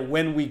coordinator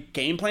when we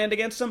game planned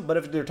against them, but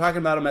if they're talking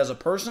about him as a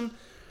person,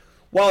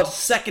 while it's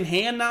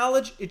secondhand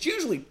knowledge, it's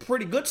usually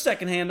pretty good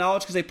secondhand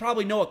knowledge because they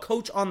probably know a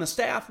coach on the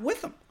staff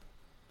with them.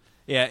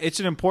 Yeah, it's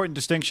an important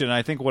distinction, and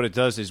I think what it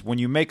does is when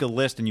you make a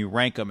list and you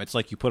rank them, it's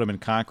like you put them in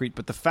concrete.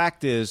 But the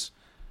fact is,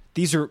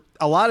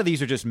 a lot of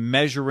these are just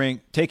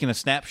taking a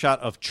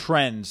snapshot of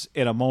trends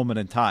in a moment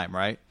in time,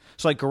 right?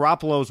 So like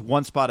Garoppolo's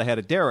one spot ahead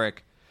of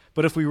Derek,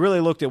 but if we really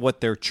looked at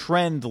what their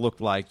trend looked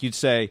like, you'd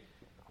say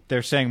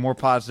they're saying more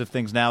positive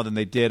things now than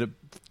they did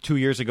 2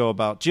 years ago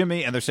about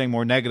Jimmy, and they're saying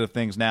more negative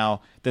things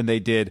now than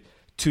they did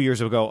 2 years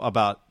ago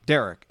about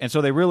Derek. And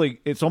so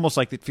it's almost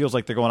like it feels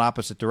like they're going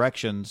opposite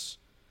directions.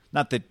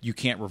 Not that you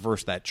can't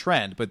reverse that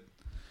trend, but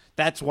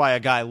that's why a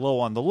guy low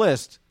on the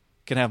list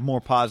can have more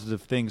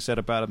positive things said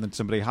about him than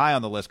somebody high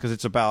on the list, because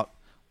it's about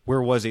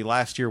where was he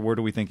last year, where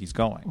do we think he's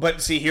going.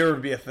 But see, here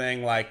would be a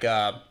thing like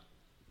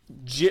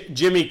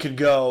Jimmy could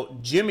go.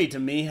 Jimmy, to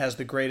me, has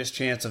the greatest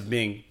chance of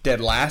being dead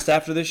last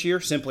after this year,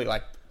 simply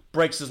like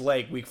breaks his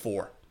leg week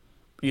 4,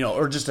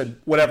 or just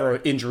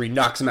whatever injury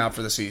knocks him out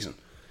for the season.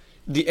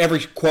 Every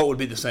quote would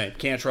be the same.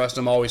 Can't trust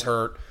him, always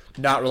hurt,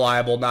 not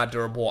reliable, not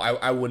durable.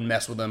 I wouldn't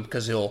mess with him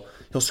because he'll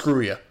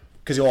screw you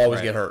because he'll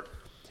always get hurt.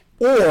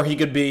 Or he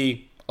could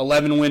be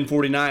 11-win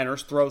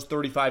 49ers, throws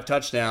 35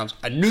 touchdowns.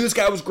 I knew this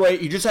guy was great.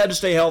 He just had to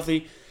stay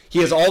healthy. He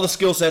has all the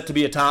skill set to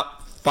be a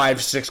top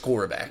 5-6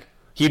 quarterback.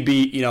 He'd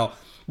be,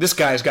 this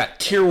guy's got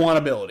tier 1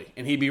 ability,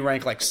 and he'd be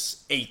ranked like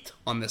 8th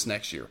on this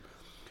next year.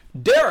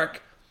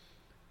 Derek,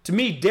 to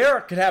me,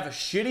 Derek could have a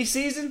shitty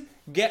season,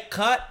 get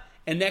cut,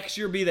 and next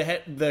year be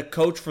the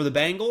coach for the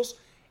Bengals,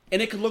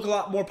 and it could look a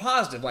lot more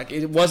positive. Like,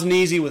 it wasn't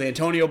easy with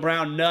Antonio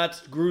Brown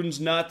nuts, Gruden's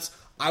nuts.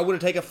 I would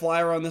have taken a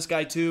flyer on this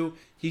guy too.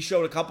 He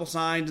showed a couple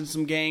signs in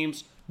some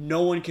games.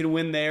 No one can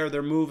win there.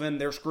 They're moving.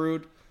 They're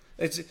screwed.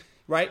 It's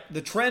right.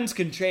 The trends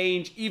can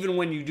change even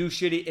when you do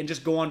shitty and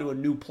just go on to a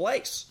new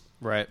place.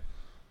 Right.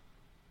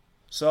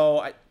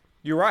 So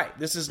you're right.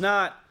 This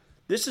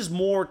is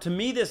more, to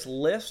me, this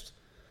list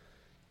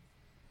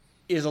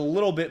is a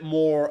little bit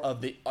more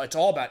of it's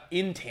all about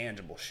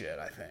intangible shit,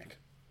 I think.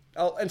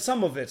 And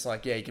some of it's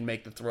like, yeah, you can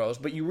make the throws,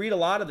 but you read a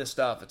lot of this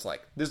stuff, it's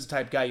like, this is the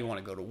type of guy you want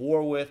to go to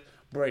war with.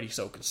 Brady's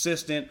so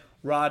consistent.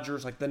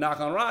 Rodgers, like the knock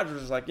on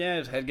Rodgers is like, yeah,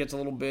 his head gets a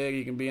little big,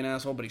 he can be an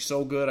asshole, but he's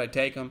so good, I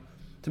take him.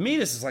 To me,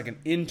 this is like an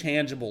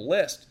intangible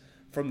list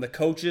from the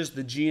coaches,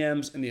 the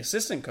GMs, and the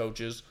assistant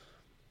coaches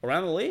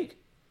around the league.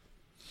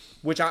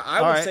 Which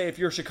I would say if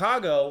you're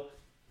Chicago,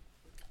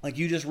 like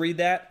you just read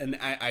that, and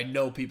I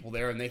know people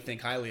there and they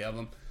think highly of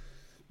him,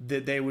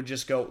 that they would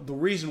just go, the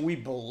reason we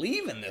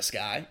believe in this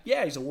guy,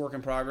 yeah, he's a work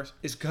in progress,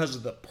 is because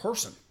of the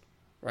person,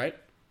 right?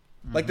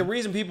 Mm-hmm. Like the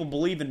reason people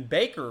believe in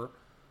Baker,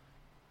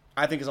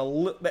 I think is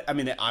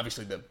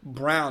obviously the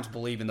Browns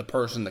believe in the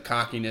person, the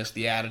cockiness,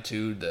 the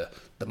attitude,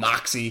 the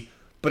moxie,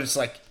 but it's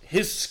like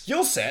his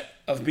skill set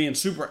of being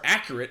super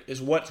accurate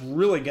is what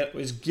really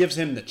gives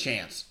him the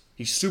chance.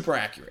 He's super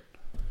accurate.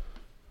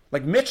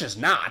 Like Mitch is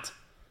not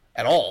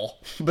at all,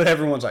 but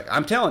everyone's like,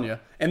 I'm telling you,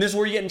 and this is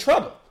where you get in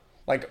trouble.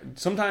 Like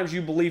sometimes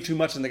you believe too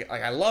much in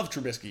I love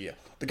Trubisky.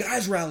 The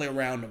guys rally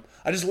around him.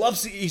 I just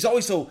love he's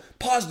always so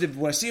positive.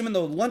 When I see him in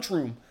the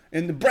lunchroom,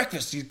 in the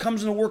breakfast, he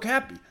comes into work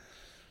happy.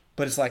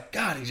 But it's like,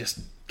 God, he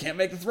just can't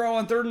make the throw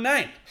on 3rd and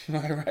 9.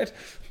 Right?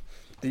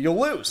 You'll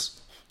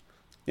lose.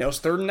 It's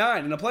 3rd and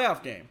 9 in a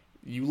playoff game.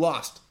 You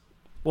lost.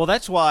 Well,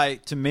 that's why,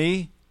 to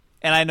me,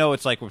 And I know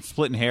it's like we're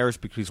splitting hairs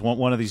because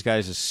one of these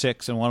guys is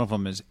 6 and one of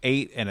them is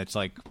 8, and it's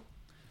like,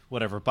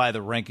 whatever, by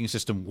the ranking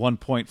system,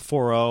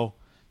 1.40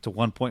 to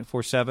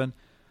 1.47.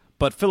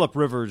 But Phillip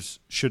Rivers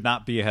should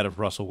not be ahead of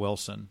Russell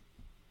Wilson,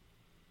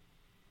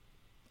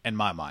 in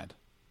my mind.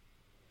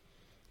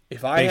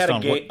 If I had a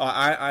game,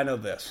 I know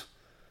this.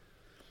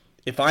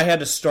 If I had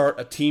to start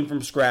a team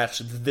from scratch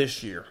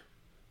this year,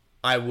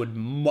 I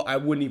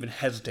wouldn't even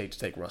hesitate to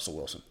take Russell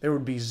Wilson. There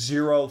would be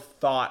zero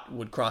thought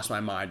would cross my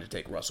mind to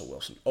take Russell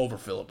Wilson over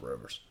Phillip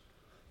Rivers.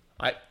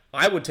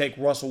 I would take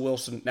Russell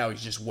Wilson. Now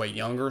he's just way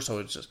younger, so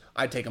it's just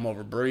I'd take him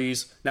over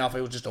Breeze. Now if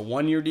it was just a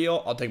 1-year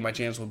deal, I'll take my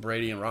chance with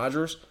Brady and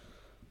Rodgers.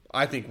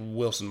 I think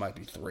Wilson might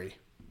be 3.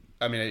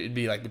 I mean, it'd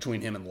be like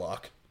between him and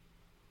Luck.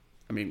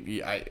 I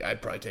mean,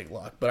 I'd probably take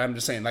Luck, but I'm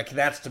just saying, like,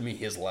 that's to me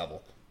his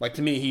level. Like,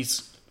 to me,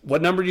 he's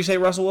what number do you say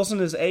Russell Wilson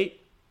is? 8?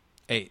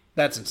 8.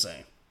 That's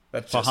insane.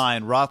 That's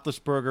behind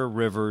Roethlisberger,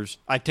 Rivers.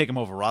 I'd take him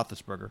over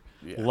Roethlisberger.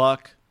 Yeah.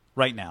 Luck,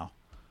 right now.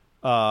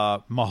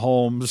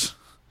 Mahomes,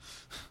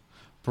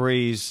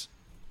 Breeze,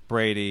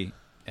 Brady,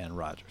 and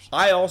Rodgers.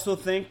 I also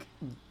think,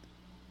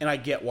 and I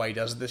get why he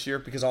does it this year,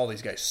 because all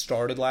these guys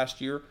started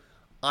last year.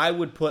 I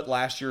would put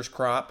last year's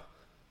crop,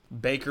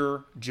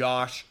 Baker,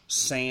 Josh,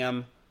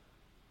 Sam,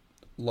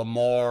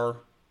 Lamar,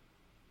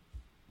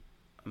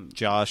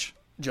 Josh,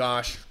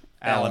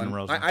 Allen, and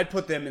Rosen. I'd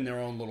put them in their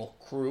own little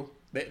crew.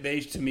 They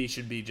to me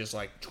should be just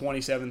like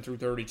 27 through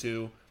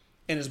 32,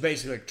 and it's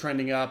basically like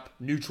trending up,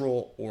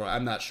 neutral, or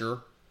I'm not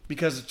sure,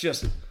 because it's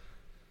just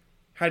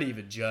how do you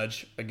even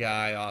judge a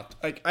guy off?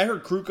 Like I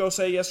heard Kruko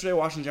say yesterday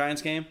watching the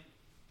Giants game,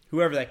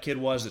 whoever that kid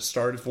was that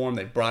started for him,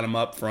 they brought him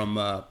up from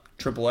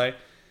AAA.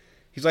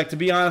 He's like, to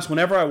be honest,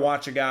 whenever I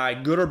watch a guy,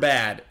 good or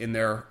bad, in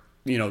their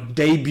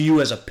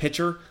debut as a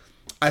pitcher,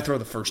 I throw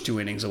the first 2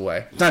 innings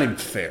away. It's not even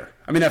fair.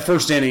 I mean, that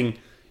first inning,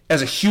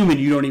 as a human,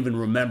 you don't even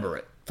remember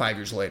it 5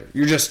 years later.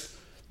 You're just,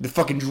 the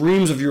fucking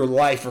dreams of your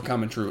life are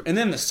coming true. And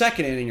then the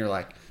second inning, you're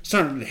like, it's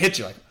starting to hit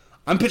you like,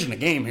 I'm pitching a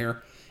game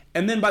here.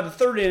 And then by the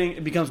third inning,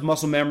 it becomes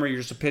muscle memory. You're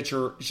just a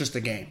pitcher. It's just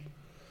a game.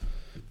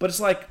 But it's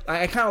like,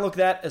 I kind of look at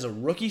that as a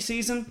rookie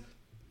season.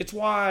 It's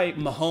why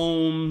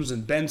Mahomes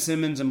and Ben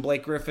Simmons and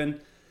Blake Griffin,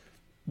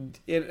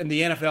 and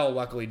the NFL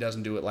luckily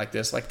doesn't do it like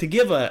this. Like, to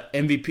give a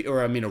MVP,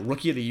 or a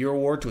Rookie of the Year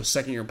award to a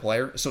second-year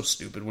player is so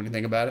stupid when you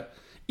think about it.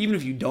 Even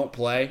if you don't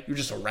play, you're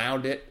just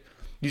around it.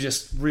 You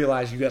just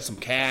realize you got some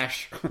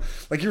cash.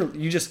 Like,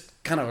 you just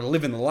kind of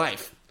living the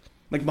life.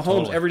 Like Mahomes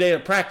Totally. every day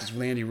at practice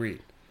with Andy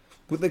Reid.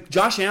 With like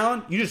Josh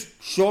Allen, you just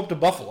show up to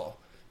Buffalo.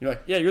 You're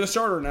like, yeah, you're the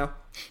starter now.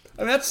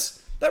 I mean,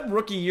 that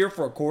rookie year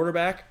for a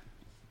quarterback,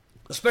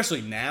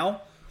 especially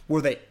now,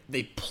 where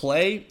they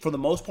play for the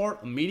most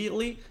part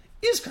immediately,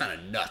 is kind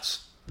of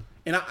nuts.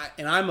 And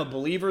I'm a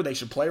believer they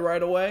should play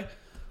right away.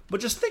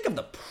 But just think of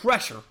the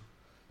pressure.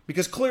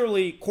 Because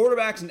clearly,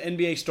 quarterbacks and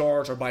NBA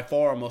stars are by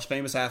far our most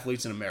famous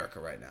athletes in America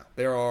right now.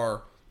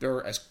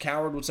 They're, as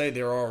Coward would say,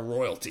 there are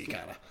royalty,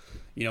 kind of,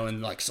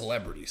 and like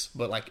celebrities.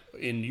 But like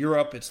in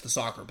Europe, it's the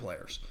soccer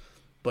players.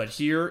 But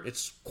here,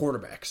 it's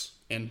quarterbacks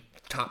and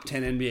top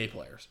 10 NBA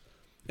players.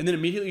 And then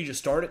immediately you just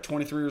start at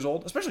 23 years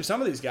old. Especially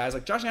some of these guys.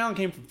 Like Josh Allen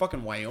came from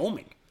fucking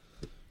Wyoming.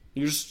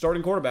 You're just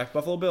starting quarterback,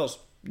 Buffalo Bills.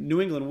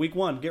 New England, week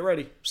 1. Get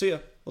ready. See ya.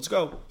 Let's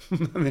go.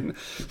 I mean,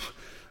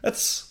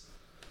 that's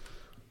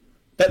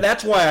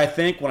why I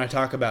think when I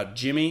talk about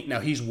Jimmy,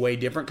 now he's way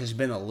different because he's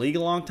been in the league a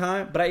long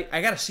time, but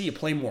I got to see you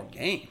play more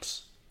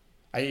games.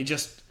 I'm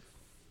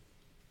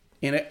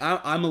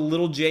a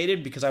little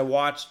jaded because I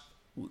watched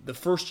the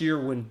first year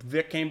when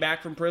Vic came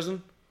back from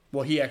prison.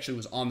 Well, he actually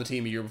was on the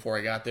team a year before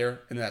I got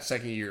there, and that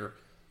second year,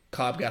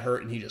 Cobb got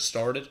hurt and he just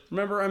started.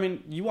 Remember, I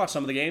mean, you watch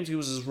some of the games, he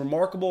was as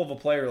remarkable of a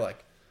player.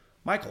 Like,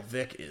 Michael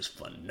Vick is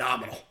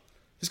phenomenal.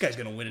 This guy's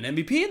going to win an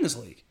MVP in this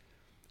league.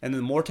 And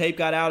then more tape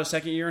got out a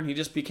second year, and he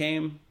just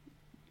became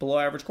below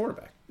average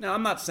quarterback. Now,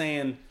 I'm not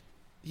saying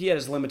he had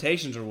his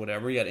limitations or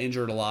whatever. He got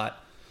injured a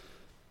lot.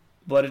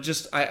 But it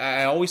just,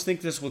 I always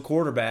think this with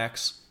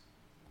quarterbacks.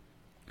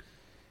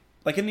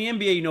 Like in the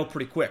NBA,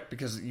 pretty quick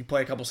because you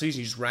play a couple seasons,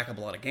 you just rack up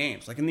a lot of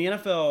games. Like in the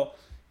NFL,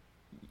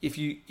 if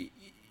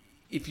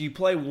you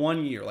play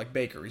 1 year, like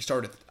Baker, he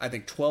started, I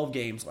think, 12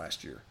 games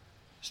last year.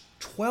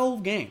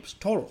 12 games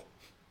total.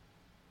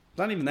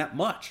 Not even that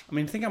much. I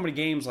mean, think how many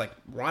games like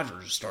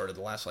Rodgers started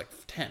the last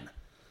 10.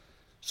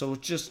 So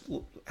it's just,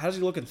 how does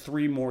he look in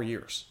 3 more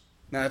years?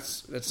 Now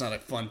that's not a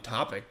fun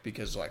topic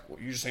because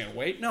you're just saying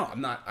wait. No, I'm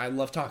not. I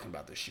love talking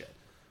about this shit,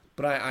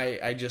 but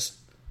I just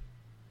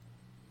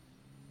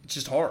it's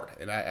just hard.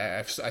 And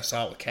I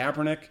saw it with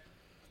Kaepernick,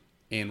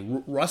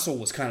 and Russell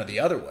was kind of the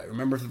other way.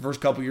 Remember the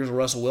first couple years of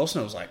Russell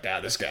Wilson? It was like,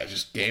 this guy's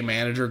just game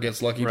manager,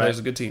 gets lucky, plays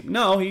a good team.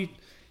 No, he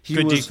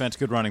good was, defense,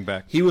 good running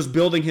back. He was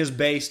building his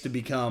base to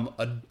become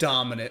a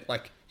dominant.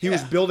 He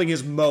was building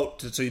his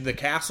moat so the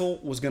castle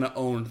was going to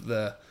own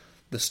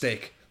the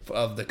stake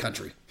of the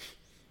country.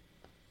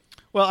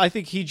 Well, I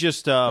think he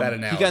just he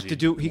got to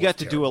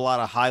do a lot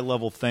of high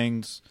level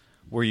things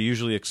where you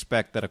usually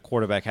expect that a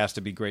quarterback has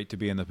to be great to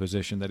be in the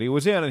position that he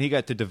was in, and he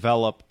got to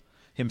develop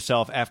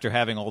himself after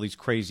having all these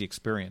crazy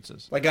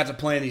experiences. Like, got to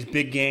play in these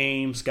big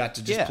games, got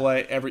to just Yeah.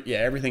 play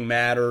everything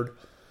mattered.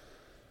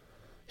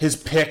 His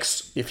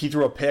picks, if he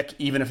threw a pick,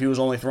 even if he was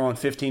only throwing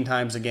 15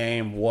 times a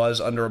game, was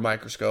under a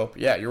microscope.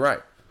 Yeah, you're right.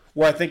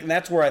 And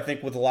that's where I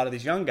think with a lot of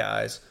these young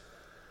guys,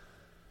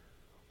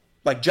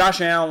 like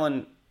Josh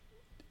Allen,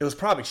 it was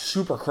probably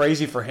super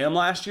crazy for him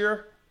last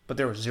year, but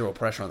there was zero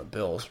pressure on the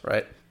Bills,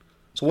 right?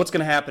 So what's going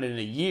to happen in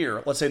a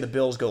year? Let's say the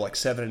Bills go like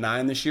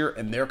 7-9 this year,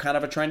 and they're kind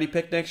of a trendy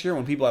pick next year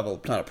when people have a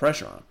ton of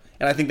pressure on them.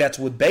 And I think that's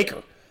with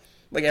Baker.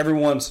 Like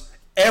everyone,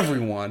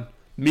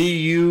 me,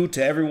 you,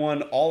 to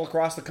everyone all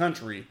across the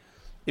country,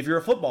 if you're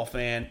a football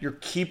fan, you're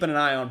keeping an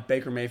eye on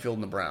Baker Mayfield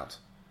and the Browns.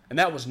 And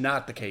that was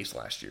not the case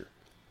last year.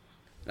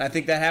 And I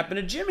think that happened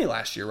to Jimmy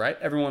last year, right?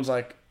 Everyone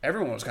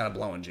was kind of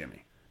blowing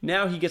Jimmy.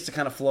 Now he gets to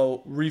kind of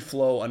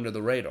reflow under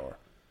the radar.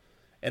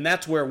 And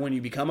that's where when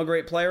you become a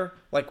great player,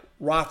 like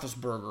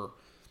Roethlisberger,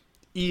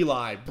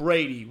 Eli,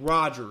 Brady,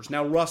 Rodgers,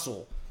 now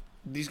Russell,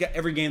 these guys,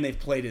 every game they've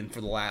played in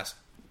for the last,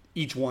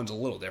 each one's a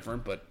little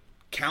different, but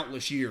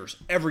countless years,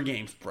 every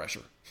game's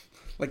pressure.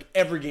 Like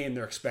every game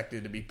they're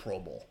expected to be Pro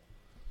Bowl.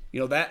 You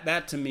know,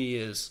 that to me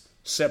is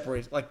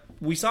separate. Like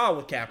we saw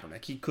with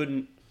Kaepernick, he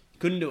couldn't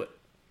do it.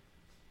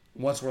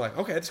 Once we're like,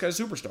 okay, this guy's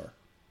a superstar.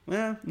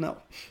 No.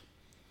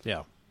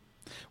 Yeah.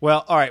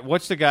 Well, all right.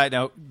 What's the guy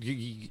now?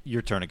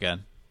 Your turn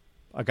again.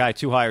 A guy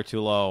too high or too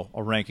low?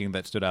 A ranking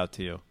that stood out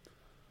to you?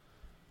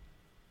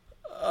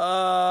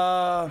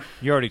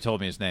 You already told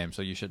me his name,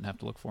 so you shouldn't have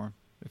to look for him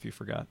if you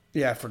forgot.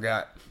 Yeah, I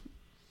forgot.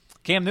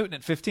 Cam Newton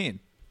at 15,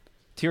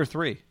 tier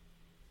 3.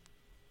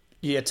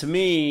 Yeah, to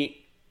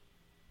me,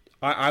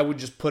 I would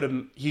just put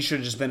him. He should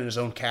have just been in his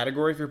own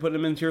category if you're putting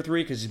him in tier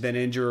 3 because he's been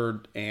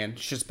injured and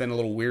it's just been a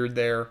little weird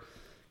there.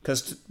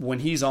 Because when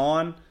he's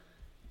on,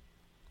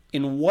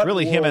 in what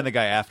really world, him and the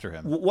guy after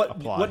him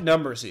what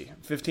number is he?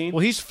 15?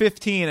 Well, he's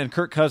 15 and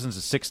Kirk Cousins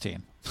is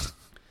 16.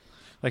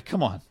 Like,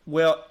 come on.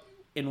 Well,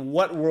 in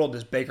what world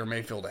is Baker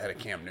Mayfield ahead of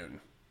Cam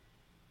Newton?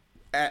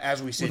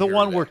 As we see, The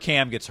one where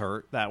Cam gets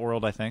hurt, that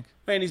world, I think.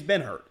 Man, he's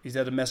been hurt. He's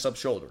had a messed up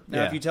shoulder. Now,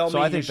 Yeah. if you tell me,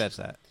 So I think that's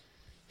that.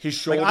 His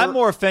shoulder. Like, I'm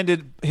more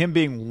offended him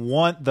being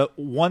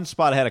one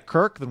spot ahead of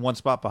Kirk than one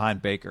spot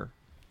behind Baker.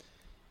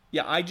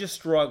 Yeah, I just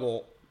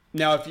struggle.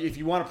 Now, if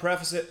you want to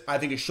preface it, I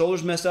think his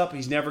shoulder's messed up.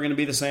 He's never going to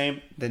be the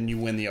same. Then you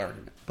win the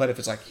argument. But if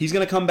it's like he's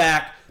going to come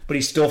back, but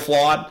he's still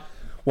flawed.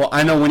 Well,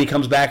 I know when he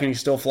comes back and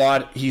he's still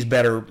flawed, he's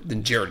better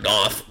than Jared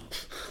Goff.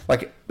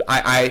 Like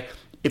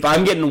if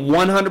I'm getting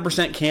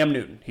 100% Cam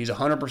Newton, he's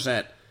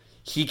 100%.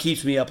 He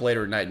keeps me up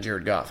later at night than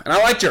Jared Goff, and I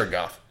like Jared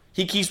Goff.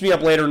 He keeps me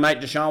up later at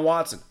night, Deshaun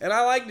Watson. And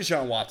I like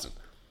Deshaun Watson.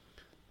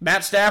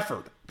 Matt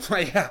Stafford.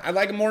 Yeah, I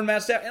like him more than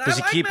Matt Stafford. And Does I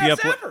he like keep Matt you up?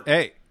 Stafford.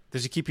 Hey,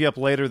 does he keep you up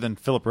later than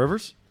Phillip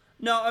Rivers?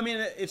 No, I mean,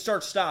 it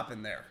starts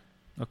stopping there.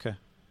 Okay.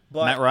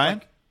 But Matt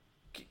Ryan?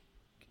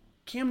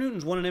 Cam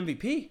Newton's won an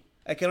MVP.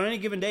 Like, on any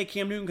given day,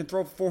 Cam Newton can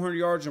throw for 400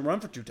 yards and run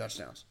for 2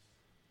 touchdowns.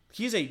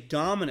 He's a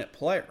dominant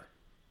player.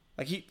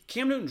 Like,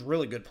 Cam Newton's a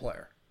really good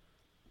player.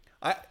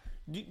 Do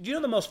you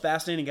know the most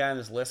fascinating guy on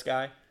this list,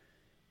 guy?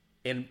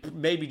 And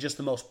maybe just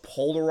the most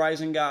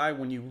polarizing guy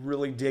when you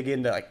really dig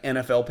into like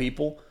NFL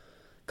people,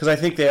 because I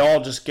think they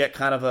all just get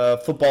kind of a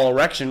football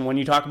erection when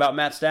you talk about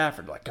Matt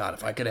Stafford. Like, God,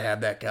 if I could have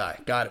had that guy.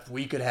 God, if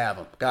we could have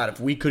him. God, if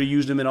we could have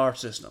used him in our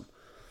system.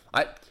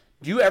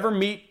 Do you ever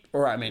meet,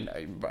 or I mean,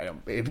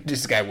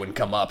 this guy wouldn't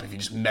come up if you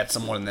just met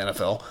someone in the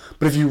NFL.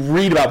 But if you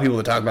read about people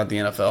that talk about the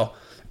NFL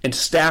and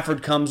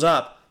Stafford comes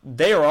up,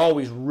 they are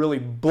always really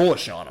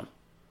bullish on him.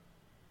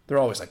 They're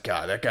always like,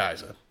 God, that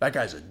guy's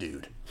a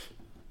dude.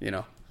 You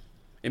know.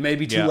 It may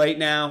be too late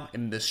now,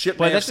 and the ship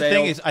may have But that's the sailed.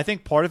 thing is, I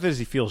think part of it is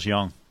he feels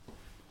young.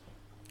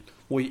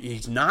 Well,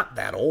 he's not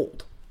that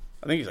old.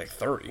 I think he's like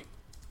 30.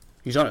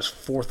 He's on his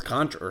third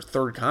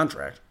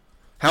contract.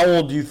 How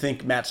old do you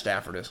think Matt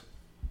Stafford is?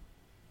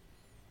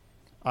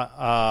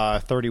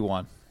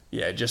 31.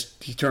 Yeah,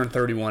 he turned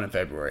 31 in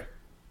February.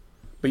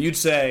 But you'd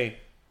say,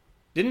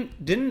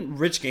 didn't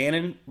Rich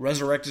Gannon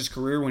resurrect his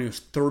career when he was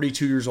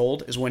 32 years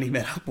old? Is when he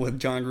met up with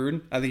John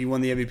Gruden. I think he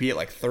won the MVP at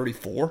like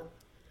 34.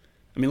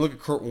 I mean, look at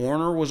Kurt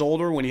Warner was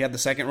older when he had the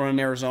second run in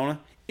Arizona.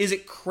 Is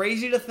it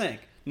crazy to think?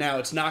 Now,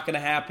 it's not going to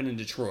happen in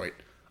Detroit.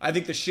 I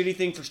think the shitty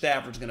thing for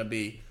Stafford's going to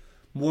be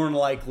more than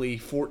likely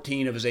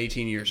 14 of his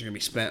 18 years are going to be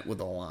spent with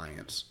the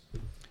Lions.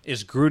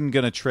 Is Gruden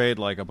going to trade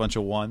like a bunch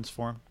of ones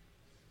for him?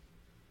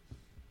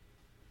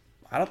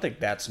 I don't think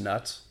that's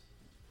nuts.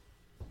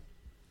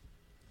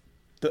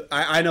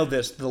 I know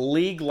this. The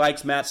league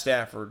likes Matt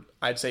Stafford,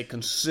 I'd say,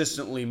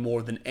 consistently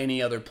more than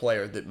any other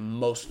player that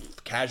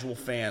most casual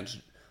fans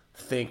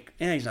think,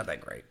 he's not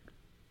that great.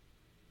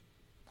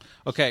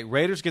 Okay,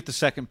 Raiders get the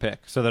second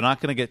pick, so they're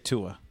not going to get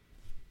Tua.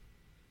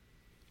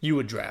 You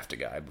would draft a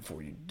guy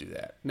before you do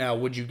that. Now,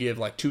 would you give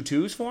like 2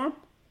 twos for him?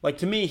 Like,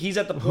 to me, he's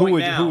at the point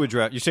now. Who would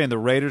draft? You're saying the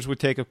Raiders would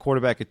take a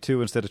quarterback at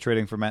 2 instead of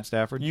trading for Matt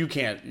Stafford? You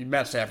can't.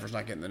 Matt Stafford's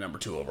not getting the number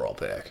 2 overall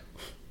pick.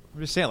 I'm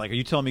just saying, like, are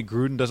you telling me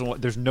Gruden doesn't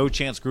want... There's no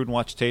chance Gruden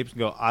watches tapes and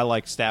go, I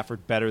like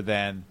Stafford better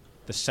than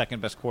the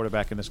second best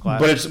quarterback in this class?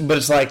 But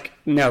it's like,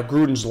 now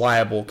Gruden's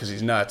liable because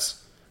he's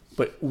nuts.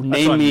 But what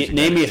name I'm me using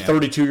a that example.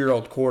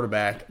 32-year-old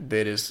quarterback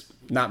that is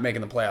not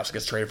making the playoffs,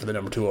 gets traded for the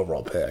number 2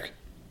 overall pick.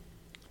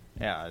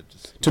 Yeah, I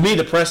just. To me,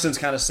 the precedent's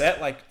kind of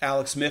set, like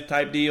Alex Smith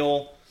type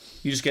deal.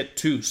 You just get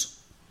 2s.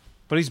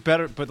 But he's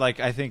better. But like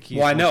I think he's.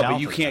 Well, I more know, but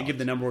you talented can't than give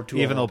the Alex. number 2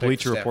 Even overall though pick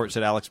Bleacher to Report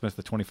said Alex Smith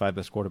the 25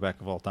 best quarterback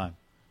of all time.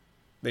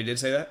 They did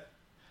say that?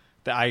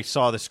 I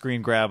saw the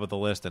screen grab of the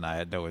list and I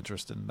had no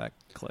interest in that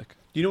click.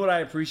 You know what I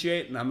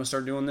appreciate, and I'm gonna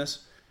start doing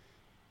this,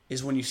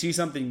 is when you see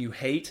something you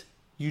hate,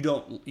 you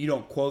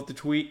don't quote the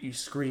tweet, you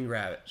screen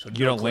grab it. So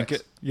You don't link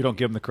it. You don't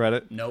give him the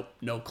credit. Nope,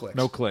 no clicks.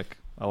 No click.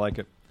 I like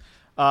it.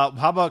 How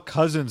about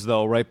Cousins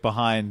though, right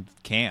behind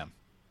Cam?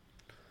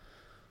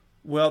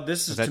 Well,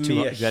 this is Does that to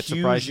me a does that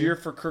surprise huge you? year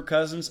for Kirk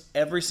Cousins.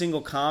 Every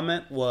single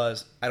comment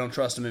was, "I don't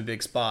trust him in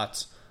big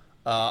spots.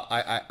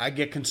 I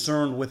get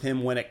concerned with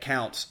him when it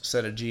counts,"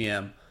 said a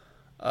GM.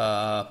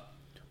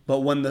 But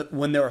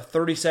when there are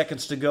 30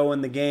 seconds to go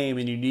in the game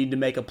and you need to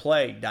make a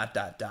play, ...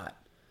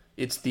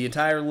 It's the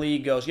entire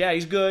league goes, yeah,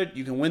 he's good.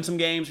 You can win some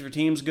games if your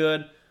team's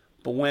good.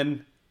 But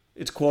when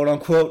it's quote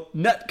unquote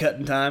nut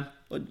cutting time,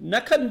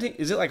 nut cutting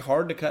is it like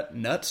hard to cut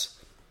nuts?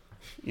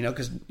 You know,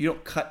 because you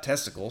don't cut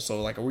testicles.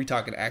 So like, are we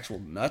talking actual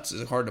nuts?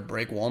 Is it hard to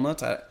break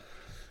walnuts?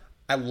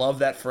 I love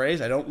that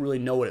phrase. I don't really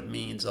know what it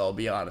means. I'll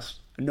be honest,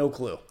 no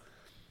clue.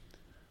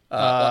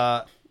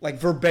 Like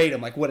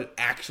verbatim, like what it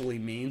actually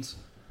means.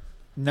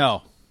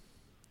 No.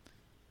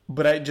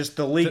 But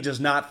the league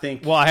does not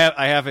think. Well, I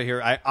have it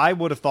here. I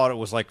would have thought it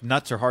was like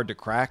nuts are hard to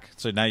crack,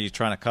 so now you're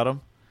trying to cut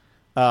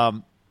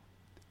them.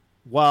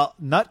 While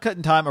nut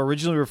cutting time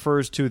originally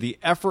refers to the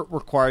effort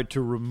required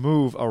to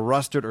remove a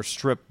rusted or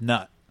stripped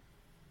nut.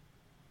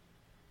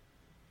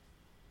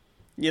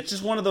 It's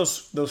just one of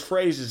those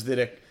phrases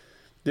that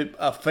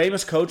a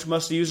famous coach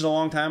must have used a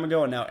long time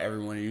ago, and now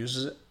everyone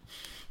uses it.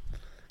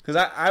 Because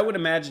I would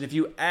imagine if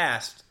you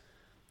asked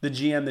the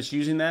GM that's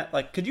using that,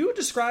 like, could you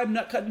describe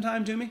nut cutting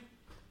time to me?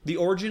 The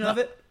origin of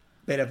it?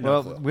 They'd have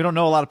no clue. We don't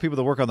know a lot of people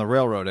that work on the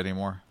railroad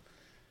anymore.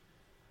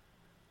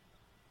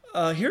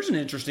 Here's an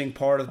interesting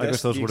part of this. I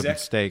guess those would have been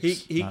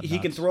stakes. He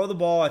can throw the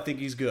ball. I think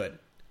he's good.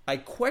 I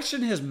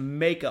question his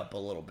makeup a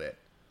little bit.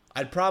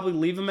 I'd probably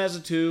leave him as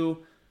a 2,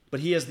 but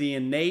he has the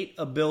innate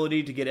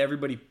ability to get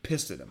everybody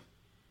pissed at him.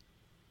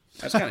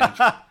 That's kind of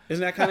interesting.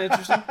 Isn't that kind of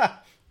interesting?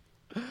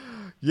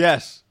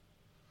 Yes.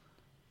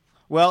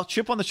 Well,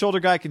 chip on the shoulder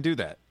guy can do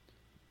that.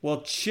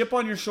 Well, chip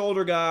on your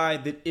shoulder guy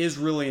that is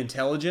really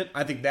intelligent,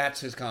 I think that's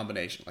his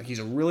combination. Like, he's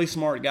a really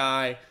smart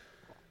guy,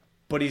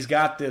 but he's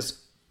got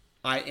this,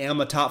 I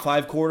am a top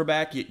 5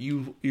 quarterback, yet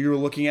you're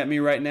looking at me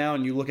right now,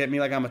 and you look at me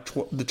like I'm the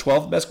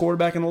 12th best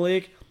quarterback in the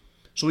league.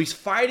 So he's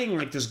fighting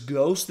like this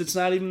ghost that's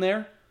not even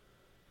there.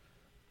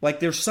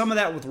 Like, there's some of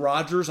that with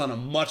Rodgers on a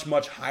much,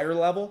 much higher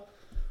level,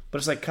 but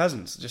it's like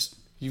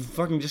Cousins, you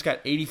fucking just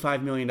got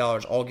 $85 million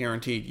all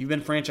guaranteed. You've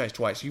been franchised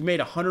twice. You've made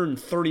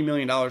 $130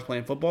 million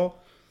playing football.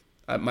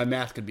 My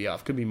math could be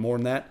off. Could be more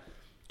than that.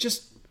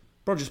 Just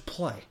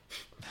play.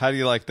 How do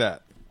you like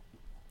that?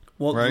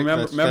 Well, right?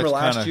 remember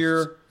last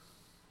year,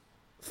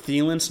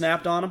 Thielen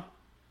snapped on him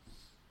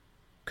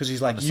because he's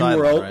like, you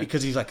were out,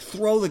 because he's like,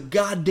 throw the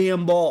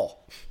goddamn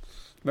ball.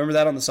 Remember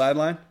that on the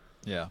sideline?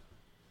 Yeah.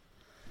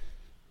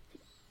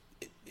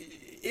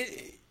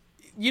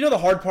 You know the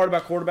hard part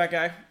about quarterback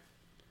guy?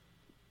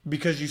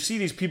 Because you see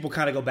these people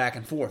kind of go back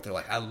and forth. They're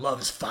like, I love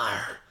his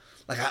fire.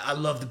 Like, I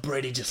love the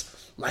Brady just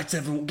lights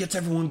everyone, gets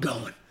everyone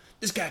going.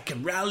 This guy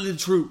can rally the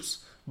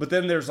troops. But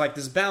then there's like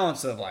this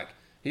balance of like,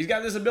 he's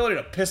got this ability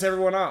to piss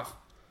everyone off.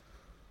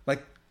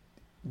 Like,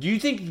 do you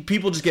think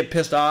people just get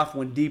pissed off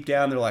when deep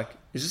down they're like,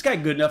 is this guy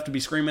good enough to be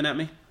screaming at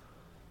me?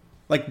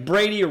 Like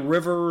Brady or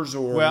Rivers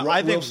or Well,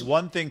 I think Wilson.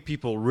 one thing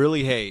people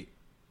really hate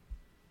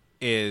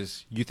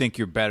is you think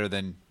you're better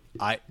than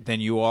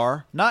you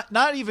are.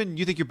 Not even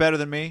you think you're better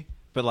than me,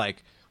 but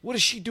like, what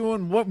is she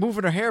doing? What,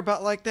 moving her hair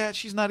about like that?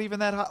 She's not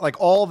even that hot. Like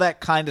all that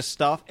kind of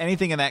stuff.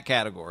 Anything in that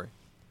category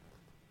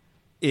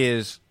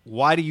is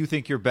why do you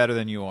think you're better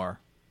than you are?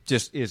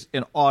 Just is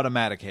an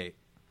automatic hate.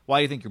 Why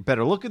do you think you're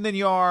better looking than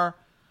you are?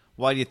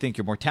 Why do you think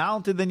you're more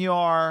talented than you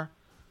are?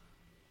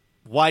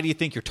 Why do you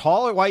think you're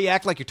taller? Why do you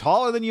act like you're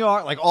taller than you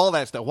are? Like all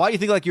that stuff. Why do you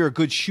think like you're a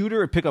good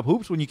shooter and pick up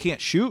hoops when you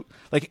can't shoot?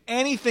 Like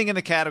anything in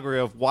the category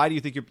of why do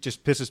you think it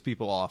just pisses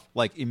people off?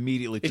 Like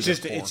immediately. It's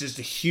just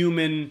a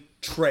human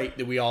trait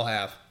that we all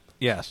have.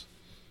 Yes.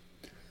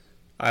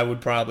 I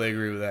would probably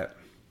agree with that.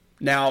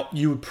 Now,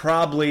 you would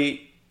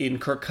probably, in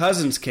Kirk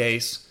Cousins'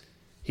 case,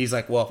 he's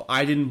like, well, if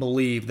I didn't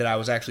believe that I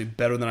was actually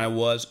better than I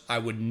was, I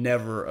would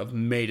never have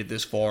made it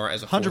this far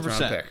as a 4th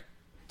round pick.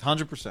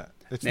 100%.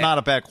 It's not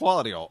a bad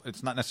quality.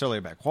 It's not necessarily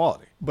a bad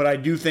quality. But I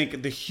do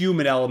think the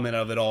human element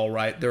of it all,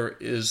 right, there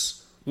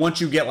is, once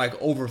you get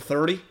like over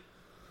 30,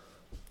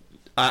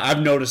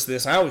 I've noticed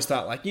this. I always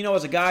thought, like,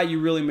 as a guy, you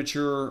really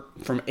mature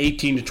from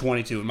 18 to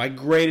 22. And my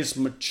greatest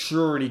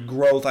maturity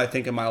growth, I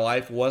think, in my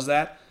life was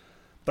that.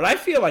 But I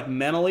feel like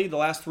mentally, the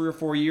last 3 or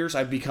 4 years,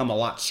 I've become a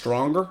lot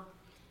stronger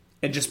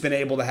and just been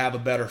able to have a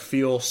better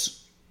feel,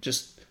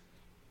 just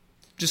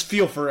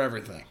feel for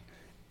everything.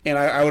 And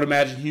I would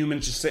imagine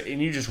humans just sit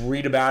and you just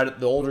read about it.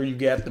 The older you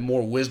get, the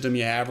more wisdom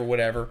you have or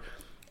whatever.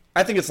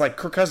 I think it's like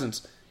Kirk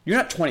Cousins. You're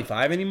not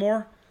 25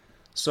 anymore,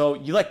 so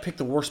you like pick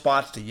the worst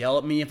spots to yell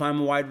at me if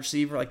I'm a wide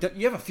receiver. Like,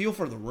 you have a feel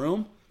for the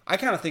room. I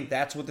kind of think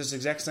that's what this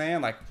exec's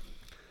saying. Like,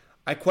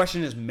 I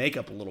question his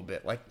makeup a little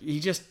bit. Like, he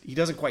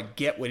doesn't quite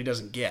get what he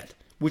doesn't get,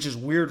 which is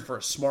weird for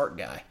a smart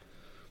guy,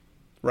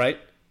 right?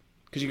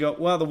 Because you go,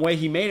 well, the way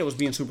he made it was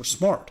being super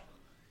smart.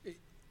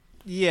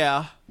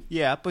 Yeah,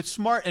 but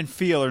smart and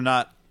feel are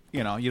not.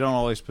 You don't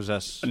always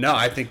possess. No,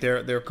 I think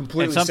they're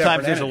completely and sometimes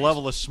separate there's entities. a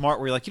level of smart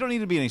where you're like, you don't need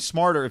to be any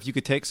smarter. If you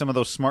could take some of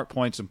those smart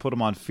points and put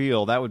them on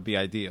feel, that would be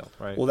ideal,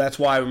 right? Well, that's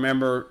why I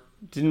remember,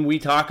 didn't we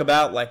talk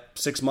about like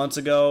 6 months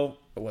ago?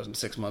 It wasn't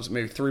 6 months,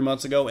 maybe 3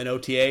 months ago in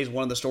OTAs.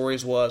 One of the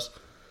stories was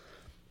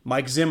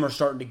Mike Zimmer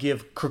starting to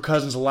give Kirk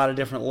Cousins a lot of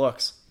different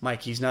looks.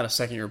 Mike, he's not a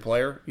second-year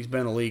player. He's been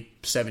in the league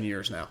 7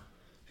 years now.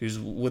 He was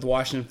with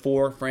Washington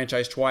 4,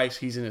 franchise twice.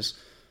 He's in his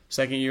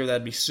second year.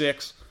 That'd be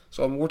 6.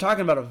 So we're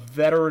talking about a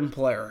veteran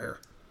player here.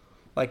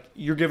 Like,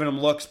 you're giving him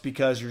looks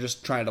because you're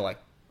just trying to, like,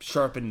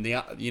 sharpen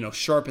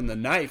the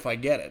knife. I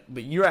get it.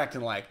 But you're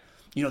acting like,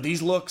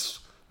 these looks,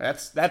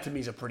 that to me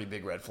is a pretty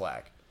big red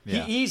flag.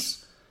 Yeah.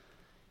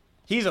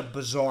 He's a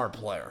bizarre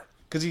player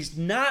because he's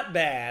not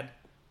bad,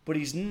 but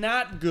he's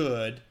not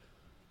good,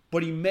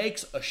 but he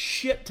makes a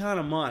shit ton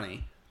of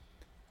money,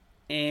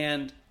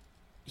 and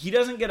he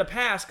doesn't get a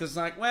pass because it's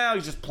like, well,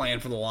 he's just playing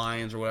for the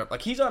Lions or whatever.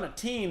 Like, he's on a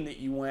team that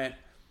you went,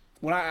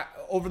 when I,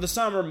 over the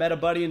summer, met a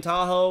buddy in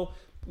Tahoe,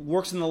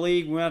 works in the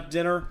league, we went out to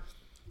dinner,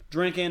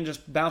 drinking,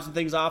 just bouncing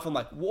things off. I'm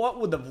like, what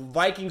would the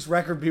Vikings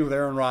record be with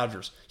Aaron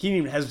Rodgers? He didn't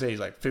even hesitate. He's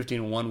like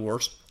 15-1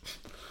 worst.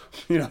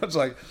 It's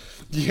like,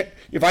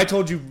 if I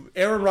told you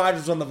Aaron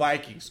Rodgers on the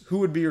Vikings, who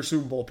would be your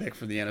Super Bowl pick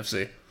for the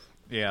NFC?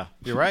 Yeah,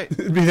 you're right.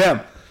 It'd be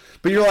them.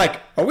 But you're like,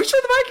 are we sure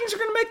the Vikings are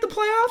going to make the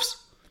playoffs?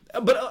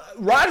 But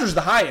Rodgers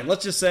the high end.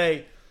 Let's just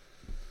say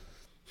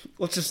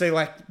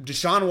like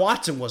Deshaun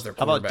Watson was their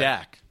quarterback. How about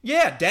Dak?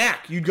 Yeah,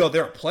 Dak. You'd go,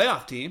 they're a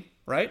playoff team,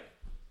 right?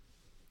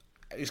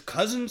 Is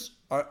Cousins?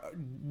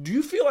 Do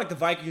you feel like the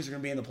Vikings are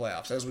going to be in the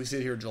playoffs as we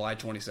sit here July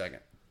 22nd?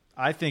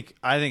 I think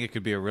it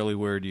could be a really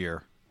weird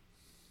year.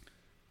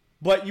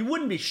 But you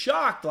wouldn't be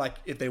shocked like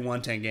if they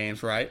won 10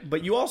 games, right?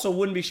 But you also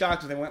wouldn't be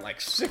shocked if they went like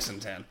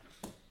 6-10.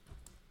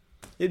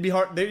 It'd be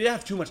hard. They'd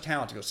have too much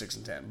talent to go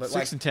 6-10. But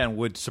 6-10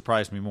 would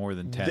surprise me more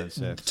than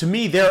 10-6. To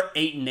me, their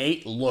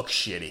 8-8 looks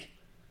shitty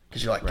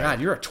because you're like, God,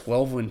 you're a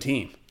 12-win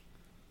team.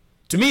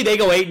 To me, they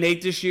go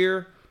 8-8 this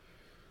year.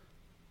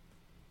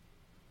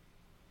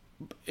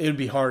 It'd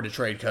be hard to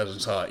trade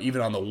Cousins,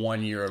 even on the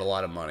 1 year at a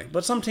lot of money.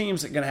 But some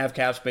teams that are going to have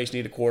cap space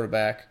need a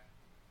quarterback.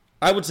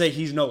 I would say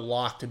he's no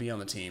lock to be on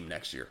the team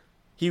next year.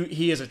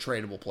 He is a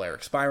tradable player.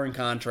 Expiring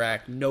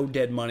contract, no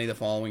dead money the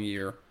following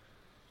year.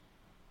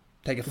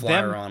 Take a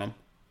flyer on him.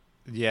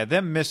 Yeah,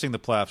 them missing the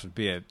playoffs would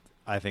be,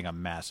 I think, a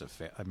massive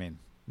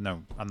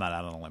no, I'm not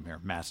out on a limb here.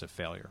 Massive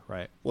failure,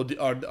 right? Well,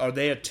 are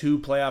they a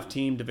 2-playoff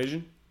team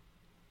division?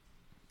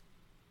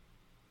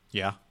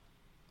 Yeah.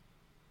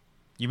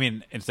 You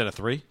mean instead of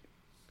 3?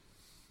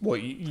 Well,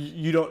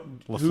 you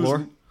don't.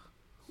 LaFleur?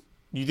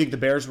 You think the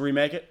Bears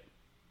remake it?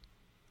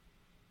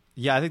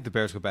 Yeah, I think the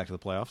Bears go back to the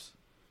playoffs.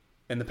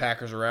 And the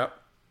Packers are out?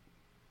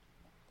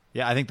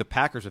 Yeah, I think the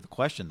Packers are the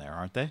question there,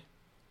 aren't they?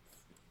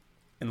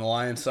 And the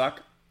Lions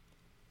suck?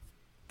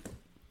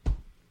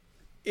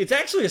 It's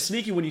actually a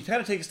sneaky, when you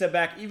kind of take a step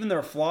back, even they're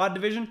a flawed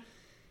division,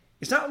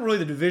 it's not really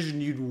the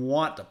division you'd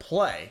want to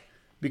play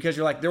because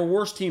you're like, their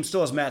worst team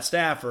still has Matt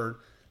Stafford.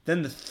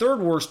 Then the third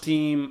worst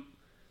team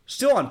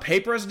still on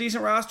paper has a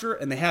decent roster,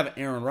 and they have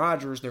Aaron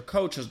Rodgers. Their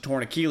coach has a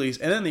torn Achilles.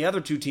 And then the other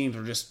two teams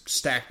are just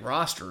stacked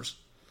rosters.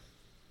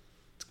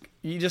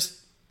 You just...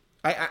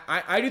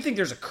 I do think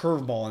there's a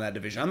curveball in that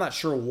division. I'm not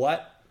sure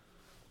what.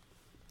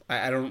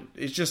 I don't...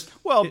 It's just...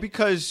 Well,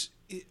 because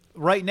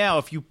right now,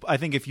 if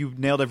you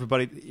nailed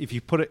everybody, if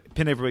you pin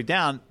everybody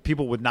down,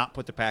 people would not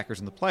put the Packers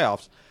in the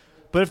playoffs.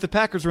 But if the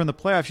Packers are in the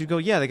playoffs, you'd go,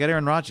 yeah, they got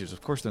Aaron Rodgers.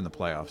 Of course they're in the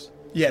playoffs.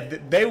 Yeah,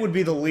 they would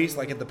be the least,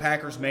 like if the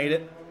Packers made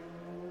it,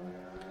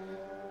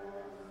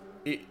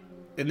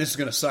 and this is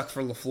going to suck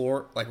for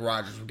LaFleur, like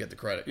Rodgers would get the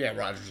credit. Yeah,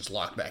 Rodgers just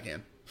locked back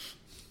in.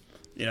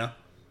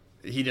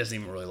 He doesn't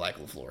even really like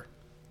LaFleur.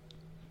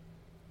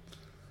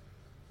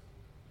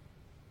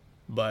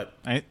 But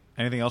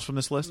anything else from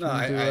this list? No,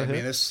 I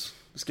mean, this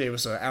gave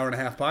us an hour and a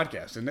half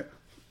podcast, didn't it?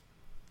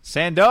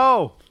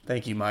 Sandu.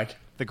 Thank you, Mike.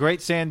 The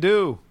great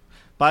Sandu.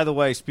 By the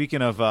way,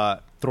 speaking of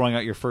throwing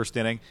out your first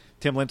inning,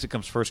 Tim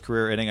Lincecum's first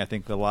career inning, I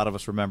think a lot of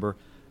us remember.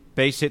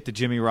 Base hit to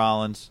Jimmy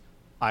Rollins.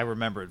 I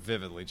remember it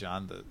vividly,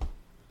 John. The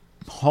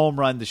home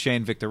run to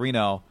Shane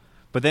Victorino.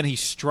 But then he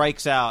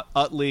strikes out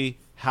Utley,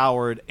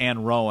 Howard,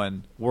 and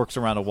Rowan. Works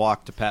around a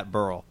walk to Pat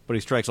Burrell. But he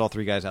strikes all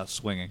 3 guys out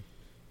swinging.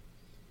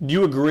 Do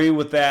you agree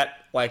with that?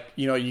 Like,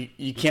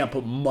 you can't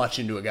put much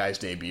into a guy's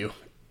debut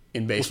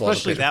in baseball. Well,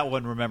 especially that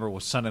one, remember,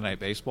 was Sunday Night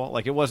Baseball.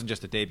 Like, it wasn't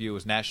just a debut. It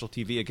was national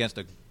TV against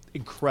an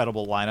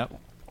incredible lineup.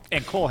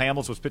 And Cole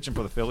Hamels was pitching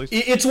for the Phillies.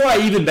 It's why,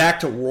 even back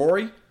to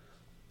Rory,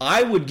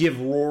 I would give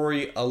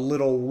Rory a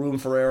little room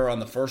for error on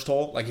the first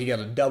hole. Like, he got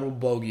a double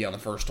bogey on the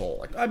first hole.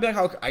 Like, I'd be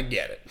like, I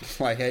get it.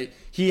 Like,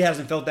 he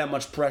hasn't felt that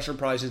much pressure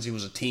probably since he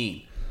was a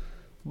teen.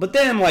 But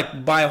then,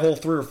 like, by hole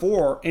 3 or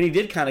 4, and he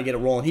did kind of get it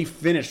rolling, he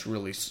finished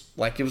really,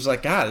 like, it was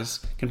like, God,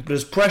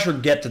 does pressure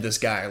get to this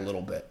guy a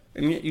little bit?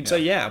 And you'd say,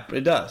 yeah,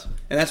 it does.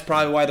 And that's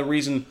probably why the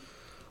reason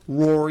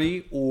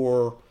Rory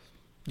or,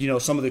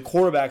 some of the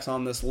quarterbacks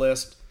on this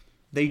list,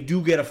 they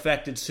do get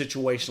affected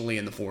situationally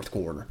in the fourth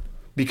quarter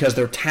because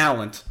their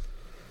talent,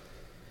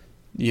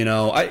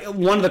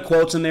 one of the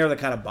quotes in there that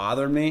kind of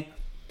bothered me,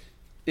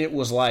 it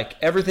was like,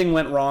 everything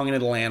went wrong in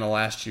Atlanta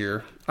last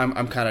year.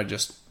 I'm kind of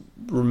just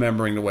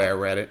remembering the way I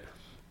read it.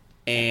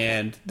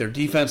 And their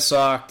defense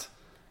sucked,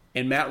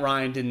 and Matt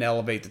Ryan didn't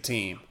elevate the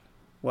team.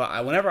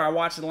 Well, whenever I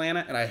watched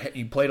Atlanta, and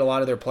you played a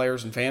lot of their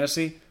players in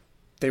fantasy,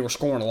 they were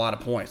scoring a lot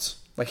of points.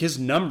 Like, his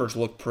numbers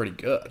looked pretty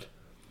good.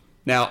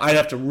 Now, I'd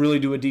have to really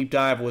do a deep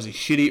dive. Was he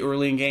shitty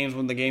early in games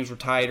when the games were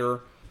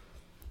tighter?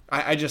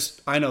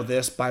 I know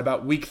this. By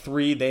about week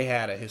 3, they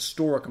had a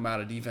historic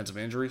amount of defensive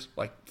injuries.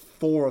 Like,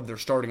 4 of their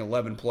starting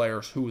 11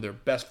 players, who their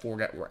best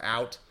 4 were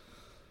out.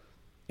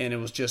 And it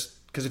was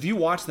just, because if you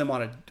watch them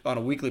on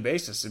a weekly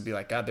basis, it'd be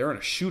like, God, they're in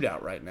a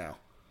shootout right now.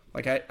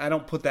 Like, I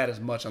don't put that as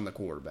much on the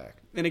quarterback.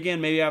 And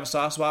again, maybe I have a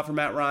soft spot for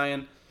Matt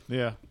Ryan.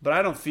 Yeah. But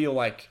I don't feel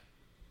like,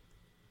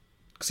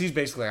 because he's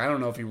basically, I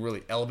don't know if he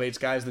really elevates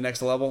guys to the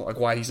next level, like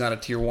why he's not a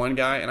tier 1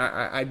 guy, and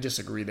I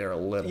disagree there a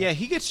little. Yeah,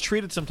 he gets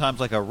treated sometimes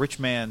like a rich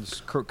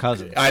man's Kirk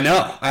Cousins. I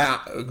know.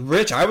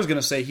 I was going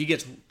to say he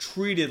gets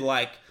treated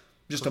like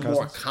just Kirk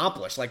more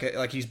accomplished.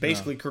 Like he's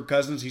basically Kirk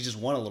Cousins, he's just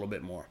won a little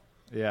bit more.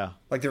 Yeah.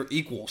 Like they're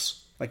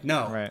equals. Like,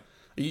 no. Right.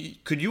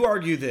 Could you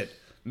argue that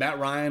Matt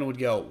Ryan would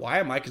go, why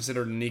am I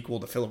considered an equal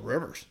to Phillip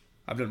Rivers?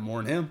 I've done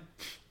more than him,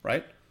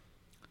 right?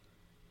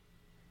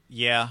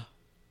 Yeah.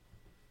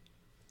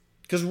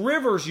 Because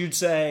Rivers, you'd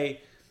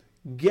say,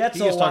 gets a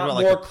talking lot about,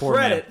 like, more a poor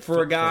credit man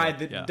for a guy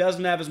for- that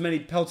doesn't have as many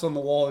pelts on the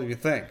wall as you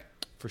think.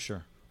 For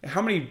sure.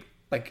 How many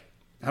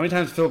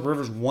times Phillip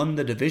Rivers won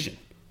the division?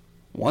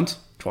 Once?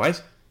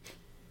 Twice?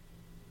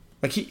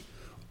 Like,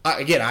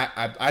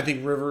 I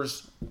think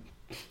Rivers,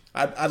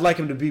 I'd like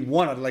him to be,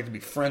 1, I'd like to be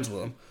friends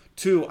with him.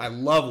 2, I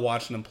love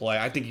watching him play.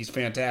 I think he's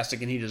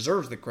fantastic and he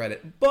deserves the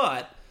credit.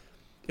 But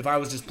if I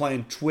was just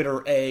playing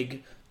Twitter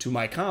egg to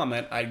my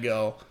comment, I'd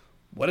go,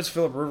 what has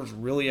Phillip Rivers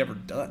really ever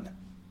done?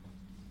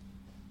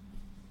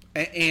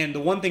 And the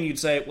one thing you'd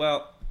say,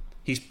 well,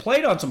 he's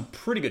played on some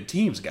pretty good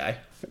teams, guy.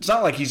 It's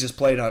not like he's just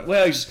played on,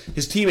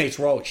 his teammates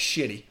were always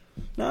shitty.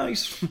 No,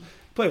 he's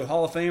played with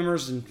Hall of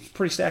Famers and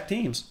pretty stacked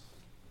teams.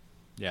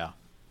 Yeah.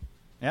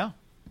 Yeah.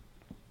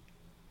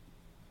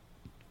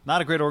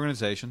 Not a great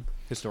organization,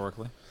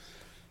 historically.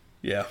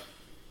 Yeah.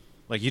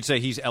 Like, you'd say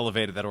he's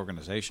elevated that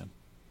organization.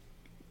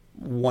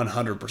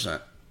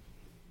 100%.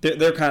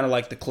 They're kind of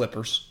like the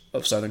Clippers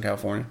of Southern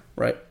California,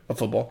 right? Of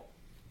football.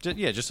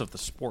 Just of the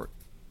sport.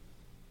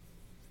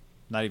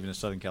 Not even in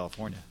Southern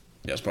California.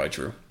 Yeah, that's probably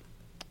true.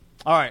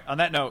 All right, on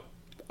that note.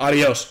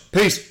 Adios.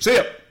 Peace. See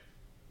ya.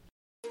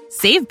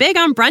 Save big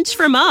on brunch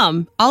for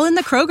mom, all in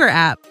the Kroger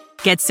app.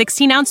 Get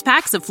 16-ounce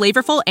packs of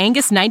flavorful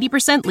Angus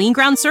 90% lean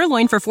ground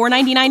sirloin for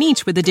 $4.99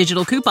 each with a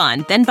digital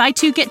coupon. Then buy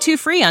 2, get 2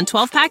 free on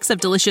 12 packs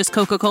of delicious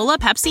Coca-Cola,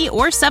 Pepsi,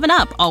 or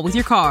 7-Up, all with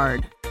your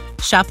card.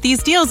 Shop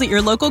these deals at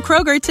your local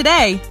Kroger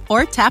today,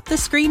 or tap the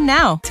screen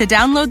now to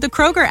download the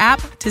Kroger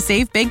app to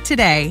save big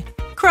today.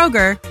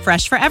 Kroger,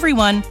 fresh for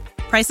everyone.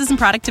 Prices and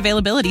product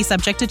availability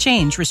subject to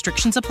change.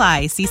 Restrictions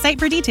apply. See site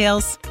for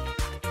details.